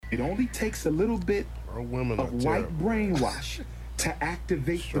It only takes a little bit of white brainwash to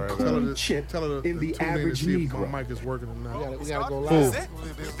activate the cool chip in the average Negro. My mic is working or not. We gotta go live.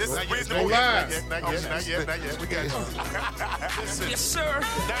 This is reasonable. Go live. Not yet. We got you. Yes, sir.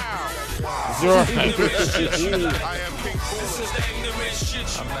 Now. I am King Cool. This is the ignorant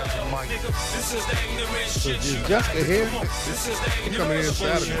shit. I'm Magic Mike. This is the ignorant shit. Is Jessica here? This is the He coming in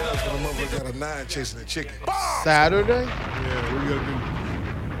Saturday. I got a 9 chasing a chicken. Saturday? Yeah, what you gotta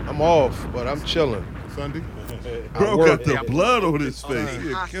I'm off, but I'm chilling. do? Sunday? Bro got the blood on his face.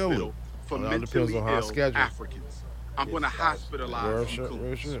 He a killer. For Well, it mentally depends on how I ill schedule. Africans. I'm going to hospitalize them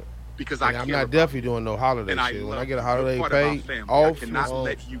coons because I I'm care not about definitely doing no holiday and I shit. When I love get a you. holiday You're part of our paid family. off, I cannot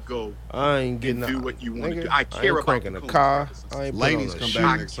let you go. I ain't getting do what you want to nigga, do. I care about cranking the a coons, car. brothers and I ain't Ladies putting on come a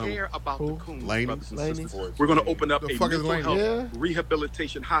back I next summer. care about the coons, Laney? brothers and Laney? sisters. We're going to open up The a fuck is mental Laney? health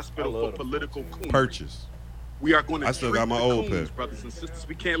rehabilitation hospital for political coons. Purchase. We are going to I still treat got my the old coons, pet. brothers and sisters.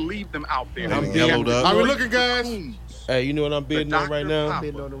 We can't leave them out there. I'm We yellowed have to up. How we treat looking, the guys? coons. Hey, you know what I'm bidding on right now?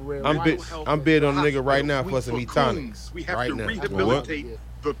 Been on the rail. I'm bidding on a nigga right now for some Etonics. We have Right to now. rehabilitate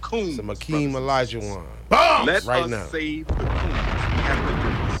the coons. Some brothers Akeem and Elijah sisters. one. Let right us now. save the coons. We have to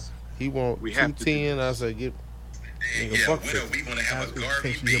do this. He want We have to do 210. I said, get nigga fuck it. We want to have a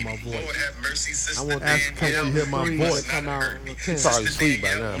Garvey Can you hear my baby. voice? Lord have mercy, sister. I want Ask him to hear my voice. come out on the 10th. Probably sleep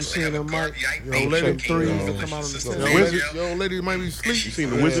by now. You seen them, Mike? Yo, lady, Threes to come out on the Yo, 10th. lady, yo, lady might be asleep. You seen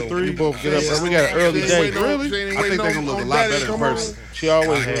the Wizard 3? We both get up. We got an early day. Really? I think they're gonna look a lot better in person. She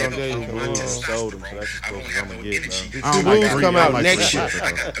always hit on days. Sold them, so that's as close as I'm gonna get, man. I don't Blues like come green. I out like next black.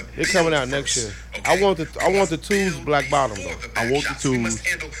 year. They're coming out next year. I want the twos black bottom though. I want the twos.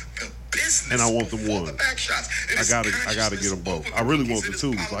 And I want the ones. I gotta get them both. I really want the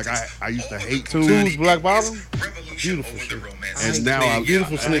twos. Like I used to hate twos. Twos black bottom. Beautiful shit. And now I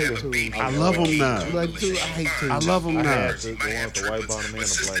Beautiful sneaker. I love them now. Like two, I hate two. I love them now. The white bottom and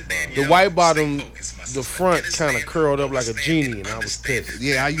the black bottom. The white bottom, the front kind of curled up like a genie, and I was pissed.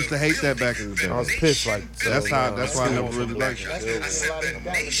 Yeah, I used to hate that back in the I was day. pissed like That's why I never really liked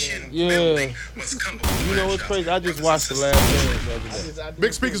it. Yeah. You know what's crazy? I just watched the last dance the other day.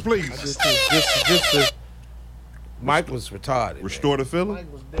 Big speakers, please. Just to, Mike was retarded. Restore the feeling?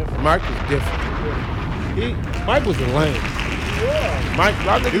 Mike was different. Mike was different. Mike was a lame. Mike,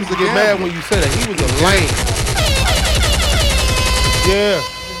 y'all niggas used to get mad when you said that. He was a lame. Yeah.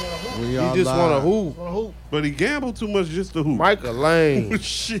 He just want to hoop. But he gambled too much just to hoop. Mike a lame.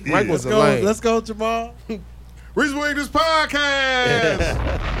 Shit. Mike was a lame. Let's go, Jamal. Reason we this podcast.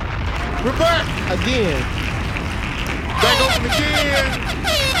 We're back. Again. Back open again.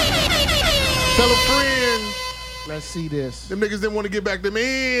 Tell a friend. Let's see this. Them niggas didn't want to get back them Let's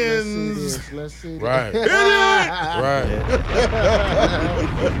see ends. this. Let's see this. Right. Hit it!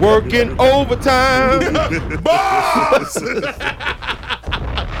 Right. Working overtime. Boss!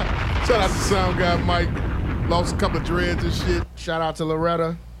 Shout out to Sound Guy Mike. Lost a couple of dreads and shit. Shout out to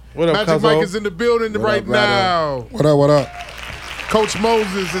Loretta. What up, Magic Mike Cuzzo? is in the building What right up, Rado? now. What up, what up? Coach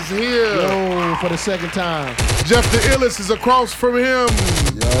Moses is here. Yo, for the second time. Jeff the Illest is across from him.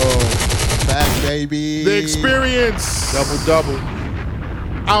 Yo, back, baby. The Experience. Double.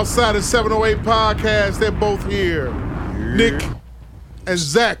 Outside of 708 Podcast, they're both here. Nick and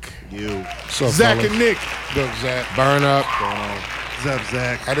Zach. What's up, Zach fellas? and Nick. What up, Zach? Burn up. What's up,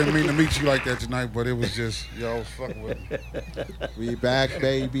 Zach? I didn't mean to meet you like that tonight, but it was just, yo, I was fucking with him. We back,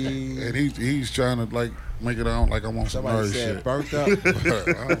 baby. And he's trying to, like, make it out like I want some Somebody nerd said shit. burnt up.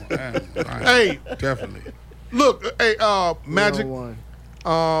 Hey, definitely. look, hey, Magic,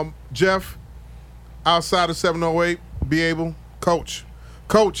 101. Jeff, outside of 708, be able, Coach,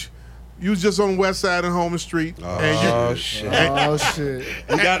 you was just on West Side and Holman Street. Oh, shit. Oh, shit.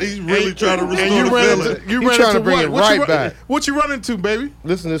 He's really trying to restore And you the ran feeling. into, you He ran trying into to bring what? it What you right back. What you run into, baby?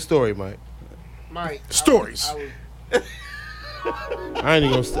 Listen to this story, Mike. Mike. Stories. I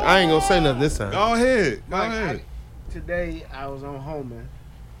ain't gonna say nothing this time. Go ahead. Go Mike, ahead. Today, I was on Holman,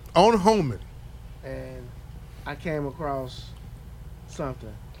 On Holman. and I came across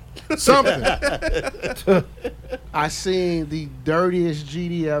something. Something. I seen the dirtiest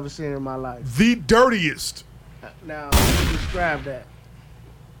GD I ever seen in my life. The dirtiest. Now, let me describe that.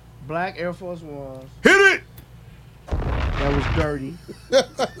 Black Air Force Ones Hit it. that was dirty.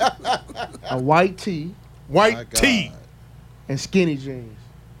 A white tee White tee. and skinny jeans.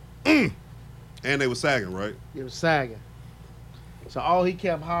 And they were sagging, right? It was sagging. So all he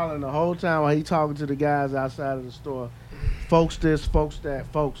kept hollering the whole time while he talking to the guys outside of the store, folks this, folks that,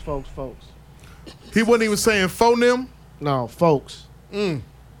 folks. He wasn't even saying phone them. No, folks.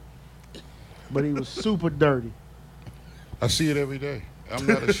 But he was super dirty. I see it every day. I'm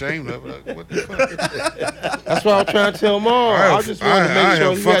not ashamed of it. What the fuck? That's what I'm trying to tell Maul. I just wanted to make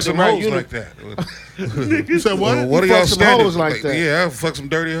sure he had the right hoes unit. like that. You said what? Well, what are You y'all fuck some standards hoes like that. Yeah, I fuck some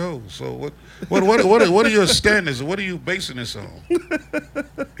dirty hoes. So what are your standards? What are you basing this on?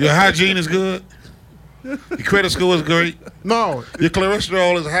 Your hygiene is good. Your credit score is great. No. Your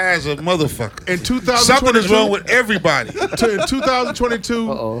cholesterol is high as a motherfucker. In 2022, something is wrong with everybody. In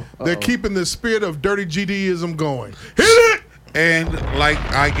 2022, they're keeping the spirit of dirty GDism going. Hit it! And like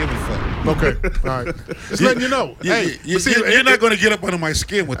I give a fuck. Okay, all right. Just letting you know. Hey, you're not going to get up under my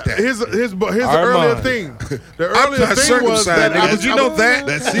skin with that. Here's the earlier thing. The earlier not thing was that circumcised, nigga. Did you know that?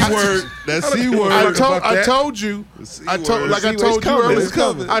 That C word. That C word. I told you. I told you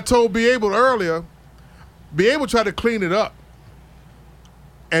earlier. I told Be Able earlier. Be Able tried to clean it up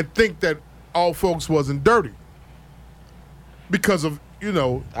and think that all folks wasn't dirty because of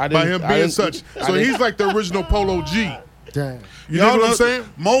by him being such. So he's like the original Polo G. Damn. You know what I'm saying?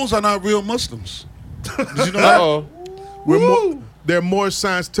 Moles are not real Muslims. Did you know that? They're Moorish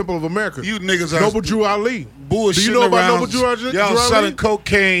Science Temple of America. You niggas are Noble Drew Ali. bullshitting Do you know about around. Noble Drew Ali? Y'all selling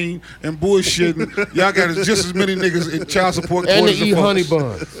cocaine and bullshitting. Y'all got just as many niggas in child support And quarters they eat folks. honey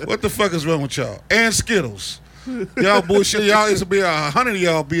buns. What the fuck is wrong with y'all? And Skittles. Y'all bullshit. Y'all used to be 100 of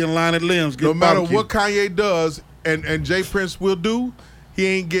y'all be in line at limbs. No matter what Kanye does and Jay Prince will do, he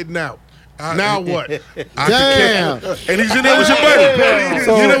ain't getting out. Now what? Damn. And he's in there with your buddy.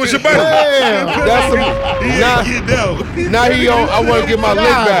 So- you there with your buddy. Damn. Now he on. I want to get my lick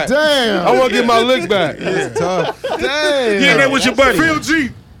back. Damn. I want to get my lick back. It's tough. Damn. You in there with your buddy. Phil G,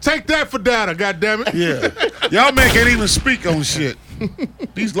 take that for data, goddammit. Yeah. Y'all man can't even speak on shit.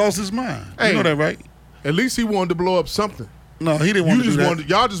 He's lost his mind. Hey. You know that, right? At least he wanted to blow up something. No, he didn't want to do that.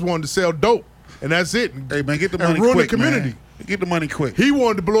 Y'all just wanted to sell dope, and that's it. Hey, man, get the and money ruin quick, the community. man. Get the money quick. He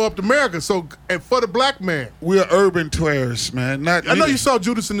wanted to blow up America, and for the black man. We're urban tourists, man. I know you saw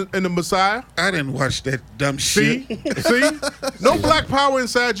Judas and the Messiah. I didn't watch that dumb See? shit. See? No black power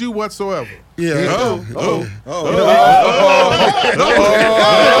inside you whatsoever. Yeah.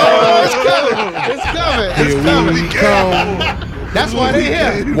 It's coming. That's why they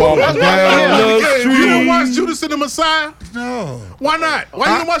here. Walk down the You didn't street. watch Judas and the Messiah? No. Why not? Why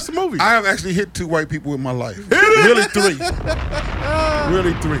you didn't watch the movie? I have actually hit 2 white people in my life. Really 3.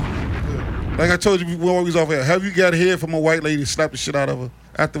 Really 3. Like I told you before we was off air, have you got head from a white lady slap the shit out of her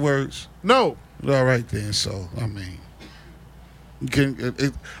afterwards? No. All right then. So I mean, you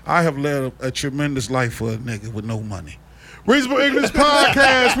can. I have led a tremendous life for a nigga with no money. Reasonable Ignorance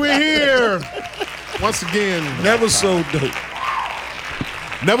Podcast, we're here. Once again. Never so dope.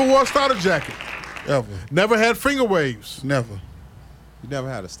 Never wore a starter jacket. Ever. Never had finger waves. Never. You never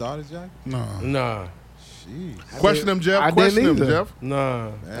had a starter jacket? No. Nah. Jeez. Question him, Jeff. I Question him, didn't either. Jeff.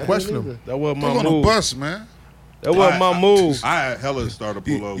 Nah. Question him. That wasn't I'm my on a move. bus, man. That wasn't my move. I had hella started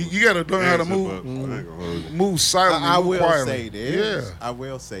to pull over. You got to learn how to move. Move silently. I move will quietly. say this. Yeah. I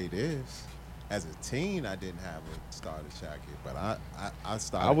will say this. As a teen, I didn't have a starter jacket, but I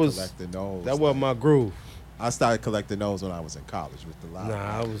started collecting those. That wasn't my groove. I started collecting those when I was in college with the loud.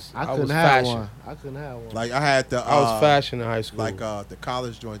 Nah, I was couldn't have fashion. one. I couldn't have one. Like I had the. I was fashion in high school. Like the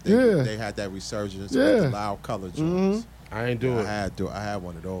college joint. Yeah. They had that resurgence Yeah. with the loud color joints. I ain't do it. I had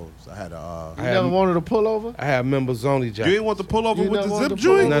one of those. I had a. You never wanted to pull over? I had members only jacket. You ain't want to pull over You with never the wanted zip to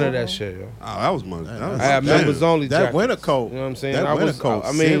pull joint? None of that shit, yo. Oh, that was money. I had members only That jackets. winter coat. You know what I'm saying? That I winter was. coat.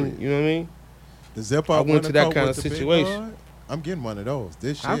 I mean, serious. you know what I mean? The zip up. I went winter to that coat kind with of the big situation. hood, I'm getting one of those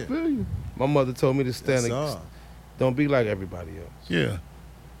this year. I feel you. My mother told me to stand. Yes, sir. Don't be like everybody else. Yeah.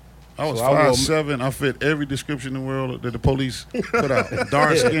 I was So I wore- 5'7". I fit every description in the world that the police put out.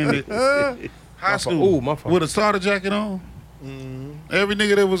 Dark skinned. High school. Ooh, my fault. With a starter jacket on. Every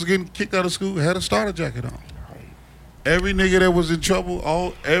nigga that was getting kicked out of school had a starter jacket on. Every nigga that was in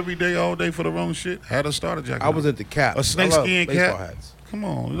trouble every day, all day for the wrong shit had a starter jacket I was on. at the cap. A snakeskin baseball cap. hats. Come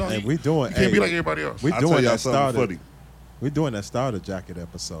on. You know, And you, we doing. you can't hey, be like everybody else. We I'll tell doing y'all that something starter. funny. We doing that starter jacket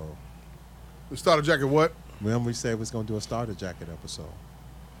episode. The starter jacket what? Remember we said we was gonna do a starter jacket episode.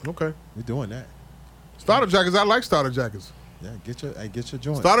 Okay. We doing that. Starter jackets, I like starter jackets. Yeah, get your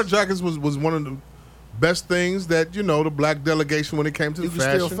joints. Starter jackets was one of the best things that, the black delegation when it came to You the can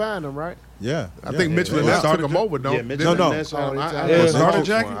fashion. still find them, right? Yeah. I think Mitchell and yeah. Ness took them over, don't Yeah, they? Mitchell No. and Ness, I Yeah. Starter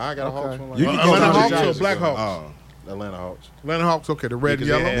jacket? I got a Hawks one. You can go Atlanta to the Hawks jacket. or Black Hawks? Atlanta Hawks. Atlanta Hawks, okay, the red and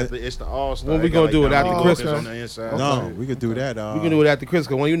Because yellow. it's the All-Star. When we They gonna got do it like after the Christmas? Hawks on the inside. No, we could do that. We can do it after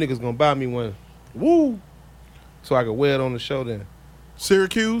Christmas. One of you niggas gonna buy me one. Woo! So I can wear it on the show then.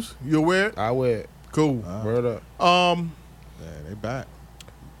 Syracuse, you aware? I wear it. Cool. Word up. Yeah, they back.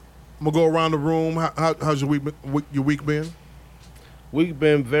 I'm gonna go around the room. How's your week been? We've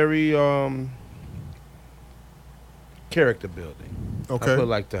been very character building. Okay. I put it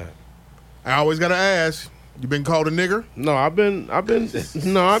like that. I always gotta ask. You been called a nigger? No,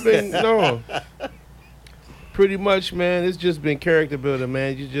 no. Pretty much, man. It's just been character building,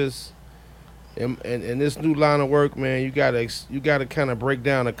 man. You just in this new line of work, man. You gotta kind of break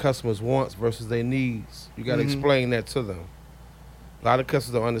down the customer's wants versus their needs. You gotta explain that to them. A lot of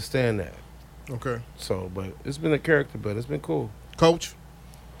customers don't understand that. Okay. So, but it's been a character build. It's been cool. Coach?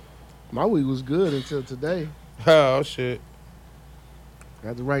 My week was good until today. Oh, shit.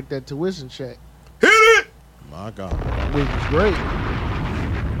 Got to write that tuition check. Hit it! My God. That week was great.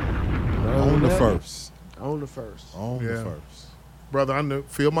 On the first. On the first. On the first. Brother, I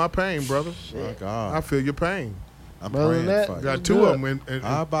feel my pain, brother. My God. I feel your pain. I'm praying for you. Got two of them in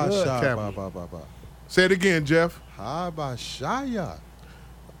Say it again, Jeff. Habashaya.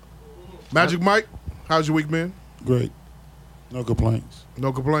 Magic Mike, how's your week been? Great. No complaints.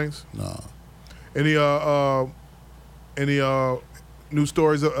 No complaints? No. Any new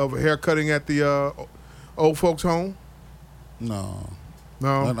stories of hair cutting at the old folks' home? No.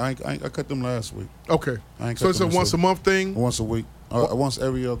 No. I cut them last week. Okay. So it's a once a month thing? Once a week. Once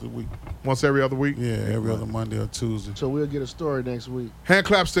every other week. Once every other week? Yeah, every other Monday or Tuesday. So we'll get a story next week. Hand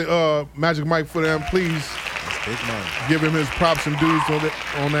claps to Magic Mike for them, please. Big money. Give him his props and dues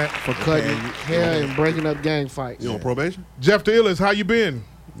on that. For cutting hair and breaking up gang fights. You on probation? Jeff the Illest, how you been?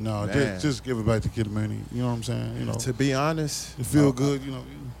 No, just give it back to Kid Money. You know what I'm saying? You know, to be honest, it feel good. You know,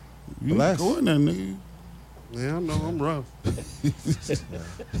 you go in there, nigga. Yeah, I know I'm rough.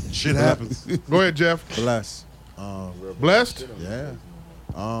 Shit happens. Go ahead, Jeff. Blessed. Blessed?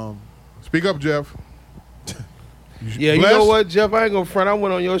 Yeah. Speak up, Jeff. Yeah, you know what, Jeff? I ain't gonna front. I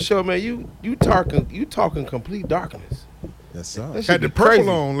went on your show, man. You talking complete darkness. Yes, sir. Had the purple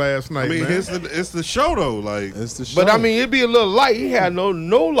on last night. I mean, man. it's the show though. Like it's the show. But I mean, it'd be a little light. He had no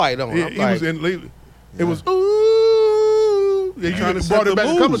light on. He was in. It was ooh. Yeah, you brought it back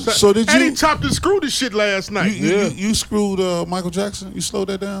a couple times. So did you? And he chopped and screwed the shit last night. You screwed Michael Jackson. You slowed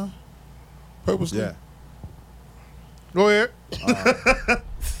that down purposely. Yeah. Go ahead.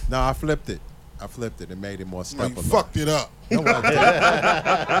 No, I flipped it and made it more step. You fucked it up. No, you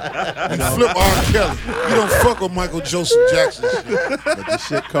flip R. Kelly. You don't fuck with Michael Joseph Jackson shit. But the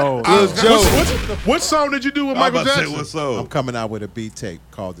shit cold. What song did you do with Michael Jackson? What song? I'm coming out with a beat tape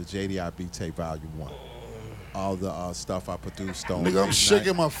called the JDI Beat Tape Volume 1. All the stuff I produced on. Nigga, I'm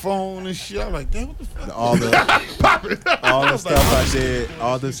shaking my phone and shit. I'm like, damn, what the fuck? All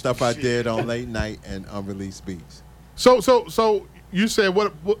the stuff I did on late night and unreleased beats. So you said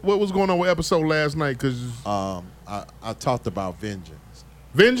what was going on with episode last night? Because I talked about vengeance.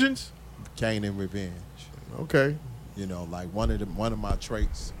 Vengeance? Gain and revenge. Okay. You know, like one of my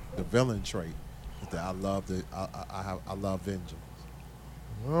traits, the villain trait, is that I love vengeance.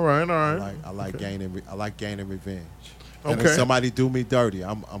 All right. I like gaining revenge. Okay. And if somebody do me dirty,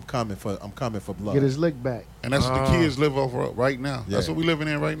 I'm coming for blood. Get his lick back. And that's what the kids live off of right now. Yeah. That's what we living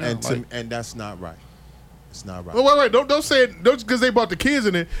in right now. And that's not right. It's not right. Well, wait. Don't say it. Don't because they brought the kids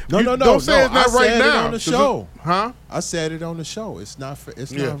in it. No. Don't say it's not I right said now. it on the show. Huh? I said it on the show. It's not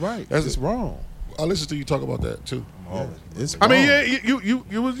right. It's wrong. I listen to you talk about that too. Yeah, it's I mean, wrong. yeah,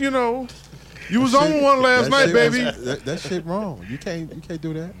 you was you was on one last night, baby. That shit wrong. You can't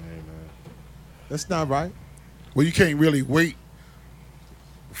do that. That's not right. Well, you can't really wait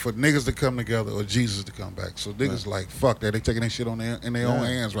for niggas to come together or Jesus to come back. So niggas like fuck that. They taking that shit in their own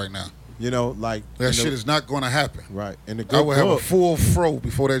hands right now. You know, like that shit is not going to happen. Right. I will have a full fro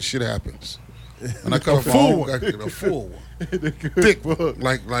before that shit happens. And I come from a full one. Thick book.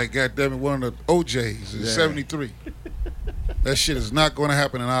 Like goddamn it, one of the OJs in 73. That shit is not going to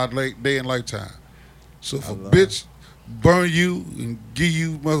happen in our day and lifetime. So if a bitch burn you and give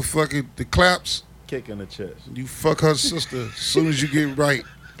you motherfucking the claps, kick in the chest, you fuck her sister as soon as you get right.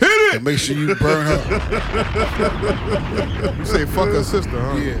 Hit it! And make sure you burn her. You say fuck her sister,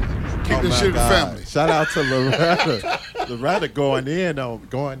 huh? Yeah. Keep this shit in the family. Shout out to Loretta. Loretta going in.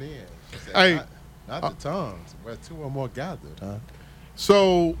 Hey, not the tongues. Where two or more gathered, huh?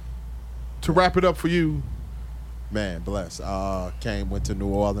 So, to wrap it up for you, man, bless. Went to New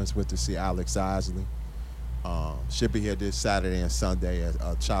Orleans, went to see Alex Isley. Should be here this Saturday and Sunday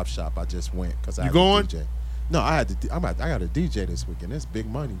at Chop Shop. I just went because I had going? a DJ. No, I got a DJ this weekend. It's big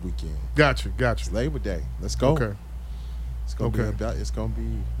money weekend. Got you. It's Labor Day. Let's go. Okay. It's gonna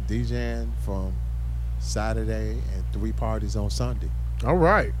be DJing from Saturday and 3 parties on Sunday. All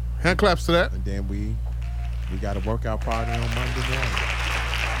right. Hand claps to that. And then we got a workout party on Monday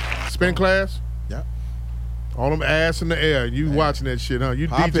morning. Spin class? Yep. All them ass in the air. You watching that shit, huh? You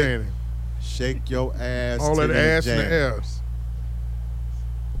Pop DJing it. Shake your ass. All that ass in the air.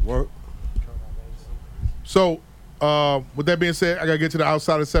 Work. So, With that being said, I got to get to the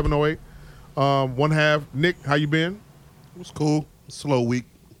outside of 708. One half. Nick, how you been? It was cool. Slow week.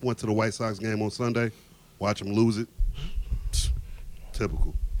 Went to the White Sox game on Sunday. Watch them lose it.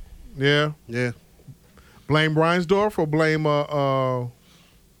 Typical. Yeah. Yeah. Blame Reinsdorf or blame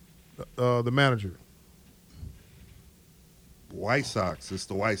the manager? White Sox. It's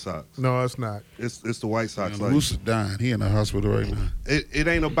the White Sox. No, it's not. It's the White Sox. Man, Luce is dying. He in the hospital right now. It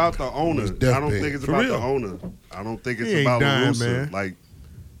ain't about the owner. I don't think it's about the owner. I don't think it's about La Russa. Man. Like,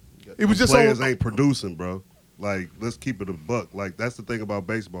 it was just players ain't producing, bro. Like, let's keep it a buck. Like, that's the thing about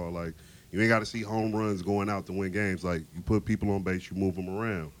baseball. Like, you ain't got to see home runs going out to win games. Like, you put people on base, you move them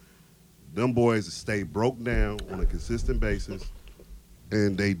around. Them boys stay broke down on a consistent basis,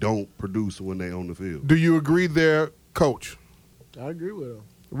 and they don't produce when they on the field. Do you agree there, Coach? I agree with him.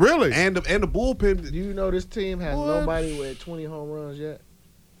 Really? And the bullpen. Do you know this team has nobody with 20 home runs yet?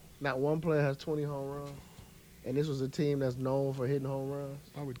 Not one player has 20 home runs. And this was a team that's known for hitting home runs.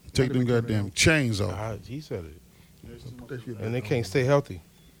 Take them goddamn chains off. He said it. And they can't stay healthy.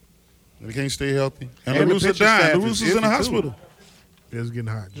 They can't stay healthy. And La Russa dying. La Russa's in the hospital. It's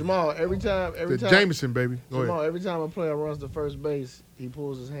getting hot. Jamal, every time Jameson, baby. Go Jamal, ahead. every time a player runs to first base, he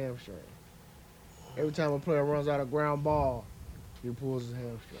pulls his hamstring. Every time a player runs out a ground ball, he pulls his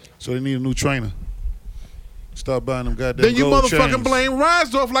hamstring. So they need a new trainer. Start buying them goddamn Then you gold motherfucking chains. blame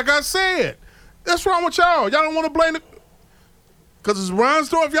Reinsdorf like I said. That's wrong with y'all. Y'all don't want to blame it because it's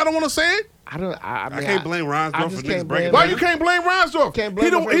Reinsdorf. Y'all don't want to say it. I can't blame Reinsdorf for niggas breaking. Why you can't blame Reinsdorf? Can't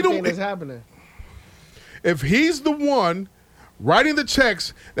blame him for everything that's happening. If he's the one writing the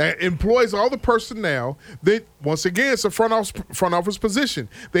checks that employs all the personnel, then once again it's a front office position.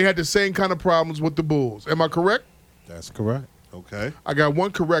 They had the same kind of problems with the Bulls. Am I correct? That's correct. Okay. I got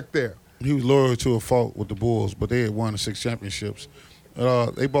one correct there. He was loyal to a fault with the Bulls, but they had won the 6 championships.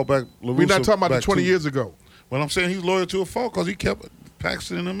 They brought back La Russa. We're not talking about the 20 too. years ago. Well, I'm saying he's loyal to a fault because he kept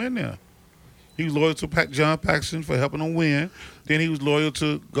Paxton and them in there. He was loyal to John Paxton for helping him win. Then he was loyal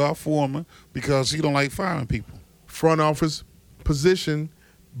to Gar Forman because he don't like firing people. Front office position,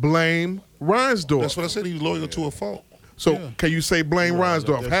 blame Reinsdorf. That's what I said. He was loyal to a fault. So can you say blame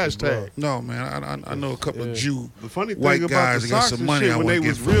Reinsdorf? Hashtag. No, man. I know a couple of The funny thing white about guys the that got Sox some and money shit, I when want they to get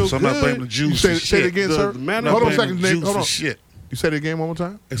was from. real So I'm not good, blaming the Jews say for it shit. again, sir. I'm Hold not on a blaming second, the Nick. Jews Hold for on. shit. You said it again one more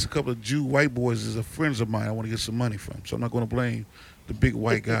time? It's a couple of Jew white boys is a friends of mine I want to get some money from. So I'm not going to blame the big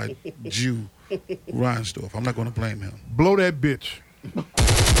white guy, Jew, Reinsdorf. I'm not going to blame him. Blow that bitch.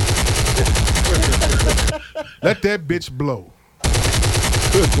 Let that bitch blow.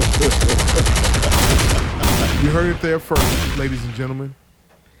 You heard it there first, ladies and gentlemen.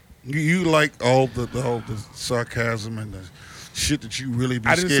 You like all the sarcasm and the shit that you really be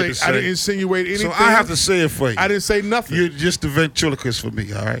scared to say. I didn't insinuate anything. So I have to say it for you. I didn't say nothing. You're just a ventriloquist for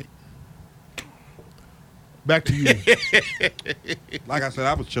me, all right? Back to you. Like I said,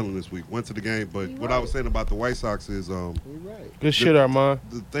 I was chilling this week. Went to the game, but what I was saying about the White Sox is Good shit, Armand.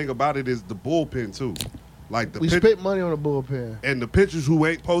 The thing about it is the bullpen too. Like We spent money on the bullpen. and the pitchers who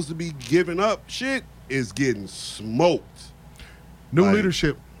ain't supposed to be giving up shit is getting smoked. New Like,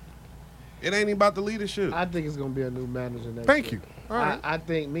 leadership. It ain't even about the leadership. I think it's going to be a new manager next Thank year. you. All right. I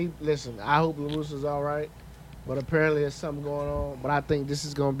think listen, I hope La Russa's all right, but apparently there's something going on. But I think this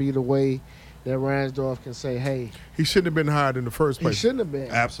is going to be the way that Reinsdorf can say, hey. He shouldn't have been hired in the first place. He shouldn't have been.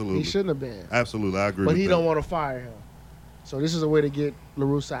 Absolutely. He shouldn't have been. Absolutely, I agree But with he that. don't want to fire him. So this is a way to get La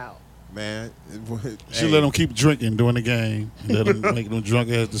Russa out. Man, Should let him keep drinking during the game. Let him make them drunk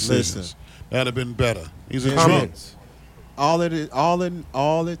ass decisions. Listen. That'd have been better. He's a Comments. drunk.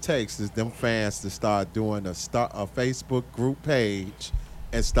 All it takes is them fans to start doing a Facebook group page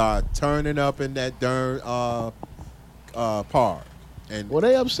and start turning up in that darn park. And Well,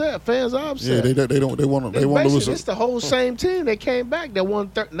 they upset. Fans are upset. Yeah, they want to lose. It's the whole same team that came back that won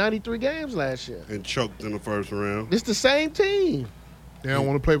 93 games last year. And choked in the first round. It's the same team. They don't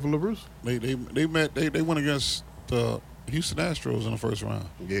want to play for La Russa. They went against the Houston Astros in the first round.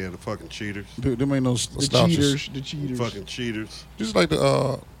 Yeah, the fucking cheaters. They made no The cheaters. Fucking cheaters. Just like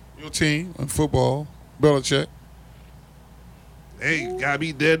your team in football, Belichick. Hey, gotta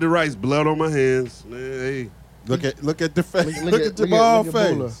be dead to rights. Blood on my hands. Hey. look at the face. Look Look at the ball look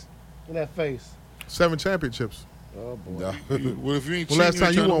at Bula. face. Look at that face. 7 championships. Oh, boy. No. Well, if you ain't When last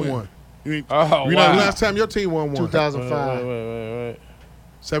time you ain't trying to won win. one? You ain't, Oh, You know, wow. last time your team won one? 2005. Wait.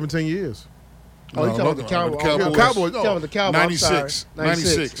 17 years. Oh, you talking about the Cowboys? Cowboys. Cowboys. Talking about the Cowboys.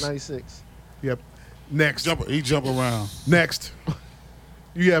 96. 96. Yep. Next. He jump around. Next.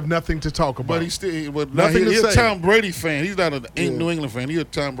 You have nothing to talk about. But he's still Nothing to he's a say. Tom Brady fan. He's not an New England fan. He's a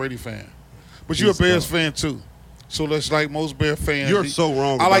Tom Brady fan. But you're a Bears fan too. So that's like most Bear fans. You're so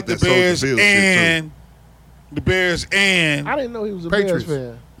wrong I like about the that Bears Soldier Field shit, and the Bears and I didn't know he was a Patriots.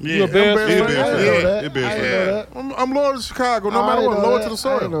 Bears fan. yeah. You a Bears I'm fan? I didn't know that. He a Bears I fan. didn't know that. I'm loyal to Chicago, no I matter didn't what. know Loyal that. to the I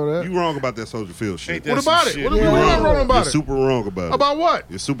soil. didn't know that. You wrong about that Soldier Field shit. Ain't What that about some it? shit? What Yeah, am I wrong You're about it? super wrong about it. About what?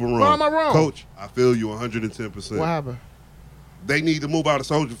 You're super wrong. Why am I wrong? Coach, I feel you 110%. What happened? They need to move out of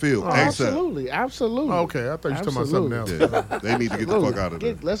Soldier Field. Oh, ASAP. absolutely, absolutely. Okay, I thought you were talking about something else. Yeah, they need to get the fuck out of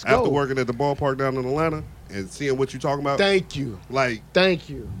there. Let's go. After working at the ballpark down in Atlanta and seeing what you're talking about, Thank you. like Thank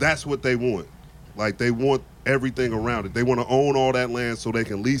you. that's what they want. Like they want everything around it. They want to own all that land so they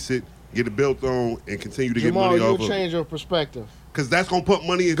can lease it, get it built on, and continue to Jamal, get money you'll off of it. change your perspective. Because that's gonna put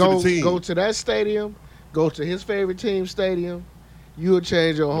money into the team. Go to that stadium. Go to his favorite team stadium. You'll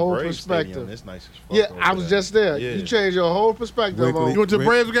change your whole Braves perspective. Stadium, it's nice as fuck Yeah, over I was there. just there. Yeah. You change your whole perspective Wrigley. You went to the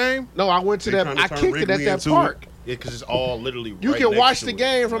Braves game? No, I went to They that. trying to I turn kicked it Wrigley at that into park. Yeah, because it's all literally. You right can next watch to the it.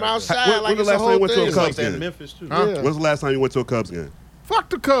 game from outside. When- like when the it's a last time whole you went to a thing. It's like Cubs that in game? Memphis too. Huh? Yeah. When's the last time you went to a Cubs game? Fuck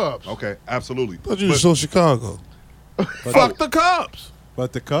the Cubs. Okay, absolutely. I thought you was so Chicago. Fuck the Cubs.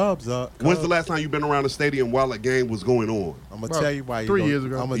 But the Cubs When's the last time you been around the stadium while a game was going on? I'm gonna About tell you why. 3 years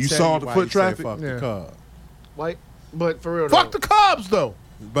ago. I'm gonna You tell saw you the why foot you say traffic? Fuck Yeah. the Cubs. Like, but for real, Fuck though. the Cubs, though.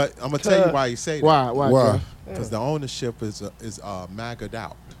 But I'm gonna tell you why you say that. Why? Why? Because the ownership is MAGA'd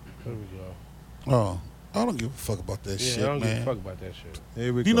out. Here we go. Oh, I don't give a fuck about that Yeah, shit, I don't give a man. fuck about that shit.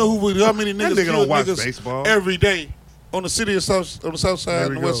 Here we You go. know how many That niggas nigga kill don't watch niggas baseball. every day on the city of South, on the south side Here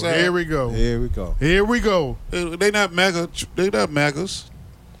and we the west go. side? Here we go. Here we go. Here we go. They not MAGA. They not MAGAs.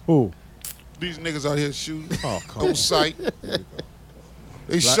 Who? These niggas out here shooting Oh, come on on. sight.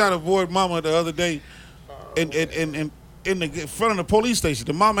 They shot a boy mama the other day, in the front of the police station.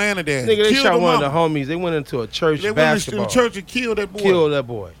 The mama and the dad. Nigga, they Killed shot the one of mama. the homies. They went into a church They went basketball. in the church and killed that boy. Killed that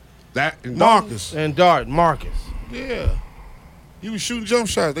boy. That and Marcus. And Dart, Marcus. Yeah. He was shooting jump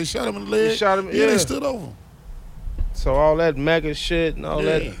shots. They shot him in the leg. They shot him, Yeah, yeah. they stood over him. So all that mega shit and all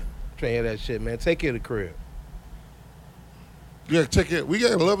that. Yeah. Trying to hear that shit, man. Take care of the crib. You gotta take it. We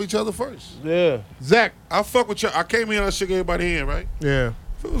gotta love each other first. Yeah. Zach. I fuck with y'all. I came here and I shook everybody in, right? Yeah.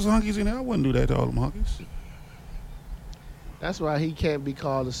 If it was hunkies in there, I wouldn't do that to all them hunkies. That's why he can't be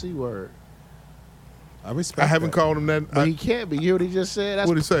called a C word. I respect. I haven't that. called him that. But he can't be. You hear what he just said? That's,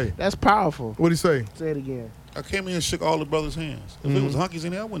 What'd he say? That's powerful. What'd he say? Say it again. I came here and shook all the brothers' hands. If it was hunkies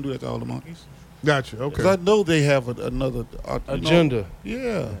in there, I wouldn't do that to all the monkeys. Gotcha. Because Okay. I know they have another Agenda.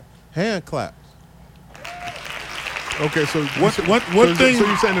 Yeah. Hand claps. Okay. So One so thing.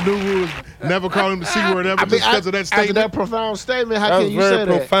 you saying the new rule is never call him the C word ever just because of that After statement? that profound statement, how That can was you very say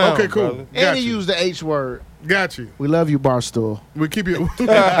that? profound. Okay, cool. brother. And Got he you. used the H word. Got you. We love you, Barstool. We'll keep you.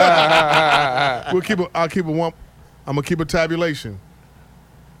 We'll keep. I'll keep a one. I'm gonna keep a tabulation.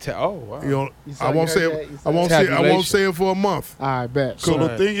 Oh, wow. You know, You I won't heard say. that? You I won't say. I Tabulation. won't say it for a month. All right, bet. So the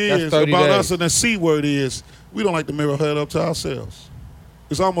Right. thing That's is 30 about days. us and the C word is we don't like to mirror head up to ourselves.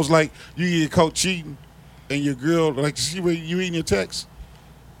 It's almost like you get caught cheating and your girl, like you reading your text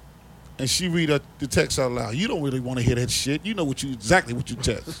and she read the text out loud. You don't really want to hear that shit. You know exactly what you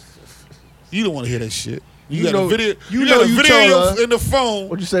text. You don't want to hear that shit. You got know- a video. you got know a you video told her- in the phone.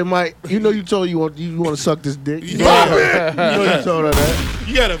 What'd you say, Mike? You know you told you want to suck this dick. You Yeah. know you told her that.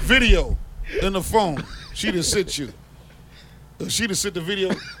 You got a video in the phone. She done sent you. She done sent the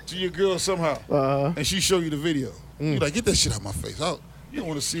video to your girl somehow, and she show you the video. You like, get that shit out my face. You don't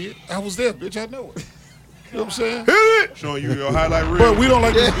want to see it. I was there, bitch. I know it. You know what I'm saying? showing you your highlight reel. But we don't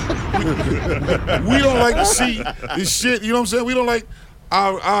like to, we don't like to see this shit. You know what I'm saying? We don't like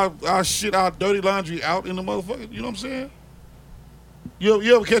our shit, our dirty laundry out in the motherfucker. You know what I'm saying?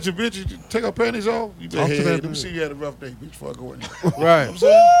 You ever catch a bitch and take her panties off? You be Off like, to hey, that let me bitch. see you had a rough day, bitch, before I go in there. Right. You know what I'm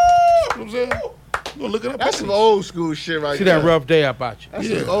saying? You know what I'm saying? You gonna look at her That's some panties. old school shit right See there. that rough day about you. That's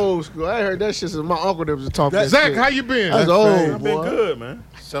Yeah. some old school. I heard that shit since my uncle that was talking that Zach, shit. how you been? That's old, I've been boy. good, man.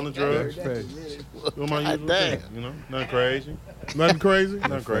 Selling drugs. That's Doing my usual damn. thing, you know? Nothing crazy. Nothing crazy?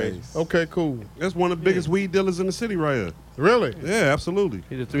 Nothing crazy. Okay, cool. That's one of the biggest weed dealers in the city right here. Really? Yeah, absolutely.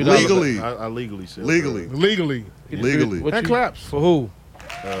 He did $3. Legally. I legally sell Legally. Legally. He did Legally. what That you- claps. For who?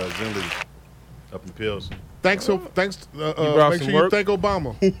 Zinley up in Pilsen. Thanks. brought Make some sure you work? thank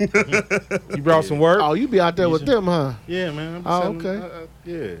Obama. You brought some work? Oh, you be out there with them, huh? Yeah, man. I'm Oh, selling, okay.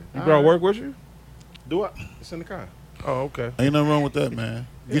 yeah. You brought work with you? Do I? It's in the car. Oh, okay. Ain't nothing wrong with that, man.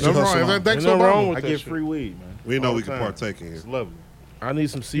 Get your Nothing hustle wrong. on. Thanks Ain't nothing wrong Obama. with I that get shit. free weed, man. We know All we the can time. partake in here. It's lovely. I need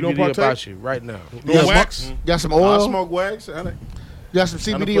some don't CBD partake? about you right now. No Yeah, wax? Got some I oil? smoke wax. Got some I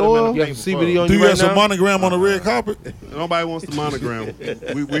CBD done put 'em in oil? the You got some CBD on Do you you right have some now? monogram on the red carpet? Nobody wants the monogram.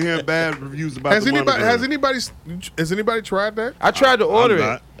 we hear bad reviews about Has the anybody? monogram. Has anybody tried that? I tried to order it.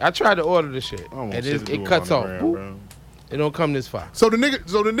 not. I tried to order the shit. I don't want And shit to do it with cuts off. monogram, Boop. bro. It don't come this far. So the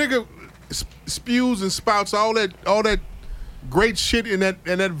nigga spews and spouts all that great shit in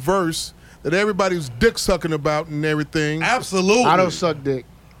that verse, that everybody's dick sucking about and everything. Absolutely. I don't suck dick.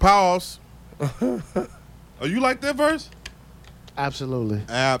 Pause. Oh, you like that verse? Absolutely.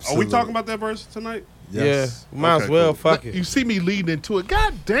 Are we talking about that verse tonight? Yes. Yeah, might as well. Cool. Fuck it. You see me leading into it.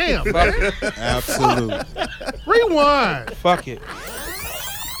 God damn, man. Absolutely. Rewind. Fuck it.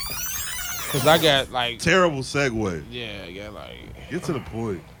 Cause I got like Terrible segue. yeah, I got like Get to the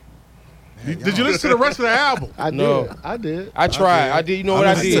point. Did you listen to the rest of the album? I did. No. I did. I tried. I did. You know what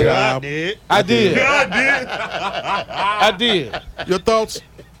I did? I did. I did. I I did. Your thoughts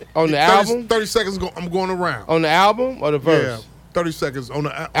On the 30, album? 30 seconds. I'm going around. On the album or the verse? Yeah, 30 seconds on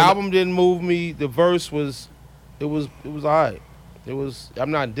the Album didn't move me. The verse was alright. It was.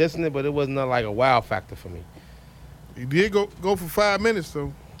 I'm not dissing it, but it wasn't like a wow factor for me. You did go for 5 minutes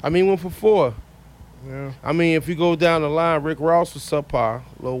though. I mean, went for 4. Yeah. I mean, if you go down the line, Rick Ross was subpar.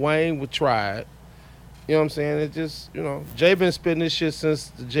 Lil Wayne was tried. You know what I'm saying? It just, Jay been spitting this shit since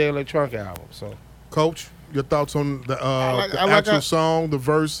the Jay Electronica album. So, Coach, your thoughts on the like actual song, the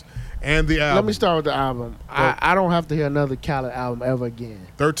verse, and the album? Let me start with the album. I don't have to hear another Khaled album ever again.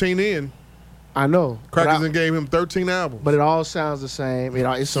 13 in. I know. Crackers and gave him 13 albums. But it all sounds the same.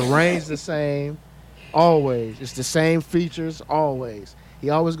 It's arranged the same. Always. It's the same features. Always. He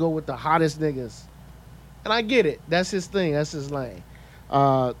always go with the hottest niggas. And I get it. That's his thing. That's his lane.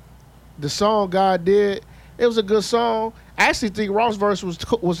 The song God Did, it was a good song. I actually think Ross' verse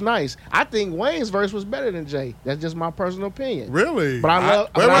was nice. I think Wayne's verse was better than Jay. That's just my personal opinion. Really? But I love.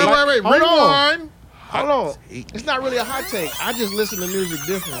 Wait. Hold Rewind. on. Hold on. It's not really a hot take. I just listen to music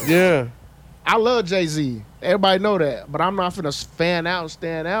differently. yeah. I love Jay-Z. Everybody know that. But I'm not finna fan out and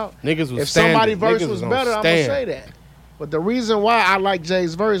stand out. Niggas was If somebody's standing. verse Niggas was on better, I'm going to stand. say that. But the reason why I like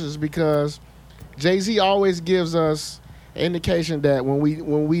Jay's verse is because Jay-Z always gives us an indication that when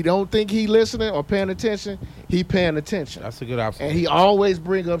we don't think he listening or paying attention, he paying attention. That's a good option. And he always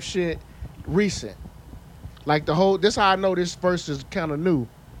bring up shit recent. Like this how I know this verse is kind of new.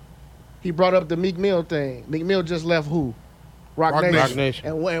 He brought up the Meek Mill thing. Meek Mill just left who? Rock Nation.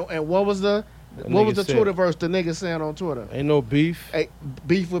 And what was the Twitter verse the nigga saying on Twitter? Ain't no beef. Hey,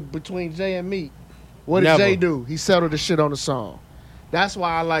 beef between Jay and Meek. What did Never. Jay do? He settled the shit on the song. That's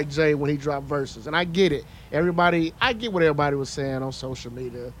why I like Jay when he dropped verses. And I get it. I get what everybody was saying on social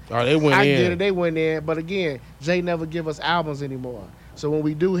media. Oh, they went in. I get it. They went in. But again, Jay never give us albums anymore. So when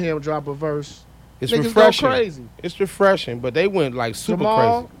we do hear him drop a verse, It's niggas refreshing. go crazy. It's refreshing, but they went like super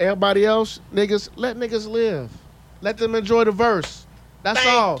Jamal, crazy. everybody else, let niggas live. Let them enjoy the verse. That's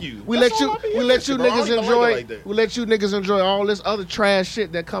all. We let you niggas enjoy all this other trash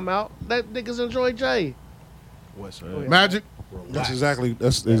shit that come out. Let niggas enjoy Jay. Magic. That's exactly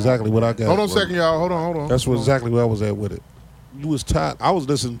what I got. Hold on a second, y'all. Hold on. That's exactly where I was at with it. You was tired. I was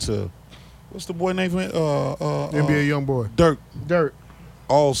listening to what's the boy name? NBA Youngboy. Dirt.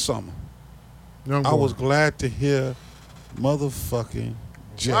 All summer. Youngboy. I was glad to hear motherfucking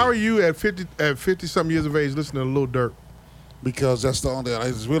Jay. How are you at 50 something years of age listening to Lil Durk? Because that's the only.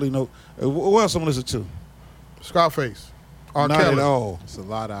 There's really no. What else I'm listening to? Scarface. R. Not Kelly. at all. It's a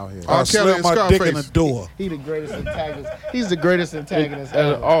lot out here. R. I Kelly and slammed my dick in the Scarface. door. He the greatest antagonist. He's the greatest antagonist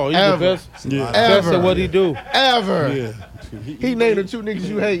ever. Oh, he's Ever. the best. Yeah. Best Ever. at what he do. Ever. Yeah. He named the 2 niggas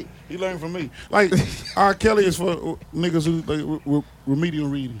you hate. He learned from me. Like R. Kelly is for niggas who like remedial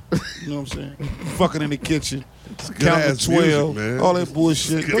reading. You know what I'm saying? Fucking in the kitchen, counting ass 12, music, man. all that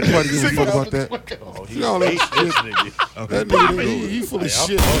bullshit. Nobody gives a fuck about that. Oh, You know all that shit. That nigga, he full of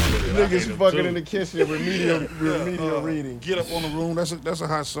shit. Niggas fucking in the kitchen, remedial reading. Get up on the room. That's a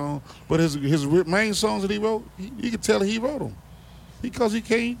hot song. But his main songs that he wrote, you can tell he wrote them because he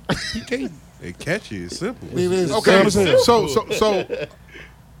can't. They catchy. It's simple. It is. Okay, So so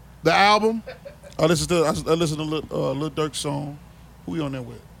the album. I listened to Lil Durk song. Who you on there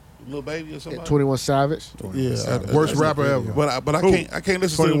with? Lil Baby or somebody? 21 Savage. Yeah, Worst rapper ever. But I can't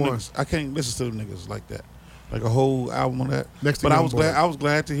listen to them 21. niggas. I can't listen to them niggas like that. Like a whole album on that. Next to but I Youngboy. was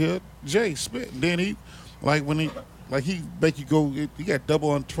glad to hear Jay spit. Then he make you go. He got double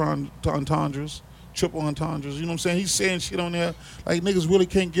entendres, triple entendres. You know what I'm saying? He's saying shit on there like niggas really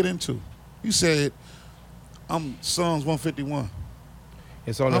can't get into. He said, "I'm Psalms 151."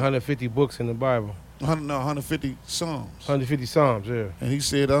 It's only 150 books in the Bible. 150 Psalms. 150 Psalms, yeah. And he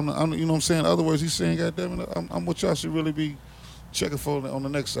said, I'm you know what I'm saying? In other words, he's saying, God damn it, I'm what y'all should really be checking for on the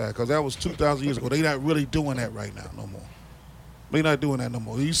next side. Because that was 2,000 years ago. They not really doing that right now no more. They not doing that no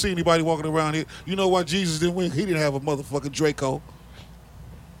more. You see anybody walking around here? You know why Jesus didn't win? He didn't have a motherfucking Draco.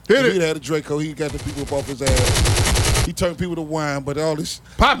 He had a Draco. He got the people up off his ass. He turned people to wine, but all this.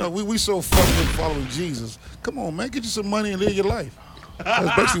 We so fucking following Jesus. Come on, man. Get you some money and live your life.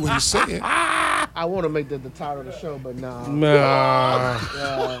 That's basically what he's saying. I want to make that the title of the show, but nah.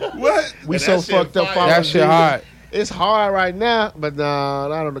 What? We so fucked up. That shit hard. It's hard right now, but nah,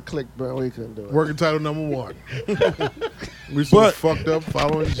 not on the click, bro. We couldn't do it. Working title number 1. We so fucked up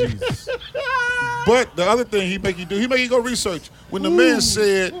following Jesus. But the other thing he make you go research. When the man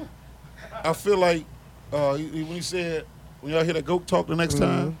said, I feel like, when he said, when y'all hear that goat talk the next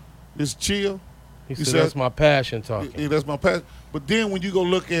time, it's chill. He said, that's my passion talking. Yeah, that's my passion. But then when you go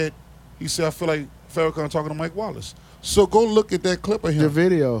look at, he said, I feel like Farrakhan talking to Mike Wallace. So go look at that clip of him. The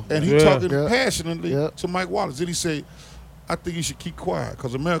video. And he talking passionately to Mike Wallace. Then he said, I think you should keep quiet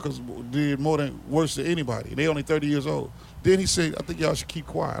because America's did worse than anybody. They only 30 years old. Then he said, I think y'all should keep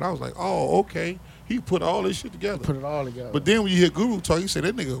quiet. I was like, oh, okay. He put all this shit together. Put it all together. But then when you hear Guru talk, he said,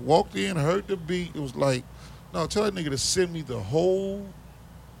 that nigga walked in, heard the beat. It was like, no, tell that nigga to send me the whole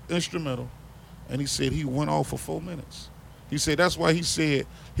instrumental. And he said he went off for 4 minutes. He said that's why he said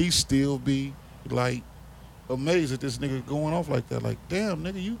he still be like amazed at this nigga going off like that. Like, damn,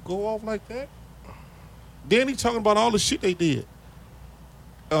 nigga, you go off like that? Then he talking about all the shit they did.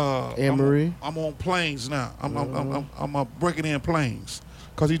 Anne-Marie. I'm on planes now. I'm breaking in planes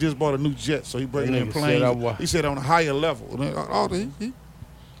because he just bought a new jet, so he breaking in planes. He said on a higher level.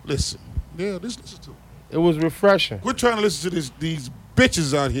 Listen, listen to it. It was refreshing. We're trying to listen to these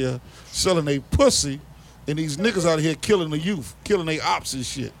bitches out here selling they pussy, and these niggas out here killing the youth, killing they ops and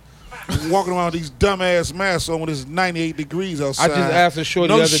shit. Walking around with these dumbass masks on when it's 98 degrees outside. I just asked a shorty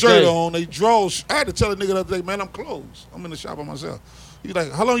the other day. No shirt on. They draw. I had to tell a nigga the other day, man, I'm closed. I'm in the shop by myself. He's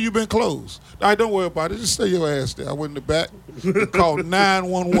like, how long you been closed? All right, don't worry about it. Just stay your ass there. I went in the back, called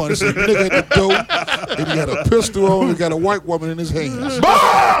 911. It's a nigga at the door, and he had a pistol on. He got a white woman in his hands.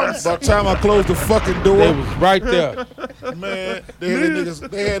 By the time I closed the fucking door, they was right there. Man, they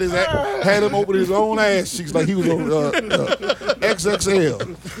had him open his own ass cheeks like he was on XXL.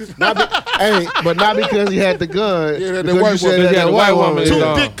 But not because he had the gun. Yeah, that white woman.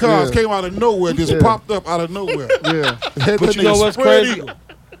 Two big cars came out of nowhere, just popped up out of nowhere. Yeah. But you know what's crazy?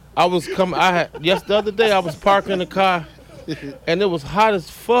 I was coming. The other day I was parking the car, and it was hot as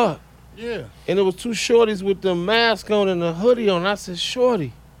fuck. Yeah. And it was two shorties with the mask on and the hoodie on. I said,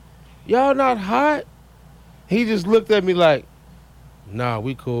 "Shorty, y'all not hot?" He just looked at me like, "Nah,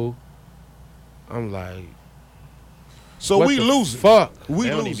 we cool." I'm like, so we losing. Fuck.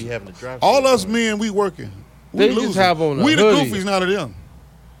 We losing. All us men, we working. They just have on a We the hoodie. goofies, not of them.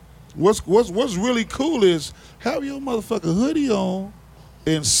 What's really cool is have your motherfucking hoodie on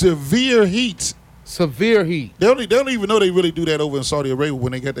in severe heat. Severe heat. They don't even know they really do that over in Saudi Arabia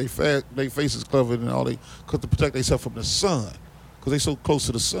when they got their faces covered and all because to protect themselves from the sun because they so close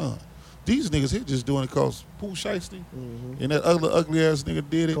to the sun. These niggas here just doing it cause Pooh Shiesty and that ugly ass nigga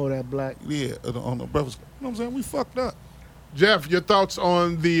did it. Kodak Black. Yeah, on the breakfast. You know what I'm saying? We fucked up. Jeff, your thoughts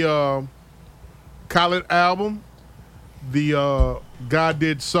on the Khaled album, the God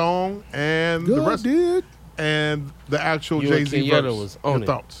Did song, and the rest, and the actual Jay-Z verse? Was on your it.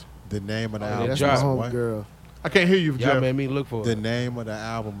 thoughts? The name of the album That's is my what? homegirl. I can't hear you, Jeff. Y'all made me look for The it. name of the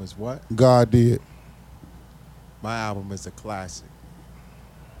album is what? God did. My album is a classic.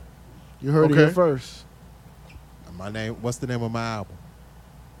 You heard it here first. What's the name of my album?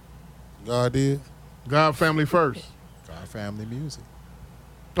 God did. God Family First. God Family Music.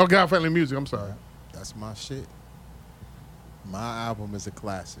 Oh, God Family Music. I'm sorry. That's my shit. My album is a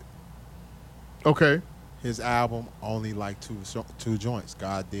classic. Okay. His album only like two joints.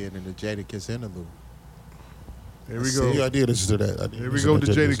 God did and the Jadakiss interlude. Here we go. Yeah, I did listen to that. Here we go with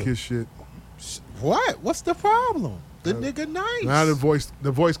the Jadakiss shit. What? What's the problem? The nigga nice. Now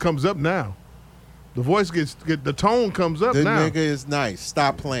the voice comes up now. The voice the tone comes up the now. The nigga is nice.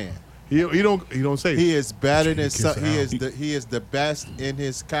 Stop playing. He don't say he is better than he is the best in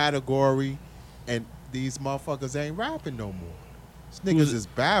his category, and these motherfuckers ain't rapping no more. These niggas is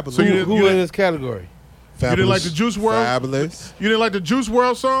babbling. So who in this category? Fabulous. You didn't like the Juice WRLD? Fabulous. You didn't like the Juice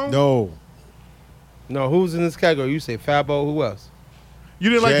WRLD song? No, who's in this category? You say Fabo, who else? You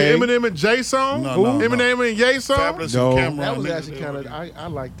didn't like the Eminem and Jay song? No, Eminem and Ye song? Fabulous no. and Cameron. That was actually kind of, I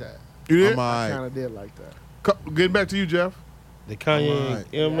like that. You did? I kind of did like that. Getting back to you, Jeff. The Kanye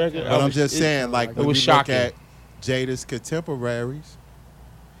M record? But I'm just saying, like, when was you shocking. look at Jada's contemporaries,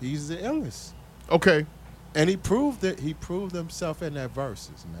 he's the illest. Okay. And he proved himself in that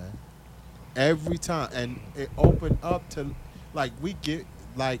verses, man. Every time. And it opened up to, like,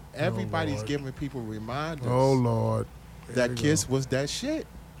 everybody's giving people reminders. Oh, Lord. That Kiss was that shit.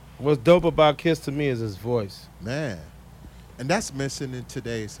 What's dope about Kiss to me is his voice. Man. And that's missing in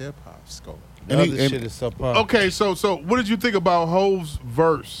today's hip-hop scope. The other shit is subpar. Okay, so what did you think about Hov's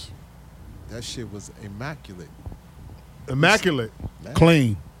verse? That shit was immaculate. Immaculate.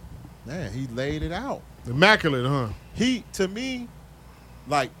 Clean. Man, he laid it out. Immaculate, huh? He, to me,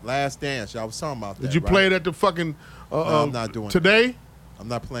 like Last Dance, y'all was talking about that. Did you play it at the fucking No, I'm not doing today? That. I'm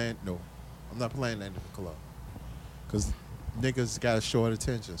not playing. No, I'm not playing that in the club because niggas got a short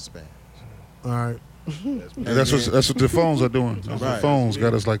attention span. All right. That's what the phones are doing. That's what the phones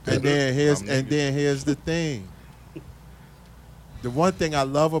got us like that. And then here's the thing. The one thing I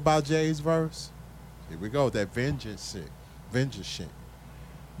love about Jay's verse, here we go, that vengeance shit.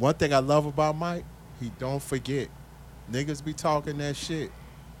 One thing I love about Mike, he don't forget. Niggas be talking that shit.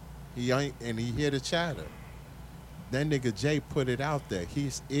 He ain't, and he hear the chatter. That nigga Jay put it out there.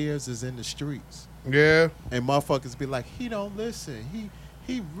 His ears is in the streets. Yeah. And motherfuckers be like, he don't listen. He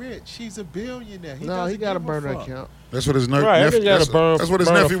rich. He's a billionaire. He got a burner account. That's what his nephew. That's what his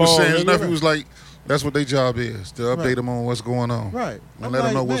nephew was saying. His nephew was like, "That's what their job is, to update them on what's going on, right? And let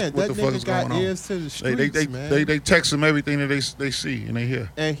them know what the fuck is going on." Ears to the streets, man. They text him everything that they see and they hear.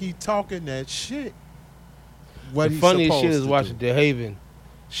 And he talking that shit. The funniest shit is watching DeHaven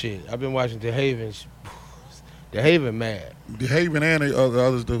shit. I've been watching DeHaven. DeHaven mad. DeHaven and the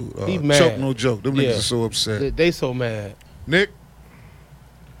others do. He mad. Choke no joke. Them niggas are so upset. They so mad. Nick,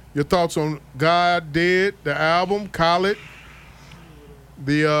 your thoughts on God Did, the album, Khaled,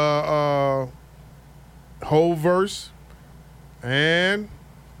 the whole verse, and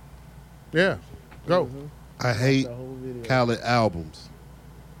yeah, go. I hate Khaled albums.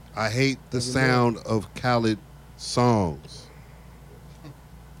 I hate the sound of Khaled songs.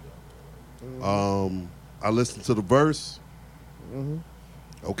 I listened to the verse.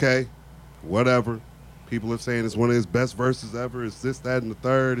 Okay, whatever. People are saying it's one of his best verses ever. It's this, that, and the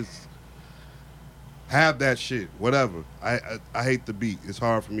third. It's have that shit. Whatever. I hate the beat. It's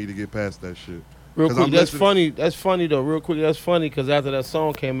hard for me to get past that shit. Real quick, that's funny. That's funny though. Real quick, that's funny because after that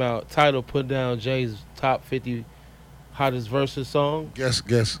song came out, Tidal put down Jay's top 50 hottest verses song. Guess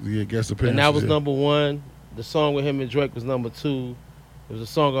the and that was number one. The song with him and Drake was number two. It was a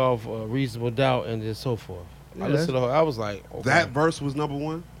song off Reasonable Doubt and then so forth. I listened to the whole. I was like, okay. That verse was number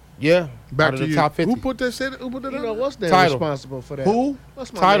one. Yeah, back to the top 50. Who put that shit? Who put that? You know what's that Tidal. responsible for that? Who?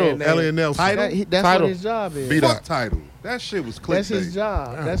 What's my Tidal. man name? Elliot Nelson. Tidal. That's Tidal. what his job is. Fuck Tidal. That shit was clickbait. That's his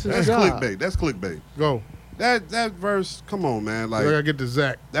job. That's his That's job. clickbait. That's clickbait. Go. That verse. Come on, man. Like I gotta get to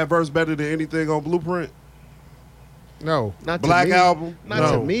Zach. that verse better than anything on Blueprint. No. Not to Black me. Album. Not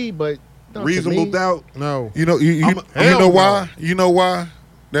No. to me, but not Reasonable to me. Doubt. No. You know, you Hell know no. why? You know why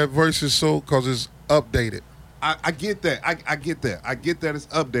that verse is so? Because it's updated. I get that. I get that. I get that it's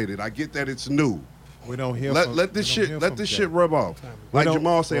updated. I get that it's new. We don't hear. Let this shit rub off. Like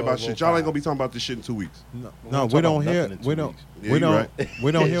Jamal say about shit. Y'all ain't gonna be talking about this shit in 2 weeks. No, we don't hear. We don't. We don't.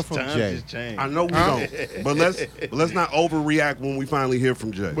 We don't hear from Jay. I know we don't. But let's not overreact when we finally hear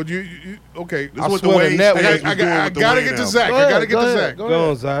from Jay. But you okay? This is what the Wayne State was doing I with the gotta Wayne get to album. Zach. I gotta get to Zach. Go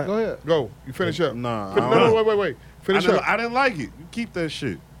on, Zach. Go ahead. Go. You finish up. Nah, No, wait. Finish up. I didn't like it. You keep that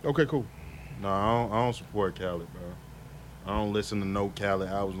shit. Okay, cool. No, I don't support Khaled, bro. I don't listen to no Khaled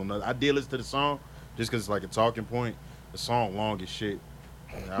albums. I did listen to the song just because it's like a talking point. The song long as shit.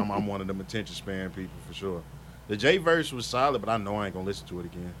 I'm one of them attention span people for sure. The J verse was solid, but I know I ain't gonna listen to it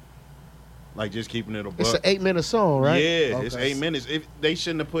again. Like just keeping it a buck. It's an 8-minute song, right? Yeah, Okay. it's 8 minutes. He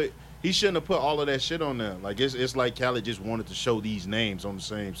shouldn't have put all of that shit on there. Like it's like Khaled just wanted to show these names on the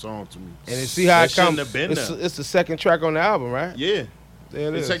same song to me. And then see how That it comes. shouldn't have been there. It's the second track on the album, right? Yeah, There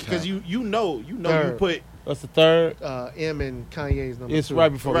it is. because you know Third. you put That's the third. M and Kanye's number It's 2. right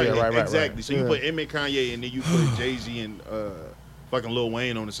before. right, Yeah, right. exactly. So you Yeah. put M and Kanye, and then you put Jay-Z and fucking Lil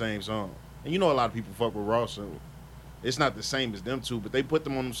Wayne on the same song. And you know a lot of people fuck with Ross, so it's not the same as them two, but they put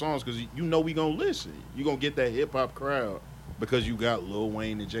them on them songs because you know we gonna listen. You gonna get that hip hop crowd because you got Lil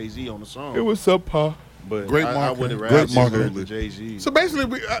Wayne and Jay-Z on the song. It was subpar. But Great I marketing. would have Great rather just marketing. heard the Jay-Z. So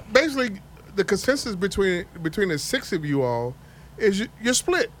basically, the consensus between the 6 of you all is you're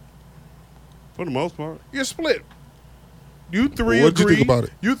split. For the most part. You're split. You three What'd you agree. think about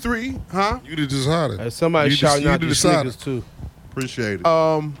it? You three, huh? You the decider. Somebody You shouting just- out you these decided. niggas too. Appreciate it.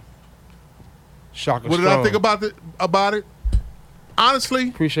 Shaka What did I think about it? Honestly,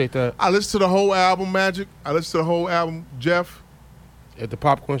 Appreciate that. I listened to the whole album, Magic. I listened to the whole album, Jeff. At the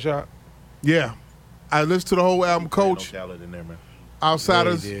popcorn shop. Yeah. I listened to the whole album, Coach. No Khaled in there, man.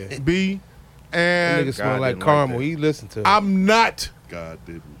 Outsiders, Yeah, he did. B. That And nigga smell God like didn't like caramel. that. He listened to it. I'm not God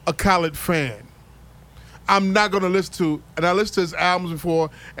didn't. a Khaled fan. I'm not going to listen to, and I listened to his albums before,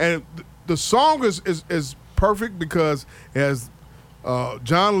 and the song is perfect because it has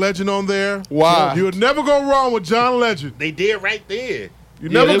John Legend on there. Why? You'll never go wrong with John Legend. They did right there. You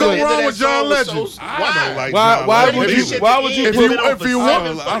never they go went- wrong with John Legend. I don't like Why- John why Legend would you- either. why would you If put you it if you want I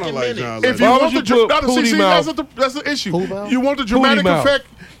don't like John if Legend. you Why want would the you put that's Pootie Mouth? the issue. Pooh Mouth? You want the Pootie dramatic Mouth. effect.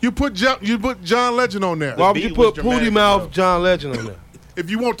 you put John Legend on there. Why would you put Pootie Mouth, John Legend on there? If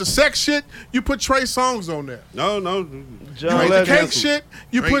you want the sex shit, you put Trey Songz on there. No. You want the cake shit,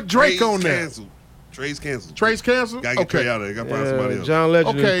 you put Drake on there. Trey's canceled. Trey's canceled? Gotta get Trey out of there. Gotta find somebody else. John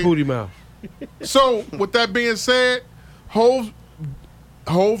Legend and Pootie Mouth. So, with that being said, Hove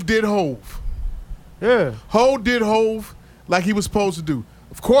did Hove. Yeah. Hove did Hove like he was supposed to do.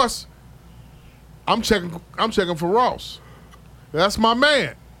 Of course, I'm checking for Ross. That's my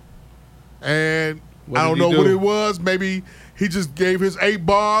man. And I don't know what it was. Maybe he just gave his 8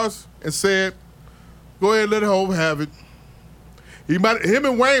 bars and said, "Go ahead, let Hove have it." Him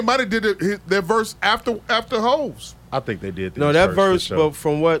and Wayne might have did their verse after Hove's. I think they did. No, that verse, but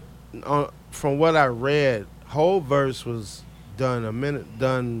from what I read, whole verse was done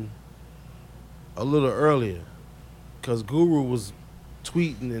a little earlier, because Guru was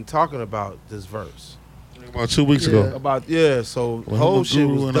tweeting and talking about this verse. About 2 weeks ago. So the whole shit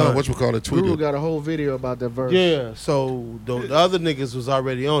was done. Tweeted. Guru got a whole video about that verse. Yeah, so the other niggas was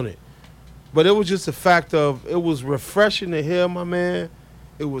already on it. But it was just a fact of, it was refreshing to hear, my man.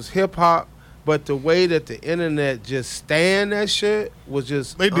 It was hip-hop, but the way that the internet just stand that shit was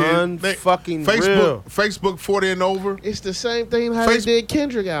just unfucking real. Facebook 40 and over. It's the same thing how they did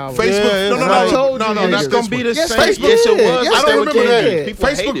Kendrick album. Facebook, no, that's gonna be the same. Facebook Yes, it was. Yes, I don't remember that. People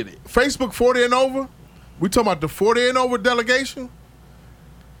hated it. Facebook 40 and over. We talking about the 40 and over delegation.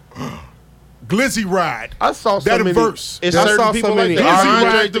 Glizzy Ride. I saw that verse. It's certain people like that.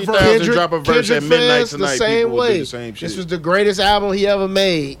 Andre 3000 drop a verse at midnight tonight. The same people way. will do the same shit. This was the greatest album he ever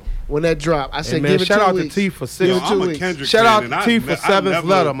made when that dropped. I said, give it 2 weeks. Shout out to T for 6. I'm a Kendrick Shout fan, out to T for 7th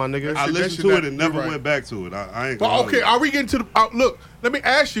letter, my nigga. I listened to it and never went back to it. I ain't gonna okay, are we getting to the look? Let me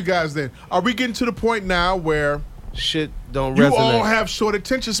ask you guys then. Are we getting to the point now where shit don't you resonate? all have short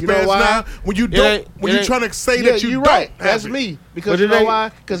attention spans You know why? now? When you don't, when you're trying to say that you you're don't. right. Have That's it. me. Because you know why?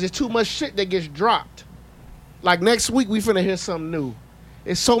 Because there's too much shit that gets dropped. Like next week, we finna hear something new.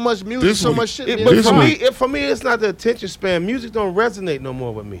 It's so much music, so much shit. But for me, it's not the attention span. Music don't resonate no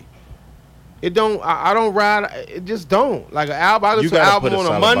more with me. It don't. I don't ride. It just don't. Like an album, I listen to an album on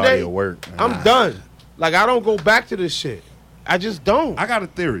a Monday. I'm done. Like I don't go back to this shit. I just don't. I got a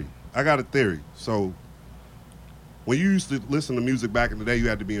theory. So when you used to listen to music back in the day, you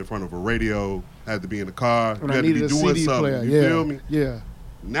had to be in front of a radio, had to be in the car, you had to be doing CD something. Player. You feel me? Yeah.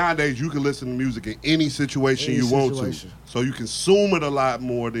 Nowadays, you can listen to music in any situation you want to. So you consume it a lot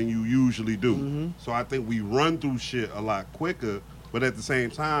more than you usually do. Mm-hmm. So I think we run through shit a lot quicker. But at the same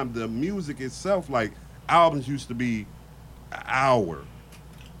time, the music itself, like albums used to be an hour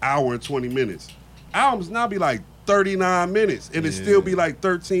and 20 minutes. Albums now be like 39 minutes. And it still be like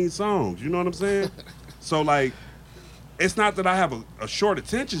 13 songs. You know what I'm saying? So like, it's not that I have a short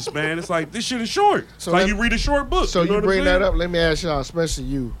attention span. It's like, this shit is short. So like you read a short book. So you know you bring that up. Let me ask y'all, especially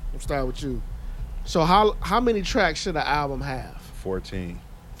you. I'm starting with you. So how many tracks should an album have? 14.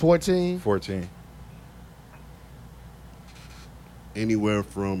 14? 14. Anywhere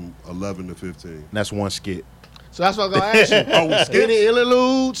from 11 to 15. And that's one skit. So that's what I'm going to ask you. Any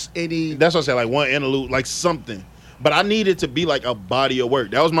interludes? That's what I said, like one interlude, like something. But I need it to be like a body of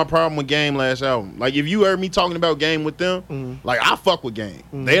work. That was my problem with Game last album. Like if you heard me talking about Game with them, like I fuck with Game.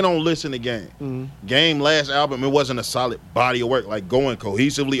 They don't listen to Game. Game last album, it wasn't a solid body of work, like going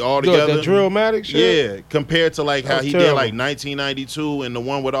cohesively all together. The Drillmatic shit? Yeah, compared to like how he did like 1992 and the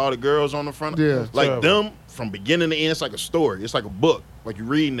one with all the girls on the front. Yeah, like them from beginning to end, it's like a story. It's like a book. Like you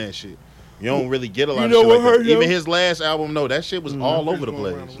reading that shit. You don't really get a lot of shit like that. Even his last album, no, that shit was all over the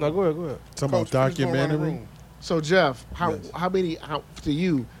place. No, go ahead. Talking about documentary. So Jeff, how many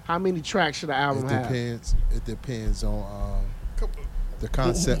tracks should an album have? It depends on the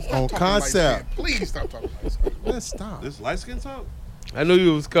concept. On concept. Please stop talking light skin. Let's stop. This light skin talk? I knew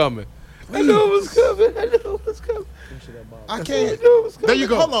you was coming. I knew it was coming. I can't. There you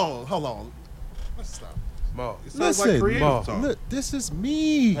go. Hold on. Let's stop. Mo. Listen, look, this is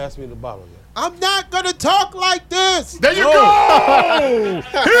me. Pass me the bottle. I'm not gonna talk like this. There you go.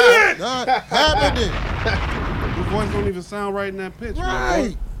 Hit it. Not happening. Your voice don't even sound right in that pitch.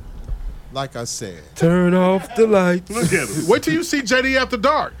 Right. Man. Like I said. Turn off the lights. Look at him. Wait till you see JD After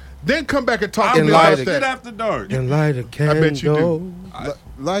Dark. Then come back and talk to me about that. After Dark. And light a candle. I bet you do.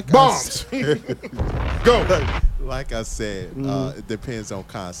 Like bombs. Go. Like I said, it depends on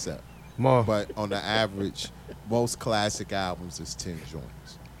concept. But on the average, most classic albums is 10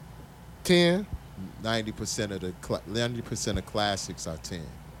 joints. 10? 90% of classics are 10.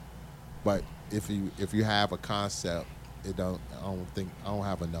 But if you have a concept, I don't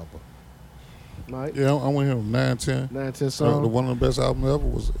have a number. Mike? Yeah, I went here 9, 10. 9, 10 songs. One of the best albums ever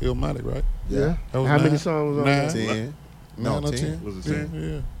was Illmatic, right? Yeah. How many songs was on 9. that? 10. No, 10. Was it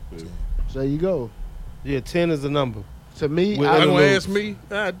 10? Yeah. So there you go. Yeah, 10 is the number. To me, With I'm gonna interludes. ask me.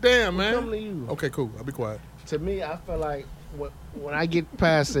 Damn, man. Coming to you. Okay, cool. I'll be quiet. To me, I feel like when I get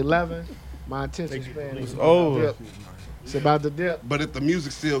past 11, my attention span is over. dip. It's about the dip. But if the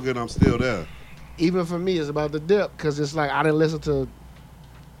music's still good, I'm still there. Even for me, it's about the dip because it's like I didn't listen to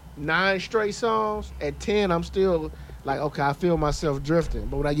 9 straight songs. At 10, I'm still like, okay, I feel myself drifting.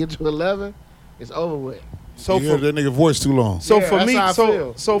 But when I get to 11, it's over with. So You heard that nigga voice too long. So Yeah, for that's me, how I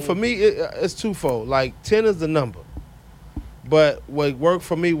feel. so for me, it's twofold. Like 10 is the number, but what worked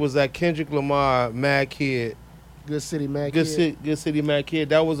for me was that Kendrick Lamar, Mad Kid, Good City Mad Good Kid. City, Mad Kid.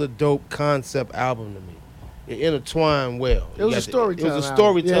 That was a dope concept album to me. It intertwined well. It was a storytelling. It was a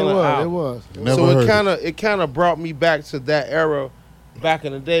storytelling album. album. It was. Never So heard it kind of brought me back to that era, back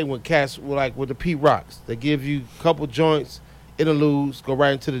in the day when cats were like with the Pete Rocks. They give you a couple joints, interludes, go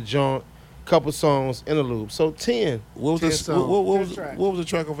right into the joint. Couple songs, interlude. So 10. What was 10 this? songs. What 10 was tracks. what was the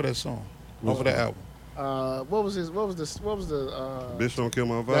track over that song? Over that album? What was the Bitch don't kill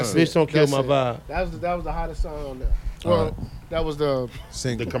my That's vibe. it. Bitch Don't Kill That's My it. Vibe. That was the hottest song on there. Well, that was the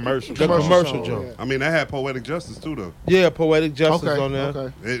Single. The commercial. The commercial song, joint. yeah. I mean, that had Poetic Justice too, though. Yeah, Poetic Justice Okay, on there.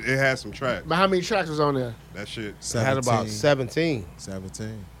 okay. It had some tracks. But how many tracks was on there? That shit. It had about 17.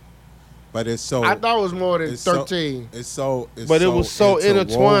 17. But it's so. I thought it was more than it's so- 13. It's so. It's But it was so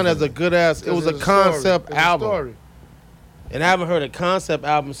intertwined as a interwoven. good ass. It was a story. concept It's a album. story. And I haven't heard a concept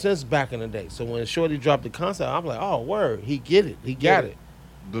album since back in the day. So when Shorty dropped the concept, I'm like, oh, word. He get it. He got it.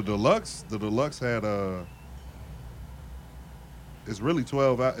 The deluxe had it's really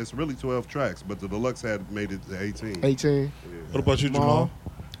 12. It's really 12 tracks, but the deluxe had made it to 18. 18. What about you, Jamal?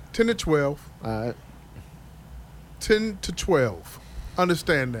 10 to 12. All right. 10 to 12.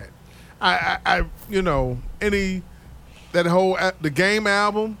 Understand that. I that whole the game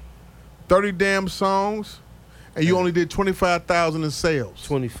album, 30 damn songs, and you only did 25,000 in sales.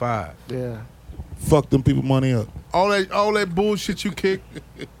 25. Yeah. Fuck them people money up. All that bullshit you kicked,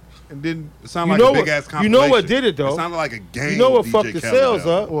 and then It sounded You like know a big what- ass you compilation. know what did it, though? It sounded like a game. You know what DJ fucked the Khaled sales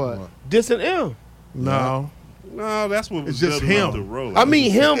album. up? What? Dissing M. no, No, that's what was It's just building up him. the road. I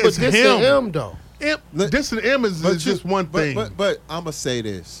mean him, but It's dissing him. M, though. this and M is just one thing. But I'm gonna say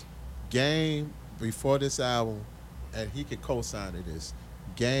this: Game before this album, and he could co-sign to this.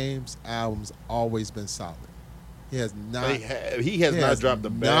 Game's albums always been solid. He has not. He has not dropped the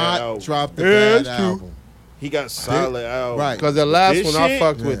bad album. Dropped the Yeah, bad that's true. album. He got solid albums. Right. Because the last This one I shit?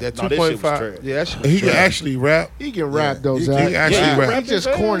 fucked with, that No, this shit was 2.5. trash. Yeah, that shit He was can trash. actually rap. He can rap though, he Zach. can actually Yeah, rap. He's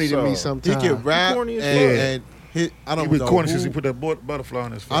just corny to me He sometimes. can rap, corny as and I He don't been know. corny who- since he put that butterfly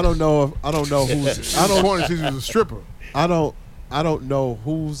on his face. I don't know who's. I don't. Corny, he was a stripper. I don't know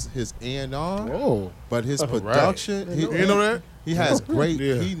who's his A&R, Oh. but his Right. production. You know that? He has great.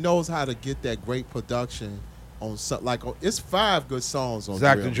 Yeah. He knows how to get that great production on some. It's 5 good songs on.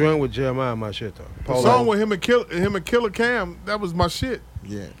 Zach, Drill. the joint with Jeremiah, my shit, though. The Polo. song with him and Killer Cam, that was my shit.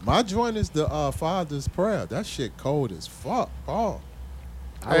 Yeah, my joint is the Father's Prayer. That shit cold as fuck. Paul.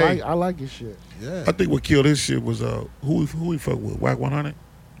 I like his shit. Yeah. I think what killed his shit was who he fuck with, Whack 100,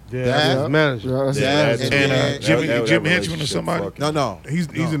 Yeah, That- that's his manager. Yeah, that's Yeah, his and manager. and then- Jim Henchman or somebody. No. He's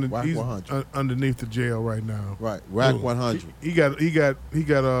in Whack he's 100. underneath the jail right now. Right. Rack Ooh. 100. He got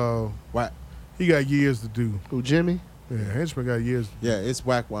Whack. he got years to do. Who, Jimmy? Yeah, Henchman got years. Yeah, it's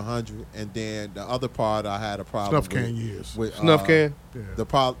Whack 100. And then the other part I had a problem Snuff can with. years. with Snuff can. Yeah. The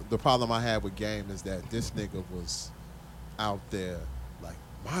problem I had with Game is that this nigga was out there like,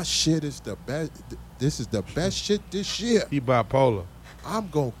 my shit is the best. This is the best shit this year. He bipolar. I'm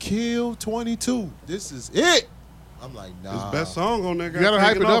gonna kill 22. This is it. I'm like, His nah. best song on there. You gotta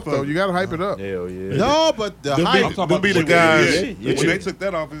hype it up though. You gotta hype it up. Hell yeah. No, but the Them hype. be the Yeah, guys. yeah. When they took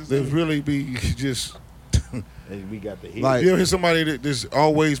that off, it's They really be just. And we got the hit. Like- You ever hear somebody that just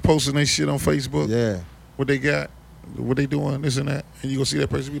always posting their shit on Facebook? Yeah. What they got, what they doing, this and that, and you gonna see that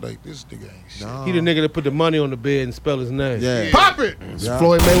person be like, this nigga ain't shit. Nah. He the nigga that put the money on the bed and spell his name. Yeah. Pop it. Yeah.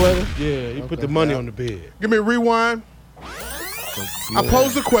 Floyd Mayweather? Yeah, he put the money on the bed. Give me a rewind. I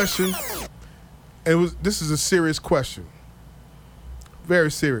posed a question. This is a serious question. Very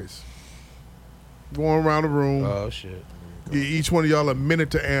serious. Going around the room. Oh, shit. Give each one of y'all a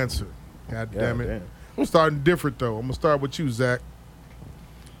minute to answer. God damn it. damn. I'm starting different though. I'm gonna start with you, Zach.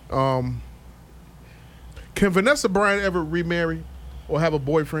 Can Vanessa Bryant ever remarry or have a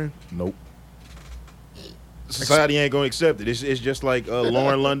boyfriend? Nope. Society ain't gonna accept it. It's just like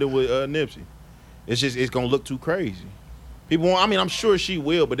Lauren London with Nipsey. It's gonna look too crazy. People won't, I mean, I'm sure she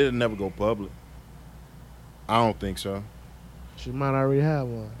will, but it'll never go public. I don't think so. She might already have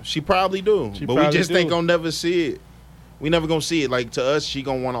one. She probably do, She but we probably just do. ain't gonna never see it. We never gonna see it. Like to us, she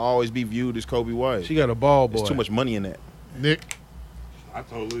gonna want to always be viewed as Kobe White. She got a ball boy. There's too much money in that. Nick. I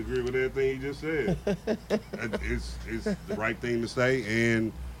totally agree with everything he just said. It's the right thing to say.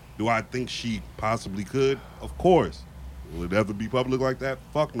 And do I think she possibly could? Of course. Will it ever be public like that?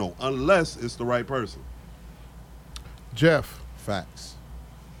 Fuck no. Unless it's the right person. Jeff. Facts.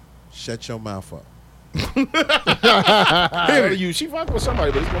 Shut your mouth up. She fucked with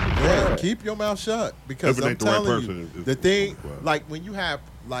somebody, but it's gonna be bad. Keep your mouth shut because If it I'm ain't the right telling person, you, it's the thing, well. like when you have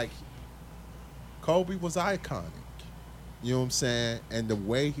like Kobe was iconic, you know what I'm saying, and the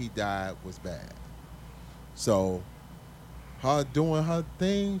way he died was bad. So her doing her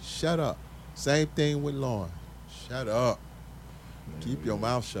thing, shut up. Same thing with Lauren. Shut up. Keep your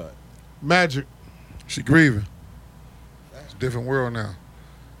mouth shut. Magic. She grieving. It's a different world now.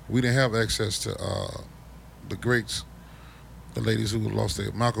 We didn't have access to the greats, the ladies who lost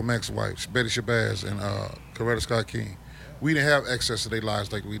their Malcolm X's wife, Betty Shabazz and Coretta Scott King. We didn't have access to their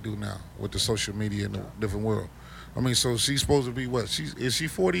lives like we do now with the social media and the different world. I mean, so she's supposed to be what? Is she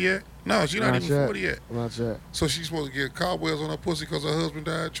 40 yet? No, she's not even 40 yet. Not yet. So she's supposed to get cobwebs on her pussy because her husband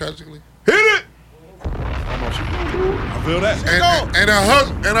died tragically. Hit it! I feel that. And her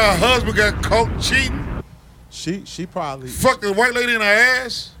husband got caught cheating. She probably fucked the white lady in her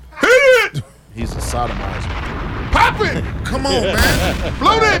ass. Hit it! He's a sodomizer. Pop it! Come on, man.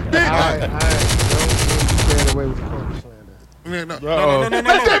 Blow that bitch! All right. Don't stand away with the Kobe slander. No. Let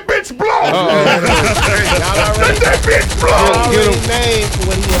that bitch blow! Y'all already, Let that bitch blow! y'all already named for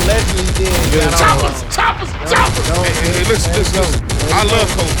what he allegedly did. Choppers! Hey, listen. I love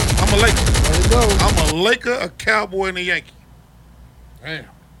Kobe. I'm a Laker. Let it go. I'm a Laker, a Cowboy, and a Yankee. Damn.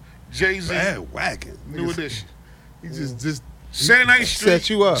 Jay-Z. Bad wagon. New edition. He just 79th Street. Set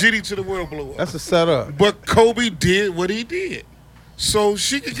you up. GD to the world blow up. That's a setup. But Kobe did what he did. So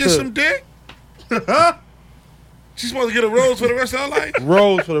she could get some dick. She's supposed to get a rose for the rest of her life.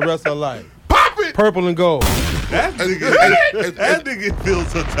 Rose for the rest of her life. pop it! Purple and gold. That nigga feels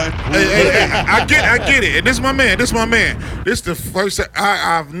some type of I get it. And this is my man. This is the first time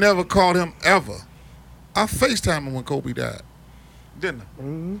I've never called him ever. I FaceTimed him when Kobe died. Didn't I?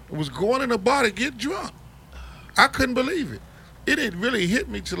 Mm-hmm. It was going in the bar to get drunk. I couldn't believe it. It didn't really hit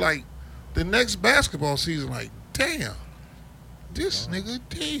me till like the next basketball season. Like, damn, this nigga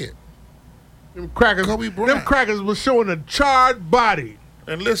dead. Them crackers, Kobe Bryant. them crackers was showing a charred body.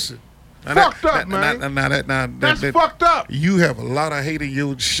 And listen. Fucked up, man. That's fucked up. You have a lot of hate in your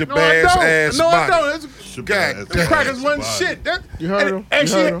No, I shabazz don't. ass No, I body. don't. God The damn. crackers wasn't shit. You heard him.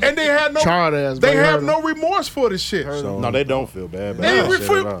 And they had no. Charred ass, They but you have heard no remorse for the shit. No, they don't feel bad. They about that shit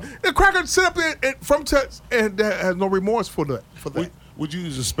at all. the cracker sit up there from text and has no remorse for that. Would you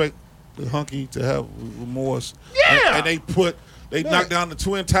expect the hunky to have remorse? Yeah. And they knocked down the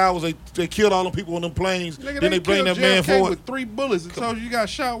Twin Towers. They killed all the people on them planes. Nigga, Then they blame that man for it. with 3 bullets and told you got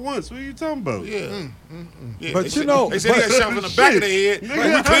shot once. What are you talking about? Yeah. Yeah. But They you said- know, they said he got shot in the back of the head.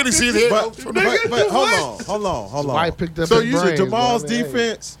 Like, we clearly see his head. But hold on. White picked up So his you brains, Jamal's bro. I mean,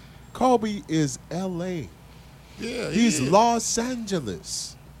 defense, Kobe is L.A. Yeah, He's yeah. Los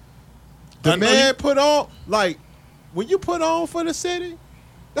Angeles. I The know man you- put on, like, when you put on for the city,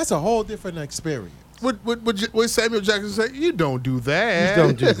 that's a whole different experience. What Samuel Jackson said, you don't do that. You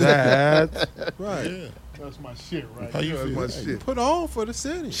don't do that. Right. Yeah. That's my shit, right? How you That's feel? my You shit. put on for the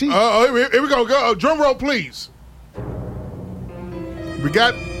city. Here we go. Go drum roll, please. We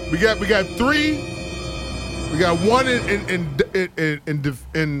got 3. We got 1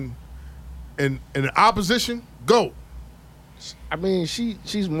 in opposition. Go. I mean,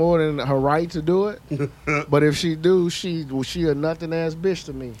 she's more than her right to do it. But if she do, she a nothing ass bitch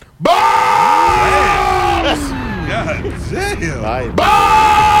to me. Bombs! God damn. Right.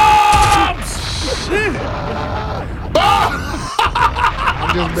 Bombs! Shit. Bombs!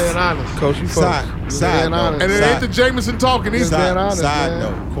 I'm just being honest. Coach, you Side being note. honest. And it ain't the Jameson talking. He's Just being honest, Side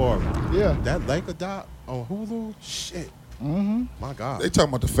man. note, Corey. Yeah. That Laker doc on Hulu, shit. Mm-hmm. My God. They talking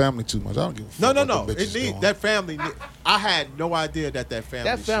about the family too much. I don't give a fuck. No. what them It bitches need doing. that family. I had no idea that family.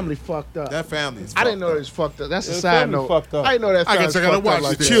 That family shit. fucked up. That family. Is I didn't know fucked it was fucked up. That's a Yeah, side family note. fucked up. I didn't know that I family guess I gotta fucked watch up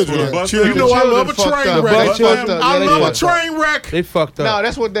like the that. children. Yeah. Children. You know I love a fucked train up. wreck. They fucked up. I Yeah, love they a fucked up. train wreck. They fucked up. No,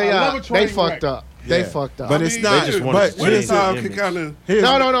 that's what they I love are. a train They fucked wreck. up. They Yeah. fucked up. But it's not. just wanted But to When here's it's change time the can kind of.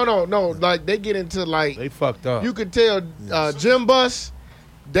 here's- No. Like they get into like They fucked up. you could tell Jim Buss,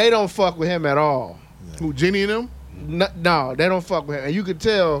 they don't fuck with him at all. Who, Jenny and them? No, they don't fuck with him. And you could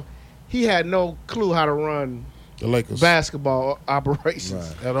tell he had no clue how to run The Lakers. basketball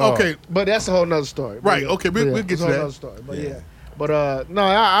operations. At all. Okay. But that's a whole nother story. But Right, yeah, okay, we'll get it's to a whole that. nother story. But yeah. But no,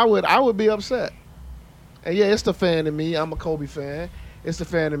 I would be upset. And yeah, it's the fan in me. I'm a Kobe fan. It's the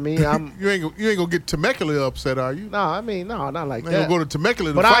fan in me. I'm You ain't gonna get Temecula upset, are you? no, I mean, no, not like You ain't that. gonna go to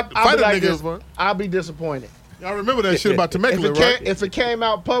Temecula to But fight I'll a be like nigga. this. I'll be disappointed. Y'all remember that shit about Temecula, right? If it came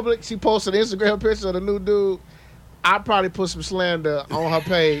out public, she posted an Instagram picture of the new dude. I'd probably put some slander on her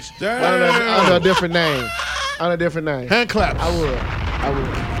page under a different name. Under a different name. Hand claps. I would.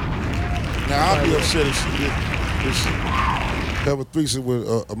 Now I'll be upset if she have a threesome with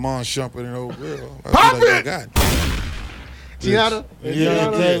Amon Shumpert and old girl. Pop it! Like, God. Gianna?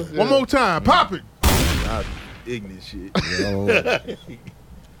 Yeah. One more time. Pop it. Ignorant shit.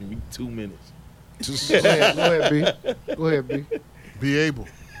 Give me 2 minutes. Go ahead, B. Go ahead, B. Be able.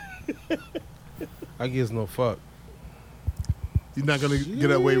 I gives no fuck. You're not gonna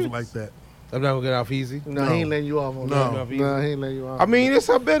get away with like that. I'm not gonna get off easy. No, he ain't letting you off on that. He ain't letting you off. I mean, it's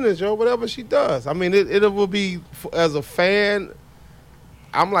her business, yo. Whatever she does. I mean, it will be, as a fan,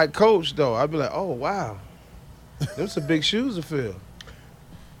 I'm like Coach, though. I'd be like, oh, wow. Them some big shoes to fill.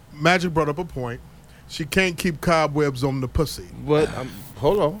 Magic brought up a point. She can't keep cobwebs on the pussy. But,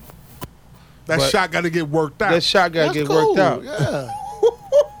 hold on. That shot got to get worked out. That shot got to get worked out. Yeah.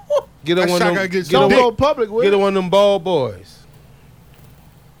 Get her one of them, get her one of them ball boys.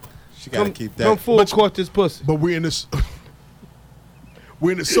 She got to keep that. Come full court this pussy. But we're in this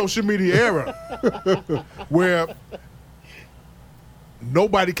social media era where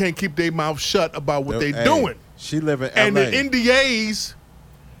nobody can keep their mouth shut about what they're doing. She live in LA. And the NDAs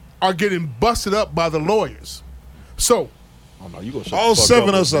are getting busted up by the lawyers. So, all 7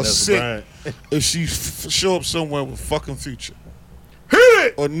 of us are sick if she show up somewhere with fucking Future. Hit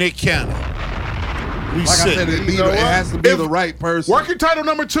it! Or Nick Cannon. We Like sick. I said, it has to be the right person. Working title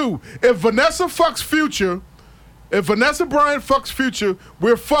number 2. If Vanessa fucks Future, if Vanessa Bryant fucks Future,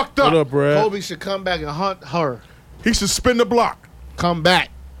 we're fucked up. What up, Brad? Kobe should come back and hunt her. He should spin the block. Come back.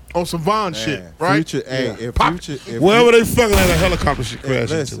 On some Vaughn shit, right? Future, if Future, if wherever they fucking at, a helicopter should crash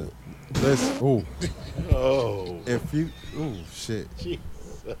into it. Listen. Ooh. Oh. If you. Ooh, shit.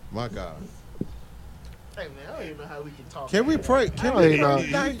 My God. Hey, man, I don't even know how we can talk. Can we pray? Can we? we? God,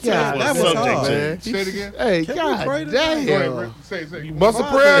 that was hard. Say it again. Hey, Can God we pray damn. tonight? Go ahead, Rick. Say. You must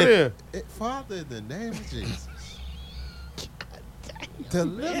have prayer then. Father, in the name of Jesus.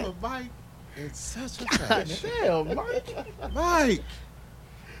 Deliver Mike in such a fashion. Damn, Mike. Mike.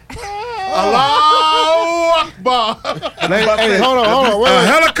 Allahu Akbar. Hey, hold on. Wait. A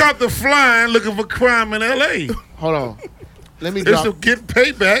helicopter flying looking for crime in L.A. Hold on. Let me It's drop. to get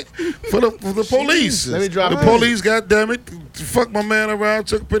payback for the police. Let me drop the this. police, goddamn it, fucked my man around,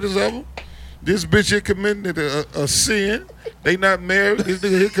 took pictures of him. This bitch here committed a sin. They not married. This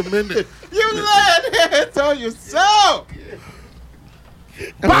nigga here committed. You laid hands on yourself.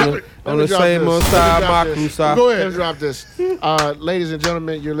 On the same old side, my crew side. Go Let ahead. me drop this. Ladies and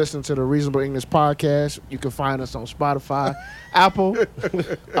gentlemen, you're listening to the Reasonable English Podcast. You can find us on Spotify, Apple,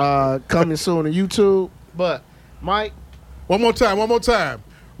 coming soon to YouTube. But, Mike. One more time.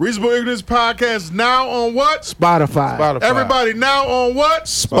 Reasonable Ignorance Podcast now on what? Spotify. Everybody now on what?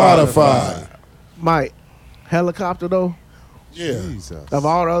 Spotify. Mike, helicopter though? Yeah. Jesus. Of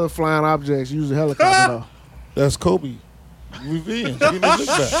all the other flying objects, use a helicopter though. That's Kobe. Revenge. Give me a look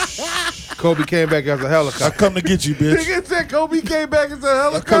back. Kobe came back as a I helicopter. come to get you, bitch. Nigga said Kobe came back as a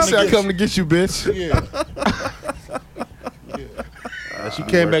I come to get you, bitch. Yeah. She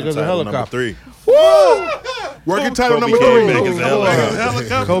came back as a Number helicopter. 3. Woo! Working title Kobe number came 3. back as a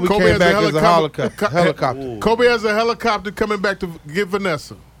helicopter. Kobe came back as a helicopter. Kobe has a helicopter coming back to get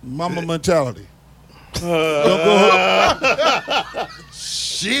Vanessa. Mama mentality.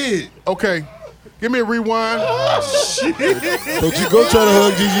 Shit. Okay. Give me a rewind. Don't you go try to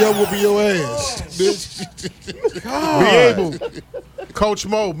hug Gigi, I'm whooping your ass, bitch. Be able. Coach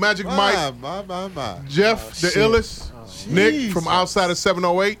Mo, Magic Mike, My. Jeff, the illest, Nick from outside of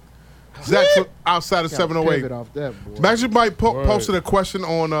 708, Zach from outside of 708. Pivot off that, boy. Magic Mike posted a question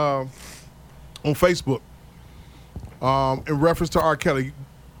on Facebook in reference to R. Kelly.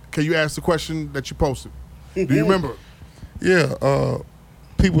 Can you ask the question that you posted? Do you remember? Yeah,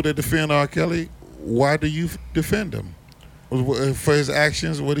 people that defend R. Kelly, why do you defend him? For his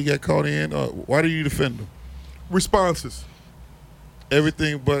actions, what he got caught in, why do you defend him? Responses.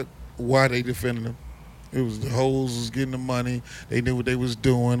 Everything but why they defended him. It was the hoes was getting the money. They knew what they was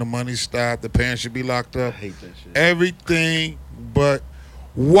doing. The money stopped. The parents should be locked up. I hate that shit. Everything but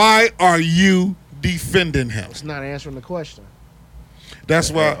why are you defending him? It's not answering the question.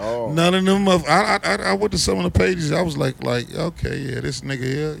 That's why none of them. I went to some of the pages. I was like, okay, yeah, this nigga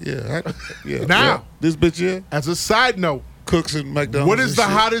here, yeah. Now, yeah. This bitch here as a side note, cooks in McDonald's. what is the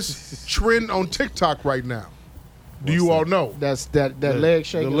and shit. hottest trend on TikTok right now? Do you all know? That's that leg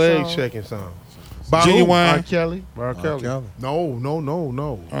shaking The leg song. shaking song. By who? Genuine. R. Kelly. R. Kelly. No.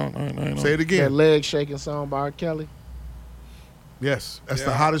 I Say it That again. leg shaking song by R. Kelly. Yes, that's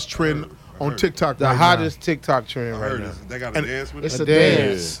the hottest trend on TikTok The right hottest TikTok trend right now. They got a dance with it? It's a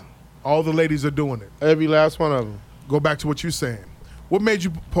dance. All the ladies are doing it. Every last one of them. Go back to what you're saying. What made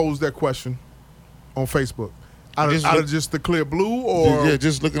you pose that question on Facebook? Out of just the clear blue, or yeah,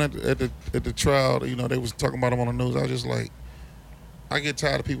 just looking at the trial. You know, they was talking about him on the news. I was just like, I get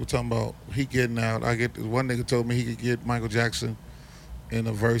tired of people talking about he getting out. One nigga told me he could get Michael Jackson in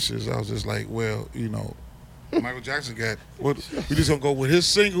the verses. I was just like, well, you know, Michael Jackson got what? We just gonna go with his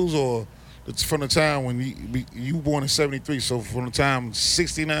singles, or it's from the time when you born in '73, so from the time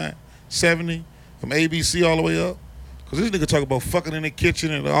 69, 70, from ABC all the way up. Because this nigga talk about fucking in the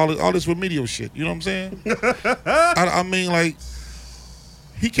kitchen and all this remedial shit. You know what I'm saying? I mean, like,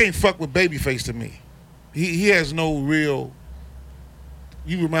 he can't fuck with Babyface to me. He has no real.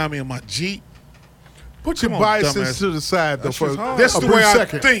 You remind me of my Jeep. Put your biases to the side, though. For that's the way I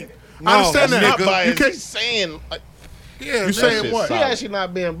think. I understand that. Not biased. You can't He's saying, like, yeah, you saying what? He actually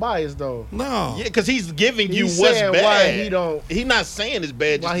not being biased though. No. yeah, because he's giving you He's what's saying bad. why he don't. He's not saying it's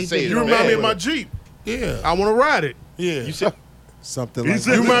bad just Why to he say think it's You don't remind me bad. of my Jeep. Yeah. I want to ride it. Yeah. You said Something like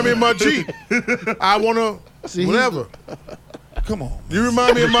You remind me of my Jeep. I want to whatever. Come on. You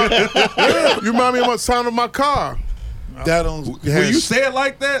remind me of my. You remind me of the sound of my car. That on. When you say it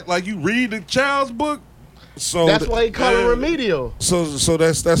like that, like you read the child's book, So That's why he call it remedial. So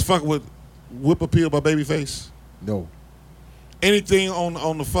that's fucking with Whip Appeal by Babyface. No. Anything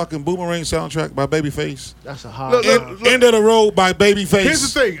on the fucking Boomerang soundtrack by Babyface. That's a hard. Look, End of the Road by Babyface.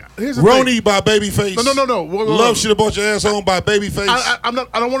 Here's the thing. Roni by Babyface. No. Love Should Have Brought Your Ass Home by Babyface. I'm not.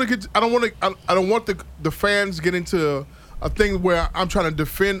 I don't want to get. I don't want the fans get into a thing where I'm trying to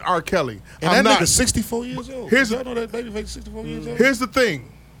defend R. Kelly. And I'm that not. nigga 64 years old. Y'all know that Babyface 64 years old? Here's the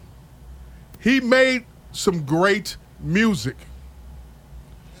thing. He made some great music,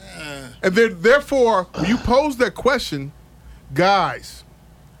 and then therefore, when you pose that question, guys,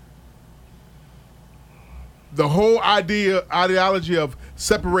 the whole ideology of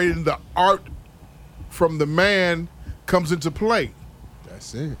separating the art from the man comes into play.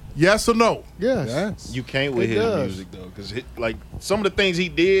 That's it. Yes or no? Yes. you can't with It his does. music though, because like some of the things he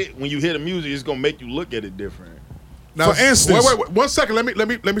did when you hear the music, it's gonna make you look at it different. Now, For instance- wait, 1 second. Let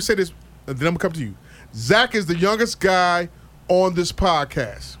me say this, and then I'm gonna come to you. Zach is the youngest guy on this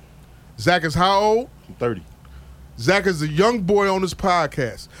podcast. Zach is how old? I'm 30. Zach is a young boy on this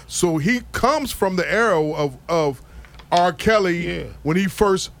podcast, so he comes from the era of R. Kelly when he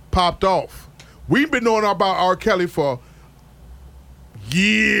first popped off. We've been knowing about R. Kelly for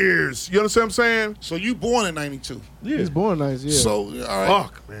years. You understand what I'm saying? So you born in 92. He's born nice. Yeah. So, all right.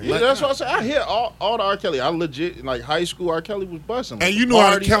 Fuck, man. Yeah, that's what I said. I hear all the R. Kelly. I legit, like high school, R. Kelly was busting. And you know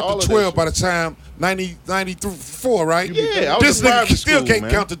how to count to 12 by the time 94, right? Yeah, I was this in nigga private still school, can't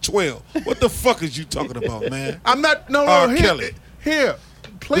man. count to 12. What the fuck is you talking about, man? I'm not. No. R. Here, Kelly. here. The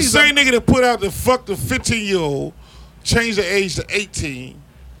Please. same nigga that put out the fuck the 15-year-old, changed the age to 18.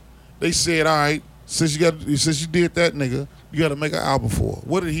 They said, all right, since you did that, nigga, you got to make an album for it.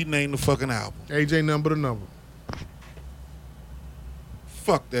 What did he name the fucking album? AJ number the number.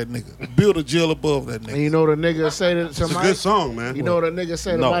 Fuck that nigga. Build a jail above that And nigga. you know the nigga say to it's a Mike. good song, man. You know what the nigga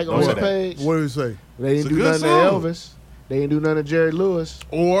say to No, Mike don't on say his that. page? What do you say? They It's didn't a do good nothing to song. Elvis. They didn't do nothing to Jerry Lewis.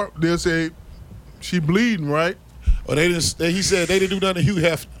 Or they'll say she bleeding, right? Or he said they didn't do nothing to Hugh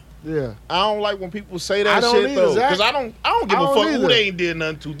Hefner. Yeah. I don't like when people say I that don't shit either, though, Zach. because I don't give I a don't fuck either. who they ain't did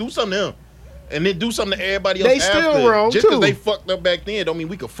nothing to. Do something to them, and then do something to everybody else. They still after. wrong, Just because too. they fucked up back then, don't mean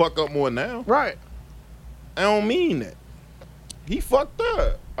we could fuck up more now. Right. I don't mean that. He fucked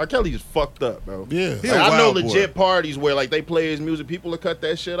up. R. Kelly is fucked up, bro. Yeah. He Like, a I know wild boy. legit parties where like they play his music, people will cut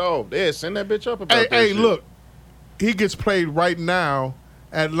that shit off. They send that bitch up about that Hey, shit. look. He gets played right now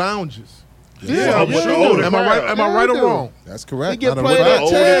at lounges. Yeah. with the yeah. older Am I right? Am I Yeah, right he or do. wrong? That's correct. He get Matter of played fact. at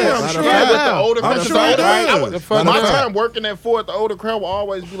older Taz. crowd. I'm Yeah, sure with the now. older I'm crowd. sure The older now. crowd- Matter My of fact. time working at Ford, the older crowd will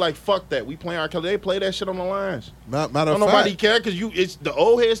always be like, "Fuck that, we playing R. Kelly." They play that shit on the lines. Matter Don't of nobody fact. care because it's the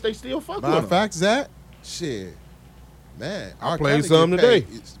old heads. They still fuck Matter with of them. fact, Zach. Shit. Man. R. played Kelly some get today.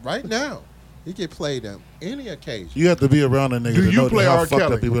 paid. Right now. He get played on any occasion. You have to be around a nigga Do to you know play how R. fucked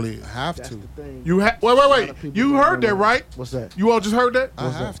Kelly? up he really is. I have That's to. the thing. You lot wait. of people You don't heard that, remember. right? What's that? You all just heard that?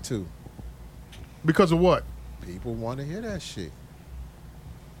 I have to. Because of what? People want to hear that shit.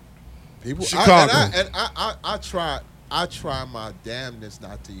 People. Chicago. I try my damnness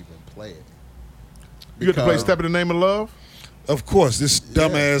not to even play it. You get to play Because- "Step in the Name of Love"? Of course, this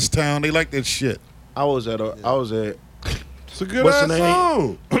dumbass town, they like that shit. I was at It's a good What's ass the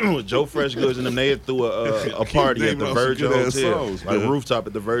name? song. with Joe Fresh Goods and them. They had threw a party at naming the off some Virgin good-ass Hotel, songs, like man. rooftop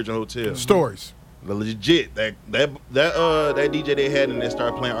at the Virgin Hotel. Stories. The legit that DJ they had and they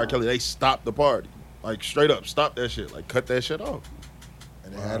started playing R. Kelly. They stopped the party, like straight up, stopped that shit, like cut that shit off.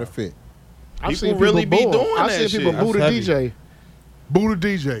 And it had a fit. I've People really be doing that I've seen shit. people boo the That's heavy. DJ. Boo the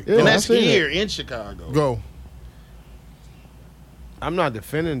DJ. Yeah, And I that's seen here it. in Chicago. Go. I'm not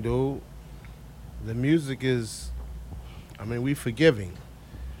defending, dude. The music is, I mean, we forgiving.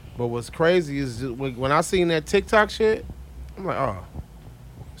 But what's crazy is just when I seen that TikTok shit, I'm like, oh,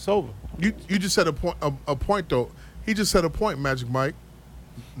 it's over. You just said a point though. He just said a point, Magic Mike,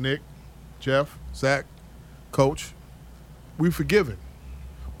 Nick, Jeff, Zach, Coach. We forgiving.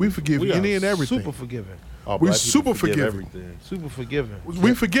 We forgive We any are and everything. super forgiving. Oh, We black people super forgive forgiving. everything. Super forgiving.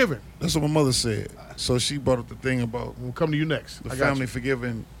 We forgiving. That's what my mother said. So she brought up the thing about We'll come to you next. the I got family you.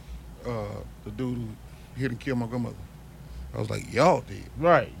 forgiving the dude who hit and killed my grandmother. I was like, y'all did.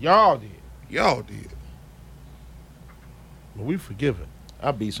 Right. Y'all did. Y'all did. But we forgiving.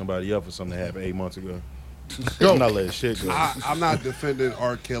 I beat somebody up for something that happened 8 months ago. Go. I'm not letting shit go. I'm not defending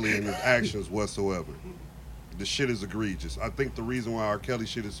R. Kelly and his actions whatsoever. The shit is egregious. I think the reason why R. Kelly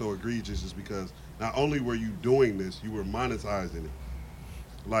shit is so egregious is because not only were you doing this, you were monetizing it.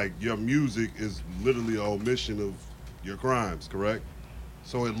 Like, your music is literally an omission of your crimes, correct?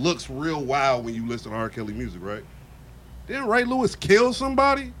 So it looks real wild when you listen to R. Kelly music, right? Didn't Ray Lewis kill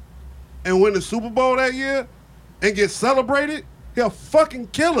somebody and win the Super Bowl that year and get celebrated? He a fucking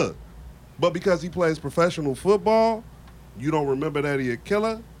killer. But because he plays professional football, you don't remember that he a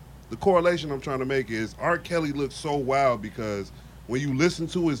killer? The correlation I'm trying to make is R. Kelly looks so wild because when you listen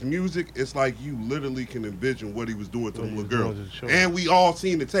to his music, it's like you literally can envision what he was doing to the little girl. And we all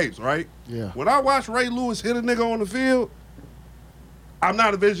seen the tapes, right? Yeah. When I watch Ray Lewis hit a nigga on the field, I'm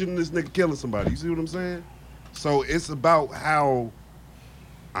not envisioning this nigga killing somebody. You see what I'm saying? So it's about how,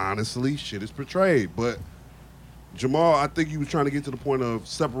 honestly, shit is portrayed. But Jamal, I think you were trying to get to the point of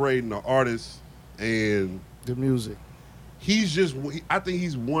separating the artist and the music. I think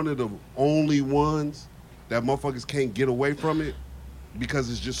he's one of the only ones that motherfuckers can't get away from it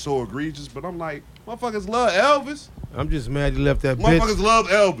because it's just so egregious. But I'm like, motherfuckers love Elvis. I'm just mad he left that bitch. Motherfuckers love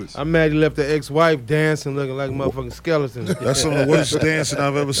Elvis. I'm mad he left the ex-wife dancing looking like a motherfucking skeleton. That's some of the worst dancing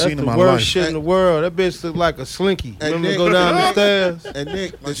I've ever seen in my That's the worst life. shit in the world. That bitch looked like a slinky. And Remember Nick- go down the stairs And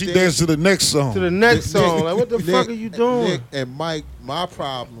Nick, the She thing- danced to the next song. to the next song. Like, what the fuck are you doing? Nick and Mike, my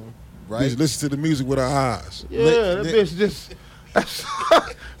problem, right? Bitch, listen to the music with our eyes. Yeah, that Nick- bitch just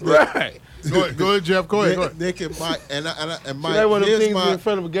right. Go ahead, Jeff. Go ahead. Nick and Mike, and Mike. That one of them here's things my- in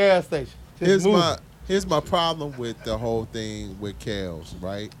front of a gas station. Just Here's move. here's my problem with the whole thing with Kels,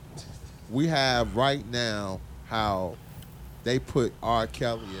 right? We have right now how they put R.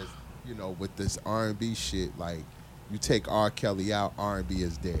 Kelly as, you know, with this R&B shit, like you take R. Kelly out, R&B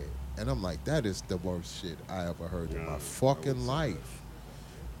is dead. And I'm like, that is the worst shit I ever heard in my fucking life.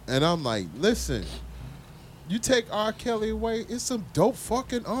 And I'm like, listen, you take R. Kelly away, it's some dope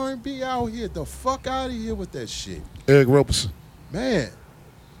fucking R&B out here. The fuck out of here with that shit. Eric Roberson. Man,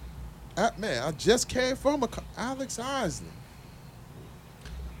 I just came from Alex Isley.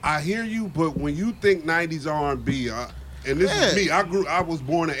 I hear you, but when you think 90s R&B, and this is me, I was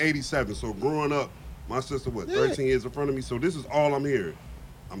born in 87, so growing up, my sister, 13 years in front of me, so this is all I'm hearing.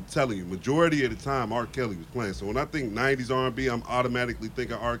 I'm telling you, majority of the time, R. Kelly was playing. So when I think 90s R&B, I'm automatically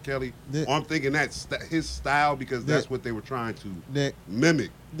thinking R. Kelly. Nick, or I'm thinking that's his style because that's what they were trying to mimic.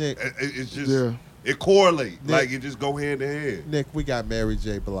 Nick, it's just, it correlate. Like, it just go hand in hand. Nick, we got Mary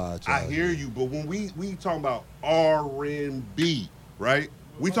J. Blige. I hear you, but when we talking about R&B, right?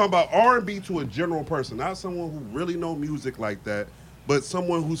 We talking about R&B to a general person, not someone who really know music like that, but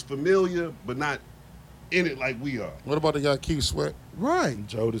someone who's familiar but not in it like we are. What about the guy Keith Sweat? Right.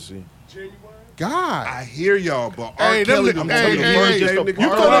 Jodeci. God. I hear y'all, but Hey, R. them Kelly, ni- I'm hey, telling you, hey, first hey, name you nigga,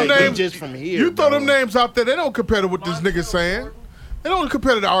 throw them R. names just from here. You throw them names out there. They don't compare to what this nigga's saying. They don't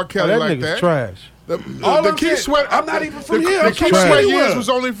compare to R. Kelly that like nigga's that. trash. All The I'm Keith saying, Sweat. I'm not even from here. The I'm Keith from Sweat anywhere. years was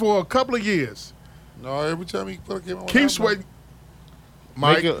only for a couple of years. No, every time he put came on. Keith Sweat.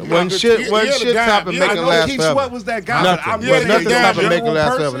 Mike, When shit topping make I it know last Keith forever. Sweat was that guy. Nothing. But I'm Was saying nothing that topping make it general last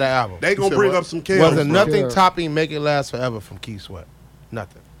person, forever that album. They gonna bring up some chaos. Wasn't bro. nothing topping make it last forever from Keith Sweat.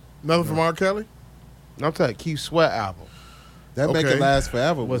 Nothing. Nothing from R. Kelly? I'm telling you, Keith Sweat album. That Make It Last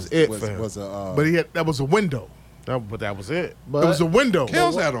Forever was it was, for him. was a But that was a window. But that was it. It was a window.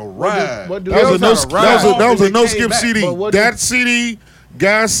 Kells had a ride. That was a no skip CD. But That CD,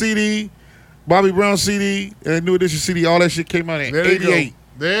 Guy's CD, Bobby Brown CD, and New Edition CD. All that shit came out in There you go. '88.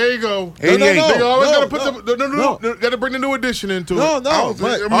 There you go. 88. They always No, gotta put gotta bring the new edition into it. Always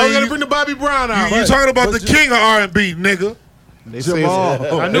gotta bring the Bobby Brown out. You talking about the king of R&B, nigga? They say it's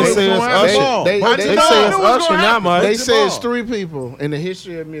I knew they say it's Usher. They say it's Usher now, Mike. They say it's three people in the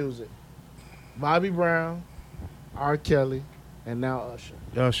history of music: Bobby Brown, R. Kelly, and now Usher.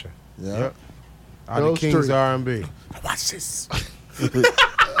 Usher. Yeah. Are the Those kings three. R&B. Watch this.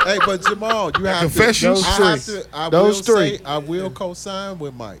 Hey, but Jamal, you have Confessions? I will co-sign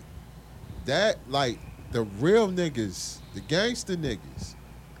with Mike. That, like, the real niggas, the gangster niggas,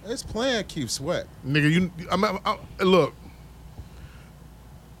 it's playing Keith Sweat. Nigga, look.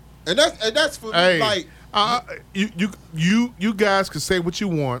 And that's for Hey, like you guys can say what you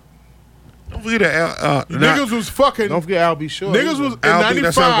want. Don't forget that. Niggas was fucking. Don't forget Al B. Short. Niggas was in Al B, 95.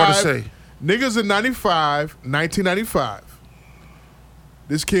 that's what I was about to say. Niggas in 1995.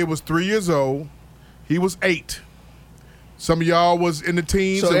 This kid was 3 years old. He was 8. Some of y'all was in the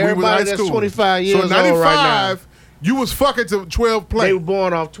teens. So and we was in everybody high that's school. 25 years so old 95, right now. you was fucking to 12 play. They were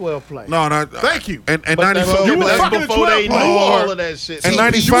born off 12 play. No, Thank you. And But 95. You was that's fucking before they 12 knew play. all of that shit. And So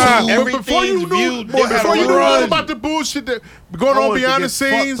 95. Before you knew, viewed before you knew all run. about the bullshit that going on wanted to behind the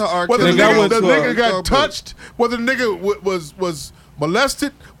get fucked scenes, to R. whether the Kelly. nigga got touched, whether the nigga was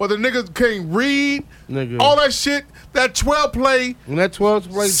molested, whether the nigga can't read, Nigga. all that shit, that 12 play When that 12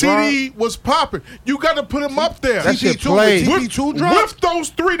 play CD was popping. You got to put him up there. That shit played. With those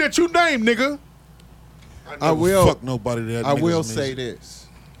 3 that you named, nigga. I will fuck nobody that. I niggas will amazing. say this.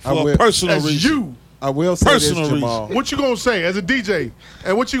 For a personal As reason. you. I will say Personal this, Jamal. What you gonna say as a DJ?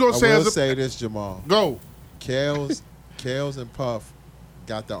 And what you gonna I say will as a say this, Jamal. go? Kales and Puff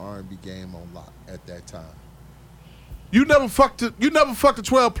got the R&B game on lock at that time. You never fucked the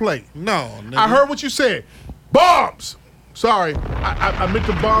 12 play. No, nigga. I heard what you said. Bombs. Sorry, I meant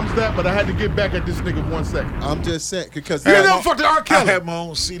to bombs that, but I had to get back at this nigga 1 second. I'm just saying because You ain't never fucked the R. I Kelly. had my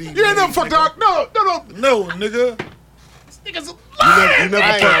own CD. You ain't never fucked the R. No. No, nigga. Niggas You never I ain't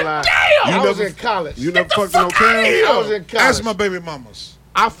gonna lie. Damn! I was in college. You never fucked no Kelly? I was in college. Ask my baby mamas.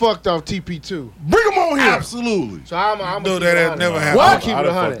 I fucked off TP2. Bring them on here. Absolutely. So I'm No, keep that it had 100. never happened. What? I'm gonna keep I'd it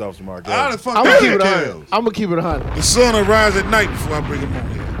have 100. fucked off some R. I'd Kelly. have fucked I'm gonna up keep it Kells. 100. I'm gonna keep it 100. The sun will rise at night before I bring them on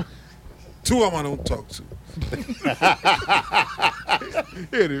here. 2 of them I don't talk to.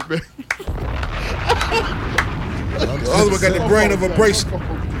 Hit it, man. The other one got the brain of a bracelet.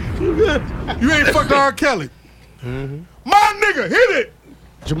 You ain't fucked R. Kelly. My nigga, hit it.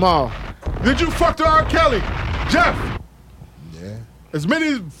 Jamal. Did you fuck the R. Kelly? Jeff. Yeah. As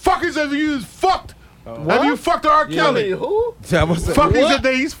many fuckers as you fucked. Have you fucked R. Kelly? Who? Fuckers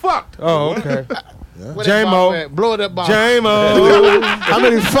that he's fucked. Oh, okay. Where that J-Mo. ball at? Blow it up, ball. J-Mo. How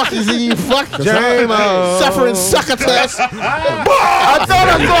many fuckers did you fuck? J-Mo. Suffering succotash. I thought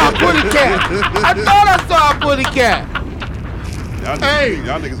I saw a booty cat. Hey,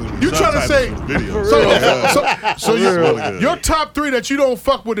 y'all niggas gonna be you trying to say videos. so really good. your top 3 that you don't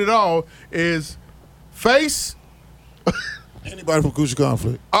fuck with at all is Face. Anybody from Gucci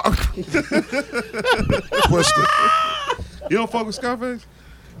Conflict? Question. You don't fuck with Scarface?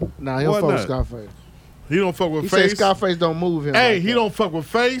 Nah, he don't Why fuck with not? Scarface. He don't fuck with He said Face. Scarface don't move him. Hey, like he that. don't fuck with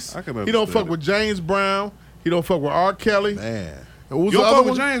Face. I can He don't understand fuck it. with James Brown. He don't fuck with R. Kelly. Man. And what was You the don't other fuck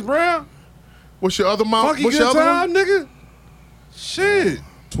with one? James Brown? What's your other mom? Funky What's your good other time, one? nigga. Shit.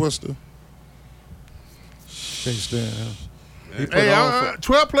 Twister. Can't stand him. Hey,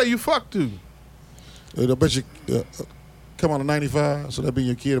 12 play you fucked to. I bet you come on to 95, so that be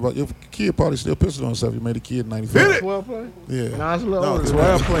your kid. About your kid probably still pissing on himself. You made a kid in 95. Hit it. 12 play? Yeah. Nah, it's a little No, older.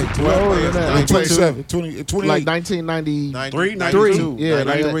 12 play. 12 play. than that. 27, 28. Like 1993. 3, 92. Yeah,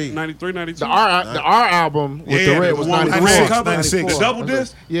 93. 93, 92. The R album with Yeah, the red the was one with 94. 96, 96. The double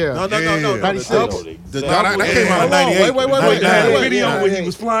disc? Yeah. No. Yeah. 96. The No, that came out in Hold on, 98. wait. 99. Video where he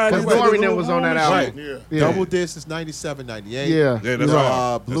was flying. But Dorian was on that album. Yeah. Yeah. Double disc is 97, 98. Yeah. Yeah, that's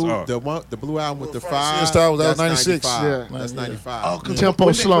hard. Blue, That's hard. the blue album with the Francine 5. Style was out that's 96. 95. Yeah. That's 95. Oh, 'cause Tempo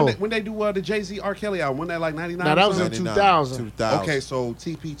when they- slow. When they do the Jay-Z R. Kelly album, wasn't that like 99? Now, that was in 99, 2000. 2000. Okay, so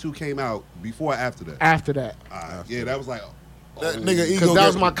TP2 came out before or after that? After that. Yeah, that was like... That nigga Because ego. that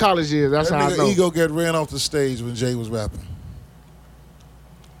was my college years. That's that how I nigga know. ego get ran off the stage when Jay was rapping.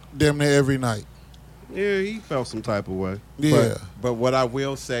 Damn near every night. Yeah, he felt some type of way. Yeah. But what I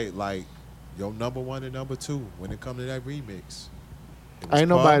will say, like, your number 1 and number 2, when it comes to that remix. it was Ain't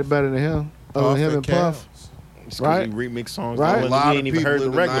nobody Puff, better than him. Other than him and Puff. Kels. Right? Remix songs. Right. A lot You of ain't even people heard the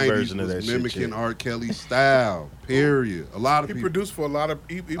in the regular 90s version of that was shit. mimicking yet. R. Kelly's style, period. A lot of He people. produced for a lot of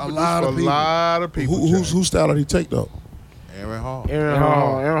people. lot of people. people. Whose style did he take though? Aaron Hall. Aaron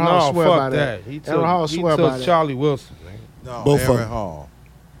Hall. Aaron Hall No, swear fuck by that. He Aaron Hall swear by that. Charlie Wilson, man. No, Both of Aaron them. Hall.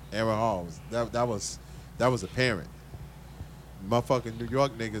 Aaron Hall. That was apparent. Motherfucking New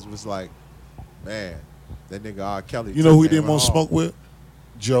York niggas was like, man, that nigga R. Kelly. You know who he took didn't Aaron want to Hall. smoke with?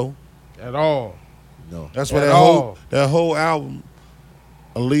 Joe. At all. No. That's why At that all. whole album,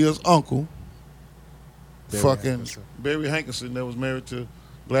 Aaliyah's uncle, Barry fucking Hankinson. Barry Hankinson, that was married to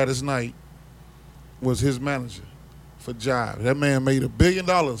Gladys Knight, was his manager for Jive. That man made $1 billion.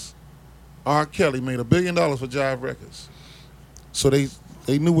 R. Kelly made $1 billion for Jive Records. So they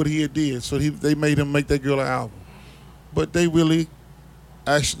They knew what he had did, so they made him make that girl an album. But they really,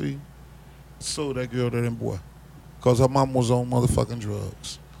 actually, sold that girl to them boy, because her mom was on motherfucking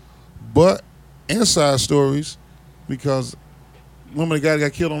drugs. But inside stories, because remember the guy that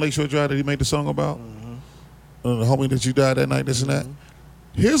got killed on Lakeshore Drive that he made the song about, the homie that you died that night, this and that.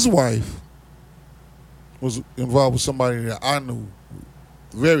 His wife was involved with somebody that I knew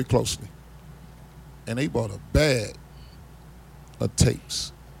very closely, and they bought a bag of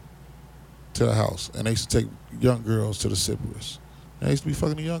tapes to the house, and they used to take young girls to the Cypress. And they used to be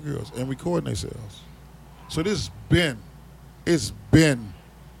fucking the young girls and recording themselves. So it's been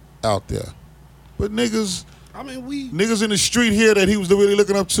out there. But niggas in the street here that he was really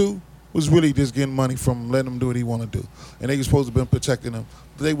looking up to was really just getting money from letting him do what he want to do. And they was supposed to have been protecting him.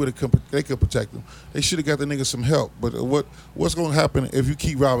 They could protect him. They should have got the niggas some help. But what's going to happen if you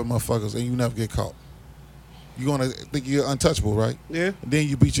keep robbing motherfuckers and you never get caught? You're going to think you're untouchable, right? Yeah. And then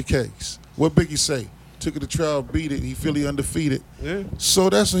you beat your case. What Biggie say? Took it to trial, beat it. He feel he undefeated. Yeah. So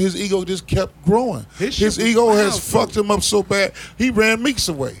that's when his ego just kept growing. His ego has fucked him up so bad. He ran Meeks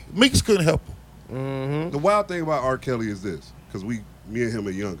away. Meeks couldn't help him. The wild thing about R. Kelly is this, because me and him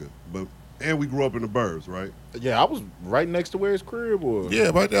are younger, and we grew up in the burbs, right? Yeah, I was right next to where his crib was.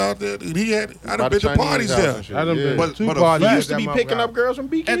 Yeah, right there out there. I'd have been to parties there. I done been to two but parties. He used to be picking up girls from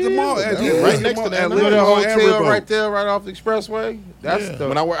BK. At the mall, right next to that. Little hotel right there, right off the expressway. That's the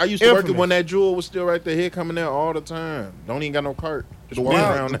when I used to work it when that jewel was still right there. He coming there all the time. Don't even got no cart. Just walk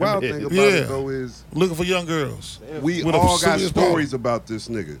around. The wild thing about it though is looking for young girls. We all got stories about this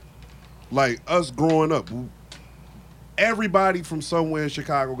nigga. Like us growing up, everybody from somewhere in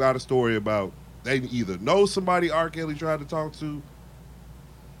Chicago got a story about they either know somebody R. Kelly tried to talk to,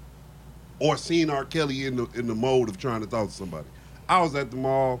 or seen R. Kelly in the mode of trying to talk to somebody. I was at the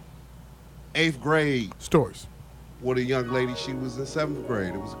mall, 8th grade. Stories. With a young lady, she was in 7th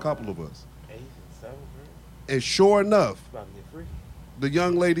grade. It was a couple of us. 8th and 7th grade? And sure enough, the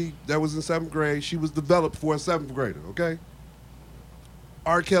young lady that was in 7th grade, she was developed for a 7th grader, okay?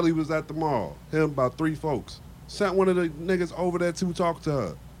 R. Kelly was at the mall. Him, about 3 folks. Sent one of the niggas over there to talk to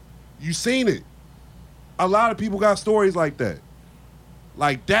her. You seen it. A lot of people got stories like that.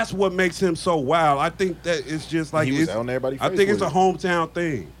 Like, that's what makes him so wild. I think that it's just like, he was on everybody's I think it's a hometown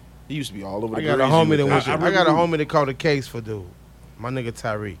thing. He used to be all over the I got a homie that called a case for dude. My nigga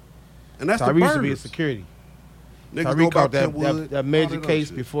Tyree. And that's Tyree the used to be a burners. security. Niggas Tyree go caught about that major case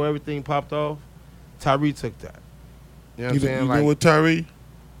before everything popped off. Tyree took that. You know what I'm saying? You know what Tyree?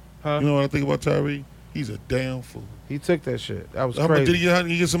 Huh? You know what I think about Tyree? He's a damn fool. He took that shit. That was How much crazy. did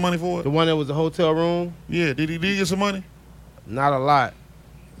he get some money for it? The one that was a hotel room? Yeah, did he get some money? Not a lot.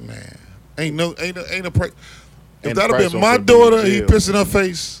 Man, ain't a price. If Ain't that'd a have price been on my for daughter, being he jail. pissed in her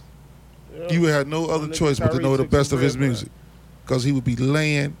face. Yeah. You would have no other nigga choice but to Tyree know the took best some of his bread, music, because he would be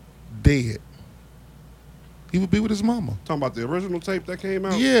laying dead. He would be with his mama. Talking about the original tape that came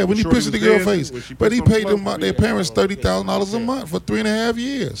out? Yeah, when he Shorty pissed in the was girl's dancing, face. when she But he pissed on paid the them floor? their parents $30,000 a month for 3.5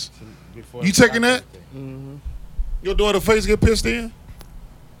 years. You taking that? Mm-hmm. Your daughter's face get pissed in?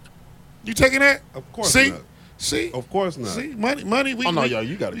 You taking that? Of course See? not. See? Of course not. See? Money. Oh no, yo,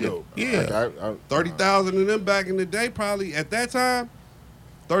 you gotta go. Yeah. Like, 30,000 of them back in the day, probably at that time,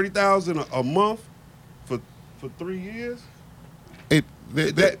 30,000 a month for 3 years.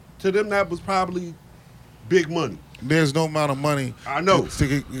 That to them that was probably big money. There's no amount of money. I know.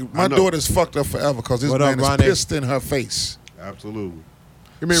 My daughter's fucked up forever because this What man up, is Ronnie? pissed in her face. Absolutely.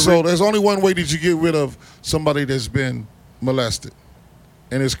 So there's only one way that you get rid of somebody that's been molested.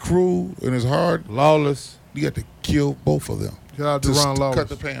 And it's cruel and it's hard. Lawless. You got to kill both of them. Shout out to Just Ron Lawless. cut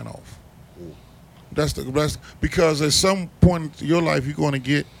the pan off. That's because at some point in your life you're going to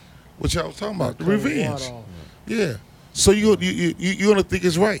get what y'all was talking about, the revenge. Yeah. So you're going to think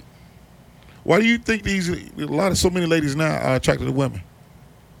it's right. Why do you think so many ladies now are attracted to women?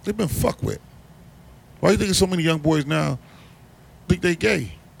 They've been fucked with. Why do you think so many young boys now think they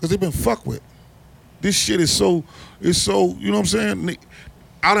gay? Because they've been fucked with. This shit is so, you know what I'm saying?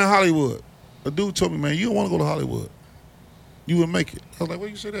 Out in Hollywood, a dude told me, man, you don't want to go to Hollywood. You would make it. I was like, why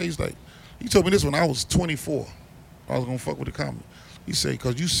you say that? He's like, he told me this when I was 24. I was going to fuck with the comedy. He said,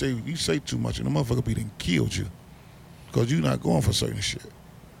 because you say too much and the motherfucker be done killed you because you're not going for certain shit.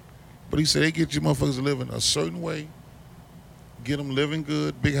 But he said they get you motherfuckers to live in a certain way, get them living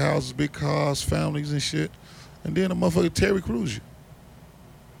good, big houses, big cars, families and shit, and then the motherfucker Terry Crews you.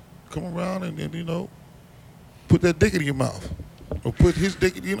 Come around and then, put that dick in your mouth. Or put his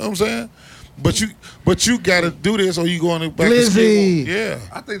dick, you know what I'm saying? But you gotta do this or you going back to Glizzy. school. Yeah.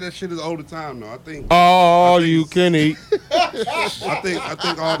 I think that shit is all the time though. I think All you can eat. I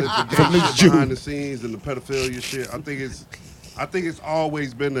think all the gay shit behind the scenes and the pedophilia shit, I I think it's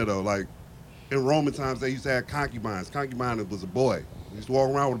always been there though. Like in Roman times, they used to have concubines. Concubine was a boy. He used to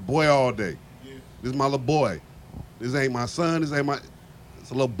walk around with a boy all day. Yeah. This is my little boy. This ain't my son. This ain't my. It's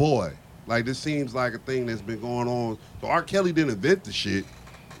a little boy. Like this seems like a thing that's been going on. So R. Kelly didn't invent the shit.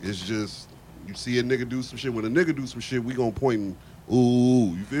 It's just you see a nigga do some shit. When a nigga do some shit, we gonna point and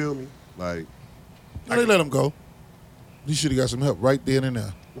ooh, you feel me? Like they let him go. He should have got some help right then and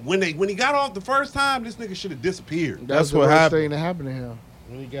there. When he got off the first time, this nigga should have disappeared. That's what happened. Thing that happened to him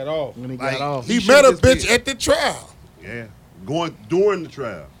when he got off. When he got off, he met a bitch at the trial. Yeah, going during the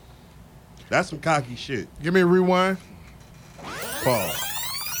trial. That's some cocky shit. Give me a rewind. Pause.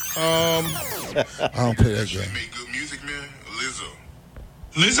 I don't play that game. Make good music, man.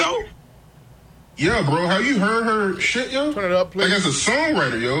 Lizzo? Yeah, bro. Have you heard her shit, yo? Turn it up, please. Like as a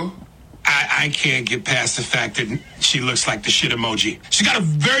songwriter, yo. I can't get past the fact that she looks like the shit emoji. She got a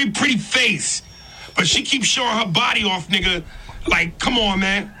very pretty face, but she keeps showing her body off, nigga. Like, come on,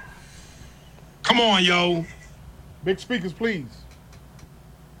 man. Come on, yo. Big speakers, please.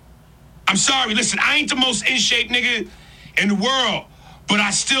 I'm sorry. Listen, I ain't the most in shape nigga in the world, but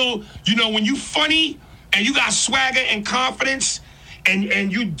I still, when you funny and you got swagger and confidence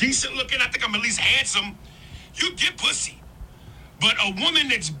and you decent looking, I think I'm at least handsome, you get pussy. But a woman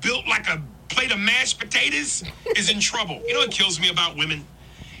that's built like a plate of mashed potatoes is in trouble. You know what kills me about women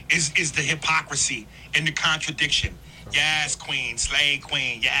is the hypocrisy and the contradiction. Yes, queen, slay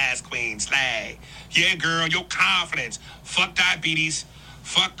queen. Yes, queen, slay. Yeah, girl, your confidence. Fuck diabetes.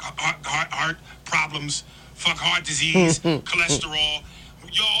 Fuck heart problems. Fuck heart disease. Cholesterol.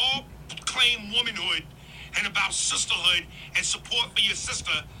 Y'all claim womanhood and about sisterhood and support for your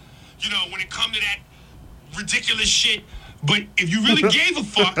sister, when it comes to that ridiculous shit. But if you really gave a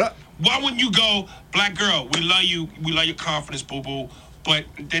fuck, why wouldn't you go, black girl, we love you. We love your confidence, boo-boo. But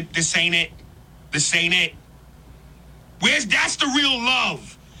this ain't it. This ain't it. That's the real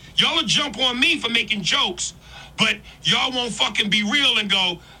love. Y'all will jump on me for making jokes, but y'all won't fucking be real and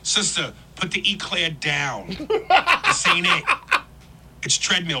go, sister, put the eclair down. This ain't it. It's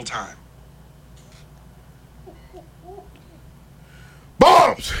treadmill time.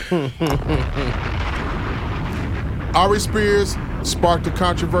 Bombs! Ari Spears sparked a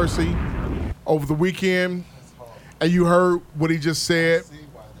controversy over the weekend, and you heard what he just said.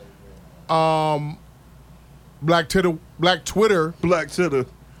 Black Twitter. Black Twitter. Black J-Mo.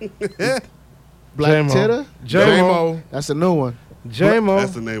 Titter? J-Mo. That's a new one. J-Mo.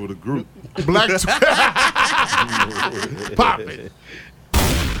 That's the name of the group. Black Pop it.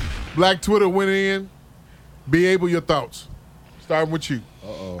 Black Twitter went in. Be able your thoughts. Starting with you.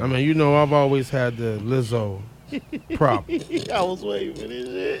 I mean, I've always had the Lizzo problem. I was waiting for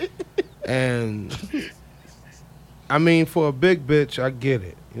this shit. And I mean, for a big bitch, I get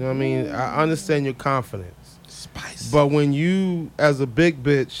it. You know what I mean? I understand your confidence. Spice. But when you, as a big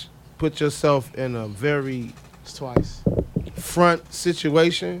bitch, put yourself in a very front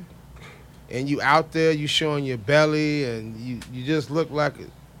situation, and you out there, you showing your belly, and you just look like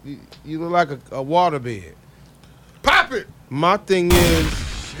you look like a waterbed. Pop it. My thing is,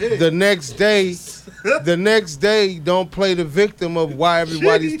 the next day, don't play the victim of why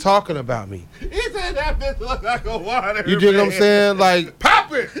everybody's talking about me. He said that bitch look like a water. You dig what I'm saying? Like,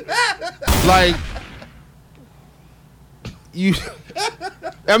 pop it. Like,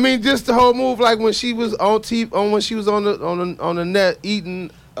 I mean, just the whole move. Like when she was on TV, when she was on the net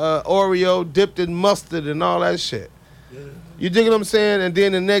eating Oreo dipped in mustard and all that shit. Yeah. You dig what I'm saying? And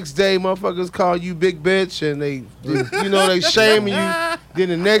then the next day, motherfuckers call you big bitch, and they shaming you. Then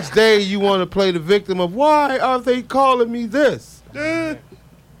the next day, you want to play the victim of why are they calling me this? You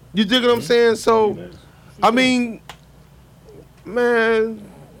dig what I'm saying? So, I mean, man,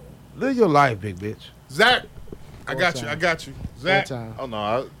 live your life, big bitch. Zach, I got you. Zach. Oh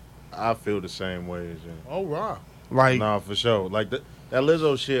no, I feel the same way as you. Oh wow. Like, nah, for sure. Like that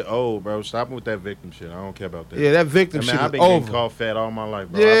Lizzo shit old, bro. Stop with that victim shit. I don't care about that. Yeah, that victim shit I've been over. getting called fat all my life,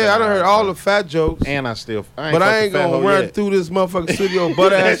 bro. Yeah, I done heard all the fat jokes. And I ain't gonna run through this motherfucking studio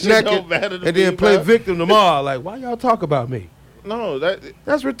butt ass naked and then play victim tomorrow. Like, why y'all talk about me? No,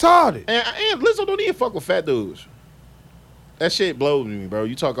 that's retarded. And Lizzo don't even fuck with fat dudes. That shit blows me, bro.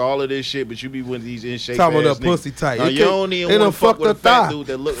 You talk all of this shit, but you be with these in shape talking ass about pussy tight. No, you don't even want to fuck with a fat dude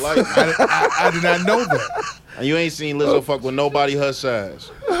that look like I did not know that. And you ain't seen Lizzo fuck with nobody her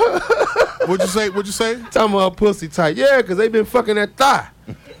size. What'd you say? Talking about pussy tight. Yeah, because they been fucking that thigh.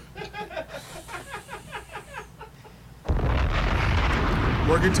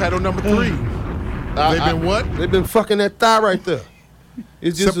 Working title number 3. They been what? They been fucking that thigh right there.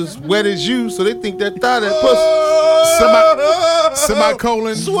 It's just as wet as you, so they think that thigh, that pussy.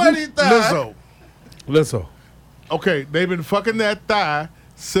 Semicolon. Sweaty thigh. Lizzo. Okay, they've been fucking that thigh,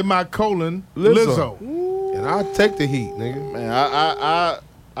 semicolon, Lizzo. And I take the heat, nigga. Man,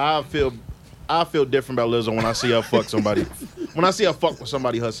 I feel different about Lizzo when I see her fuck somebody. When I see her fuck with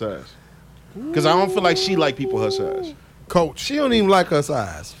somebody her size. Because I don't feel like she like people her size. Coach. She don't even like her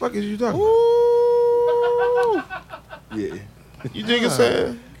size. Fuck is you talking about? Yeah. You dig what I'm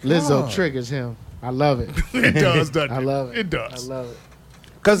saying? Lizzo triggers him. I love it. It does, doesn't it? I love it. It does. I love it.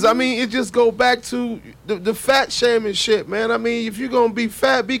 Because, I mean, it just go back to the fat shaming shit, man. I mean, if you're going to be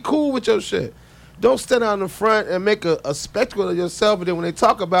fat, be cool with your shit. Don't stand out in the front and make a spectacle of yourself, and then when they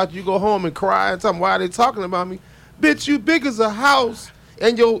talk about you go home and cry and tell them, why are they talking about me? Bitch, you big as a house,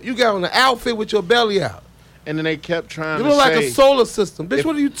 and you got on an outfit with your belly out. And then they kept trying to You look like say, a solar system. Bitch,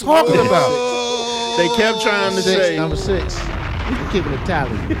 what are you talking about? They kept trying to say, Number 6. You can keep it a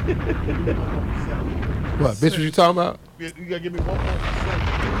tally. What, bitch, what you talking about? You gotta give me 1 more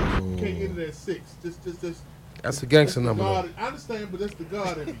second. You can't get it at 6. Just That's a gangster the number, God, though. I understand, but that's the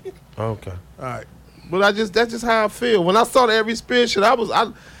God in me. Okay. All right. But that's just how I feel. When I saw the Every Spirit shit,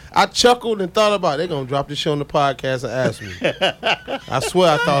 I chuckled and thought about it. They're going to drop this shit on the podcast and ask me. I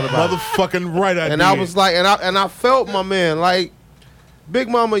swear I thought about it. Motherfucking right I And did. I was like, and I felt my man, like, Big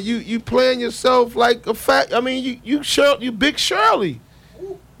Mama, you playing yourself like a fat, I mean, you Big Shirley.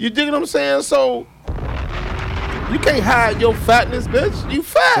 You dig what I'm saying? So, you can't hide your fatness, bitch. You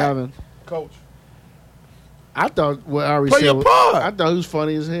fat. Kevin. Coach. I thought what Ari Play said. your part. I thought he was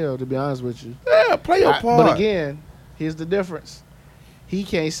funny as hell, to be honest with you. Yeah, play your part. But again, here's the difference. He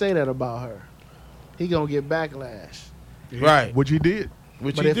can't say that about her. He gonna get backlash. Right. Which he did.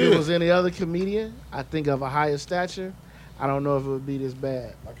 Which But he if did. it was any other comedian, I think of a higher stature, I don't know if it would be this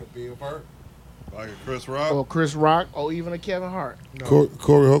bad. Like a Bill Burr. Like a Chris Rock. Or Chris Rock, or even a Kevin Hart. Corey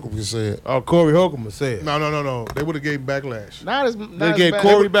Holcomb can say it. Oh, Corey Holcomb would say it. No. They would have gave backlash. Not as They gave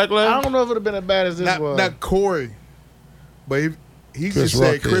Corey backlash? I don't know if it would have been as bad as this was. Not Corey, but he Chris just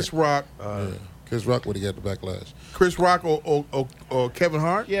said Rock, Chris Rock. Yeah. Chris Rock would have got the backlash. Chris Rock or Kevin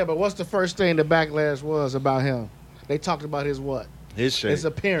Hart. Yeah, but what's the first thing the backlash was about him? They talked about his what? His shape. His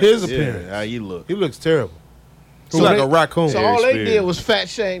appearance. His appearance. Yeah, how he look. He looks terrible. He's So like they- a raccoon. So all they Spears. did was fat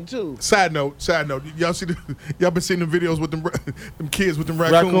shame too. Side note. Y'all been seeing the videos with them kids with them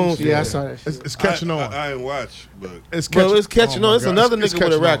raccoons. Raccoons, Yeah, I saw that shit. It's catching on. I didn't watch, but It's catching. Well, it's catching oh my on. It's God, another it's nigga with a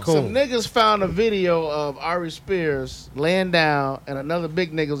catching on. raccoon. Some niggas found a video of Ari Spears laying down and another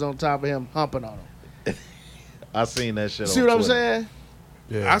big nigga was on top of him humping on him. I seen that shit. See on what I'm Twitter. saying?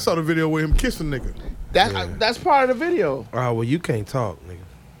 Yeah. I saw the video with him kissing nigga. That's part of the video. Oh, well, you can't talk, nigga.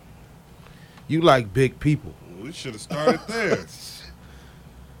 You like big people. we should have started there.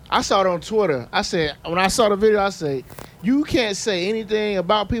 I saw it on Twitter. I said, when I saw the video, I said, you can't say anything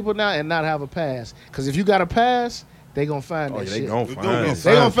about people now and not have a pass. Because if you got a pass, they going to find Oh, that yeah, they shit. gonna find it.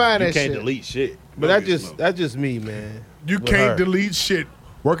 They gonna find You that can't shit. delete shit. But Don't get smoked. that's just me, man. You With can't her. delete shit.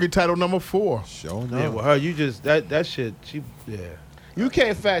 Working title number 4. Show Yeah, with her, you just that shit. Yeah. You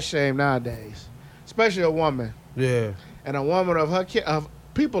can't fat shame nowadays, especially a woman. Yeah. And a woman of her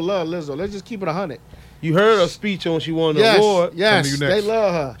people love Lizzo. Let's just keep it 100. You heard her speech when she won the Yes, award. yes, Coming to you they next.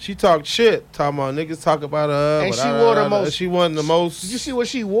 love her. She talked shit. Talking about niggas talk about her. And but she wore the most- She won the most. Did you see what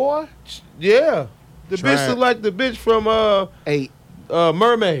she wore? Yeah. The Try bitch it. look like the bitch from 8.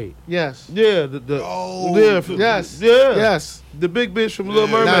 Mermaid. Yes. Yeah. Oh, yeah. the- Yes. Yeah. Yes. The big bitch from Little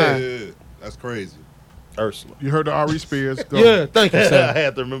Yeah, Mermaid. yeah, that's crazy. Ursula. You heard the Ari Spears. Go. Yeah. Thank you, I sir.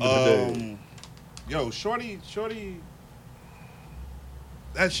 had to remember the day. Yo, shorty,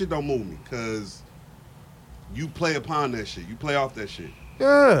 that shit don't move me because you play upon that shit. You play off that shit.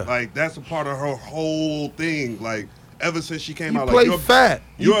 Yeah. Like that's a part of her whole thing. Like ever since she came You out, play like fat.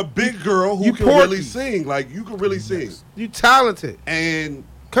 you're a big girl who you can porky. really sing. Like you can really sing. You talented. And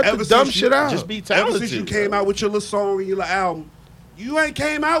Cut ever the dumb since shit out. Just be Ever talented. since you came out with your little song and your little album, you ain't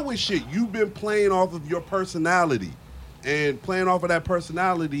came out with shit. You've been playing off of your personality. And playing off of that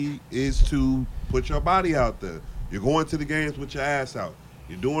personality is to put your body out there. You're going to the games with your ass out.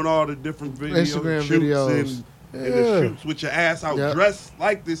 You're doing all the different Instagram shoots videos. and the shoots with your ass out, Yep. dressed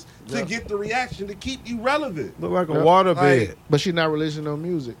like this to Yep. get the reaction to keep you relevant. Look like a Yep. water Like- bed. But she not releasing no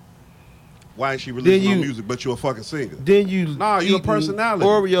music. Why is she releasing Then no you- music, but you're a fucking singer? Then you Nah, you a eating personality.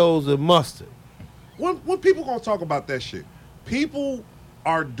 Oreos and mustard. When people gonna talk about that shit? People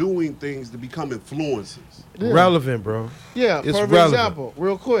are doing things to become influencers. Yeah. Relevant, bro. Yeah, It's perfect relevant. example.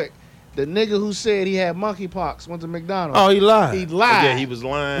 Real quick. The nigga who said he had monkeypox went to McDonald's. Oh, he lied. He lied. Yeah, he was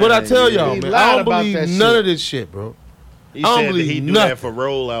lying. What I tell Yeah. y'all, He man, lied I don't about believe that none shit. of this shit, bro. He I don't said that believe he do nothing. that for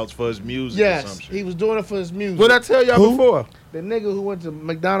rollouts for his music or Yes, some shit. he was doing it for his music. What I tell y'all Who? before? The nigga who went to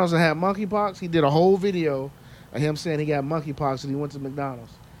McDonald's and had monkeypox, he did a whole video of him saying he got monkeypox and he went to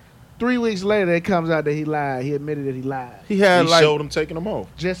McDonald's. 3 weeks later, it comes out that he lied. He admitted that he lied. He showed him taking them off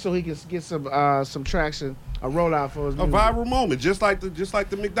just so he can get some traction, a rollout for his A music. viral moment, just like the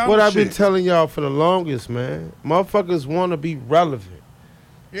McDonald's What I've shit. been telling y'all for the longest, man. Motherfuckers want to be relevant.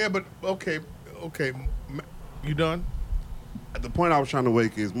 Yeah, but okay. You done? The point I was trying to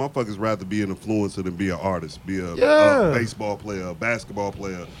make is motherfuckers rather be an influencer than be an artist, be a baseball player, a basketball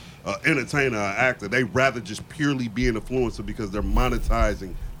player, an entertainer, an actor. They rather just purely be an influencer because they're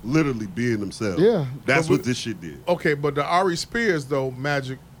monetizing literally being themselves. Yeah. That's what this shit did. Okay, but the Ari Spears though,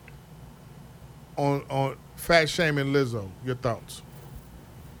 Magic on fat shaming Lizzo. Your thoughts?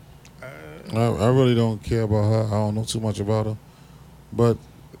 I really don't care about her. I don't know too much about her, but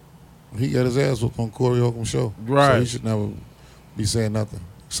he got his ass whooped on Corey Holcomb show. Right. So he should never be saying nothing.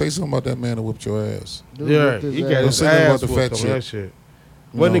 Say something about that man that whipped your ass. Yeah, he got his ass whooped on that shit.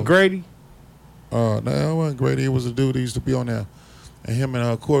 Wasn't it Grady? No, it wasn't Grady. It was a dude that used to be on there, and him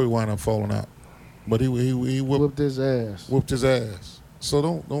and Corey wound up falling out. But he Whipped his ass. Whipped his ass. So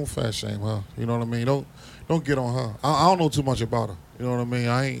don't fat shame her. You know what I mean? Don't get on her. I don't know too much about her. You know what I mean?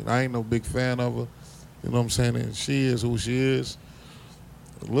 I ain't no big fan of her. You know what I'm saying? And she is who she is.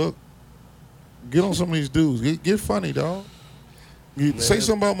 Look, get on some of these dudes. Get funny, dog. Say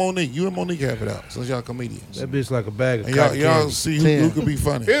something about Monique. You and Monique have it out since y'all comedians. That bitch like a bag of and cotton y'all candy. see who could be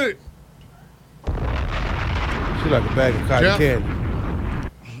funny. Hit it. She like a bag of cotton candy.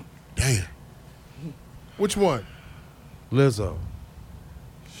 Damn. Which one? Lizzo.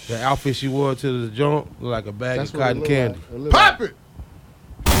 The outfit she wore to the joint look like a bag That's of what it cotton look candy. like. Pop it,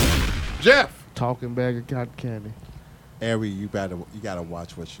 Jeff. Talking bag of cotton candy. Ari, you gotta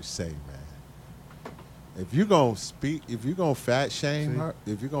watch what you say, man. If you gonna fat shame her,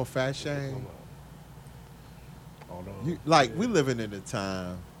 if you gonna fat shame, like we living in the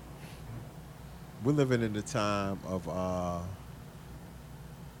time. We're living in the time of.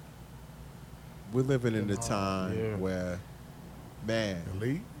 We're living in the time where, man.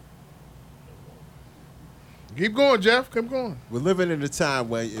 Elite. Keep going, Jeff. Keep going. We're living in a time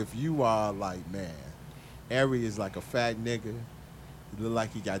where if you are like, man, Ari is like a fat nigga. He look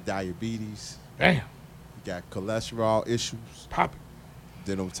like he got diabetes. Damn. He got cholesterol issues. Pop it.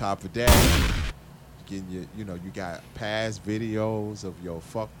 Then on top of that, getting you got past videos of your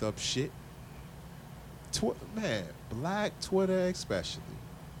fucked up shit. Man, Black Twitter especially.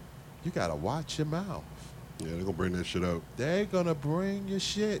 You gotta watch your mouth. Yeah, they're gonna bring that shit up. They're gonna bring your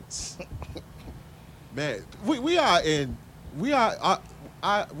shits. Man, we are in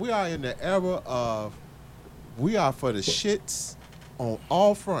the era of we are for the shits on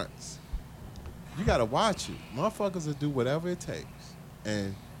all fronts. You gotta watch it. Motherfuckers will do whatever it takes.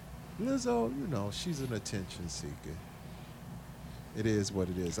 And Lizzo, she's an attention seeker. It is what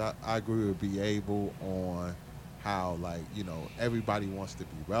it is. I agree with Be Able on how, everybody wants to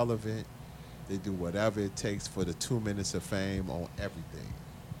be relevant. They do whatever it takes for the 2 minutes of fame on everything.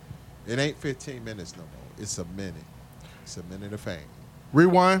 It ain't 15 minutes no more. It's a minute. It's a minute of fame.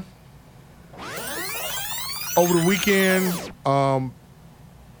 Rewind. Over the weekend,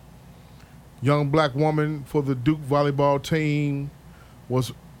 young black woman for the Duke volleyball team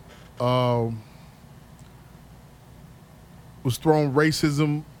was thrown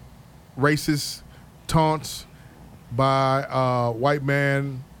racist taunts by a white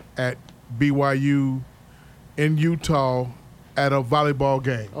man at BYU in Utah at a volleyball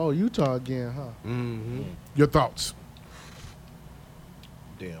game. Oh, Utah again, huh? Mm-hmm. Your thoughts?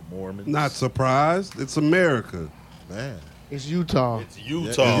 Damn Mormons. Not surprised. It's America. Man. It's Utah. It's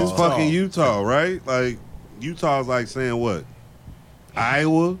Utah. It's fucking Utah, right? Like, Utah's like saying what?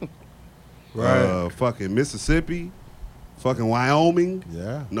 Iowa? Right. Fucking Mississippi? Fucking Wyoming?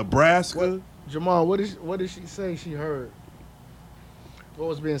 Yeah. Nebraska? Jamal, what did she say she heard? What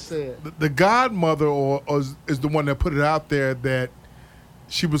was being said? The godmother is the one that put it out there that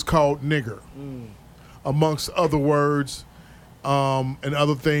she was called nigger, amongst other words and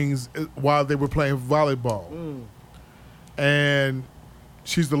other things while they were playing volleyball. And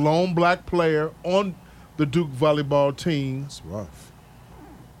she's the lone black player on the Duke volleyball team. That's rough.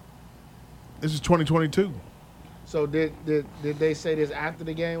 This is 2022. So did they say this after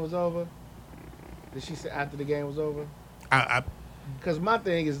the game was over? Did she say after the game was over? Because my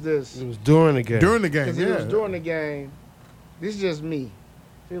thing is this. It was during the game. During the game, Because if it was during the game, this is just me.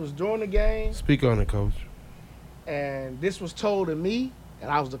 If it was during the game, Speak on it, coach. and this was told to me,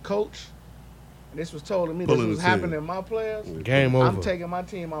 and I was the coach, and this was told to me Pulling this was the team. happening to my players, Game I'm over. taking my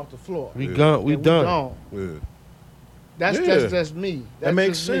team off the floor. We Yeah. gone. We And done. gone. Yeah. That's Yeah. just me. That That's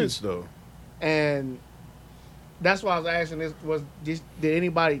makes just me. sense though. And that's why I was asking this: did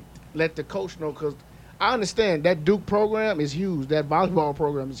anybody let the coach know? Because I understand that Duke program is huge. That volleyball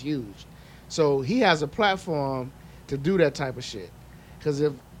program is huge. So he has a platform to do that type of shit. Because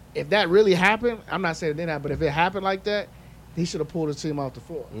if that really happened, I'm not saying it didn't happen, but if it happened like that, he should have pulled his team off the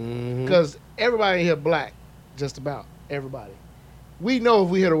floor. Because everybody in here black, just about everybody. We know if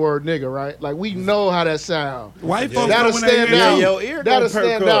we hear the word nigga, right? Like, we know how that sounds. White folks that'll stand out. Your ear that'll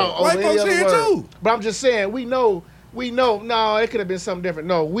stand out. White folks here too. But I'm just saying, we know. No, it could have been something different.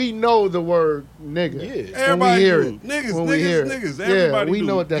 No, we know the word nigga. Yeah, everybody hear it. Niggas. Everybody we do.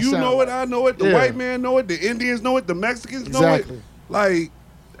 know what that You sounds know it. like. I know it. The white man know it. The Indians know it. The Mexicans know it. Like,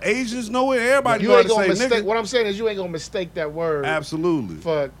 Asians know it. Everybody know how to say nigga. What I'm saying is you ain't gonna mistake that word. Absolutely.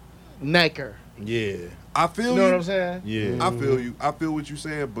 For necker. Yeah. I feel you. You know what I'm saying? Yeah. I feel you. I feel what you're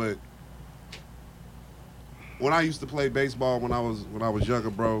saying, but when I used to play baseball when I was younger,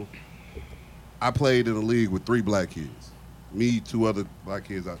 bro, I played in a league with 3 black kids. Me, 2 other black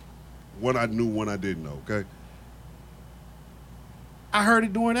kids. One I knew, one I didn't know, okay? I heard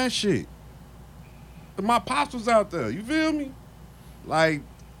it doing that shit. My pops was out there, you feel me? Like,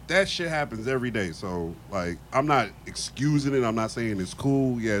 that shit happens every day. So, like, I'm not excusing it. I'm not saying it's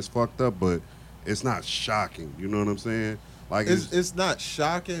cool. Yeah, it's fucked up, but it's not shocking. You know what I'm saying? Like, it's not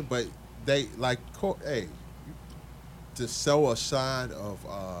shocking, but they, like, hey, to show a sign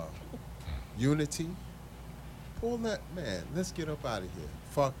of unity, pull that, man, let's get up out of here.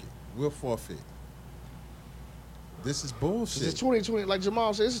 Fuck it. We'll forfeit. This is bullshit. It's 2020, like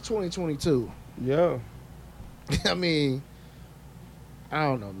Jamal said, this is 2022. Yeah. I mean, I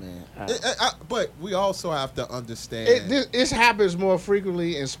don't know, man. But we also have to understand. This happens more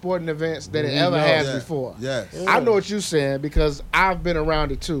frequently in sporting events than it ever has before. Yes. I know what you're saying because I've been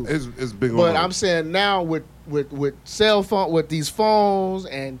around it too. It's big. But I'm saying now with cell phone, with these phones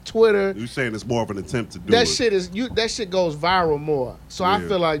and Twitter, you're saying it's more of an attempt to do that it. That shit goes viral more. So I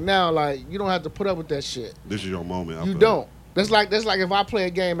feel like now, like, you don't have to put up with that shit. This is your moment. You don't. That's like if I play a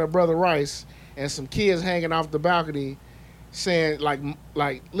game at Brother Rice and some kids hanging off the balcony saying like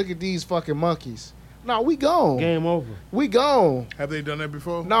look at these fucking monkeys. No, we gone. Game over. We gone. Have they done that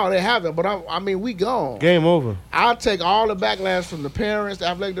before? No, they haven't. But I mean, we gone. Game over. I'll take all the backlash from the parents, the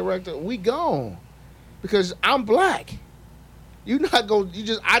athletic director. We gone because I'm black. You not go.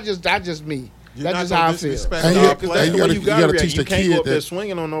 I just me. That's just how I feel. And you gotta teach the can't kid go up there that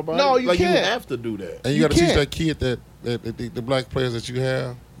swinging on nobody. No, you like, can't. You have to do that. And you gotta teach that kid that the black players that you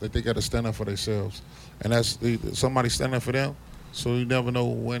have, that they gotta stand up for themselves. And that's somebody standing up for them. So you never know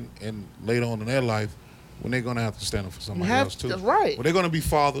when and later on in their life when they're gonna have to stand up for somebody else too. That's right. Well, they're gonna be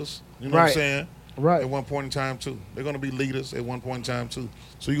fathers. You know what I'm saying? Right. At one point in time too. They're gonna be leaders at one point in time too.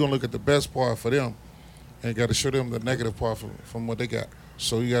 So you're gonna look at the best part for them, and you gotta show them the negative part from what they got.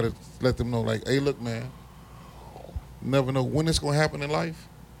 So you gotta let them know, like, hey, look, man. You never know when it's gonna happen in life,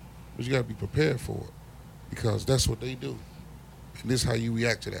 but you gotta be prepared for it because that's what they do, and this is how you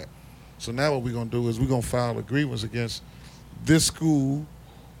react to that. So now what we're gonna do is we're gonna file a grievance against this school,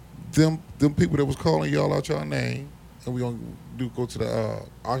 them people that was calling y'all out your name, and we're gonna go to the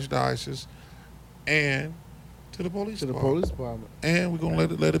archdiocese and to the police department. And we're gonna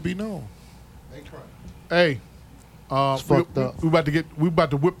let it be known. Hey, we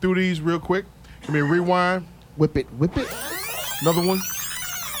about to whip through these real quick. Give me a rewind. Whip it. Another one.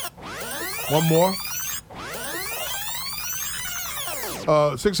 One more.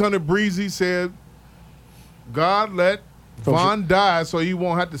 600 Breezy said, God let Von die so he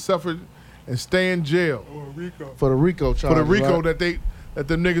won't have to suffer and stay in jail. For the RICO charge. For the RICO right? that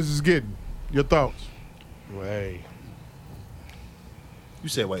them niggas is getting. Your thoughts? Right. You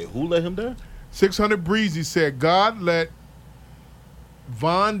said, wait, who let him die? 600 Breezy said, God let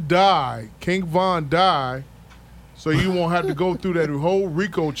Von die, King Von die, so you won't have to go through that whole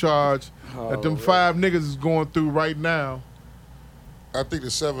RICO charge that them 5 niggas is going through right now. I think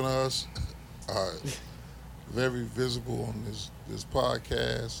the 7 of us are very visible on this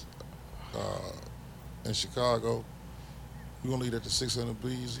podcast in Chicago. We're gonna leave that to 600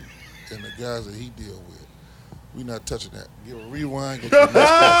 Breezy and the guys that he deal with. We're not touching that. Give a rewind. Go to the next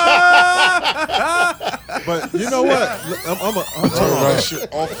question. But you know what? I'm turn that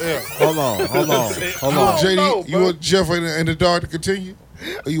shit off air. Hold on. JD, you want Jeff in the dark to continue?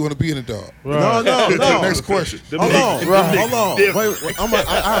 Or you want to be in the dark? Right. No. Next question. Hold on. Wait,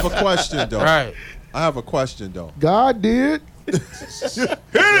 I have a question though. Right. I have a question though. God did. Hit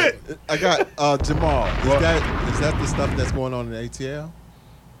it. I got Jamal. Is that the stuff that's going on in ATL?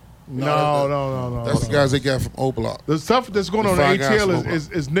 No. That's the guys they got from O-Block. The stuff that's going on in ATL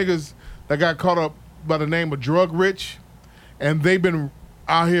is niggas that got caught up by the name of Drug Rich, and they've been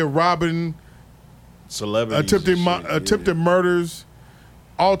out here robbing, celebrities, attempting murders,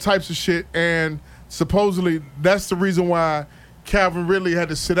 all types of shit. And supposedly that's the reason why Calvin Ridley had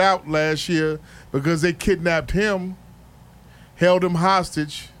to sit out last year, because they kidnapped him, held him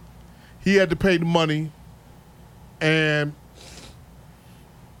hostage. He had to pay the money, and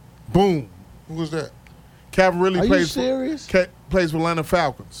boom. Who was that? Calvin Ridley Are you plays serious? plays for Atlanta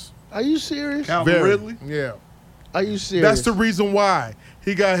Falcons. Are you serious? Calvin Ridley? Yeah. Are you serious? That's the reason why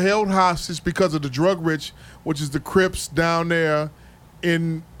he got held hostage, because of the drug rich, which is the Crips down there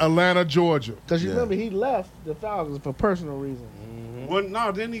in Atlanta, Georgia. Because you remember he left the Falcons for personal reasons. Well,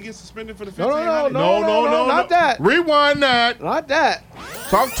 no, didn't he get suspended for the No, 1500? no, not that. Rewind that. Not that.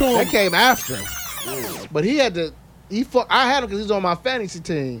 Talk to him. That came after. But he had to. I had him because he's on my fantasy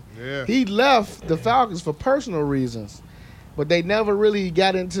team. Yeah. He left the Falcons for personal reasons, but they never really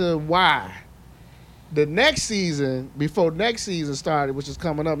got into why. The next season, before next season started, which is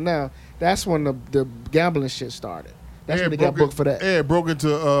coming up now, that's when the gambling shit started. That's when they got booked for that. Yeah, broke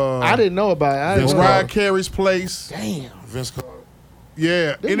into. I didn't know about it. Mariah Carey's place. Damn. Vince Carter.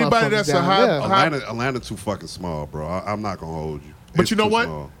 Yeah, Them anybody motherfuckers that's a down hot, there. Atlanta too fucking small, bro. I'm not gonna hold you. But It's you know too what?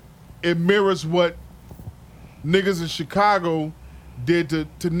 small. It mirrors what niggas in Chicago did to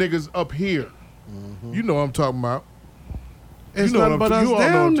niggas up here. You know what I'm talking about. It's You know nothing what but I'm- us you all know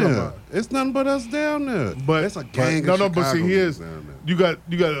what down I'm talking there. about. It's nothing but us down there. But it's a gang. no, of but see, Chicago here's niggas down there.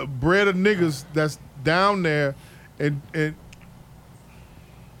 you got a bread of niggas that's down there and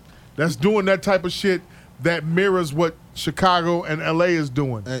that's doing that type of shit that mirrors what Chicago and LA is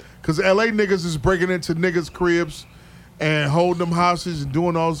doing. Because LA niggas is breaking into niggas' cribs and holding them hostage and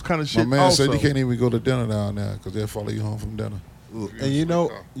doing all this kind of shit. My man also. said you can't even go to dinner down there because they'll follow you home from dinner. And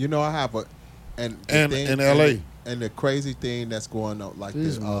you know, I have a and in LA. And the crazy thing that's going on, like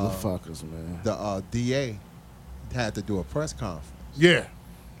These the motherfuckers, man. The DA had to do a press conference. Yeah.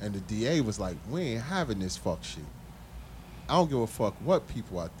 And the DA was like, "We ain't having this fuck shit. I don't give a fuck what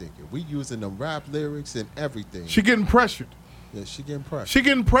people are thinking. We using them rap lyrics and everything." She getting pressured. Yeah, she getting pressured. She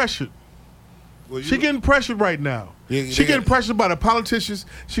getting pressured. Well, She getting pressured right now. Yeah, She they getting got- pressured by the politicians.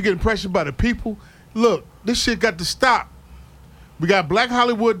 She getting pressured by the people. Look, this shit got to stop. We got Black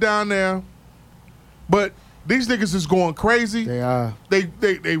Hollywood down there, but these niggas is going crazy. They are.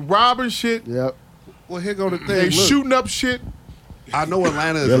 They robbing shit. Yep. Well, here go the thing. They Look, shooting up shit. I know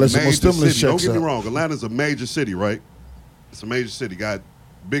Atlanta is Yeah, a let's see major more stimulus city. Don't checks get me out. wrong. Atlanta's a major city, right? It's a major city. Got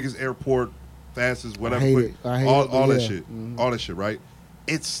biggest airport, fastest, whatever. hate quick, it. I hate all, it, but all that yeah. shit. Mhm. All that shit, right?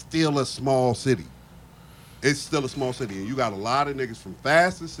 It's still a small city. It's still a small city. And you got a lot of niggas from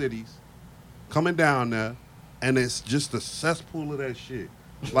faster cities coming down there, and it's just a cesspool of that shit.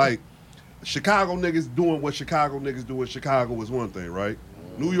 Like, Chicago niggas doing what Chicago niggas do in Chicago is one thing, right?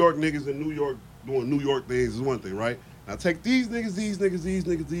 New York niggas in New York doing New York things is one thing, right? Now take these niggas,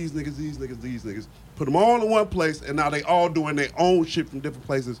 put them all in one place, and now they all doing their own shit from different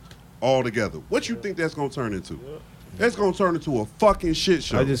places all together. What you think that's gonna turn into? That's gonna turn into a fucking shit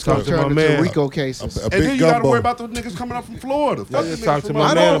show. I just talked to my man. Rico cases. A and big then you gotta gumbo. worry about those niggas coming up from Florida. Fuck I the just niggas talked to from my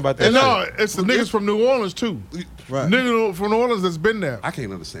out- man about that. And shit. no, it's the niggas from New Orleans too. Right. Niggas from New Orleans that's been there. I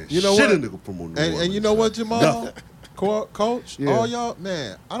can't understand You know shit what? a nigga from New Orleans. And you know what, Jamal? Nothing. Coach, Yeah. all y'all,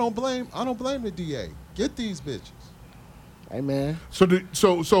 man, I don't blame the DA. Get these bitches. Hey, man. So Get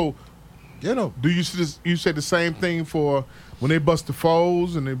them. do you see this, you say the same thing for when they bust the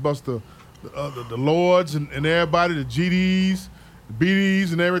foes and they bust the Lords and everybody, the GDs, the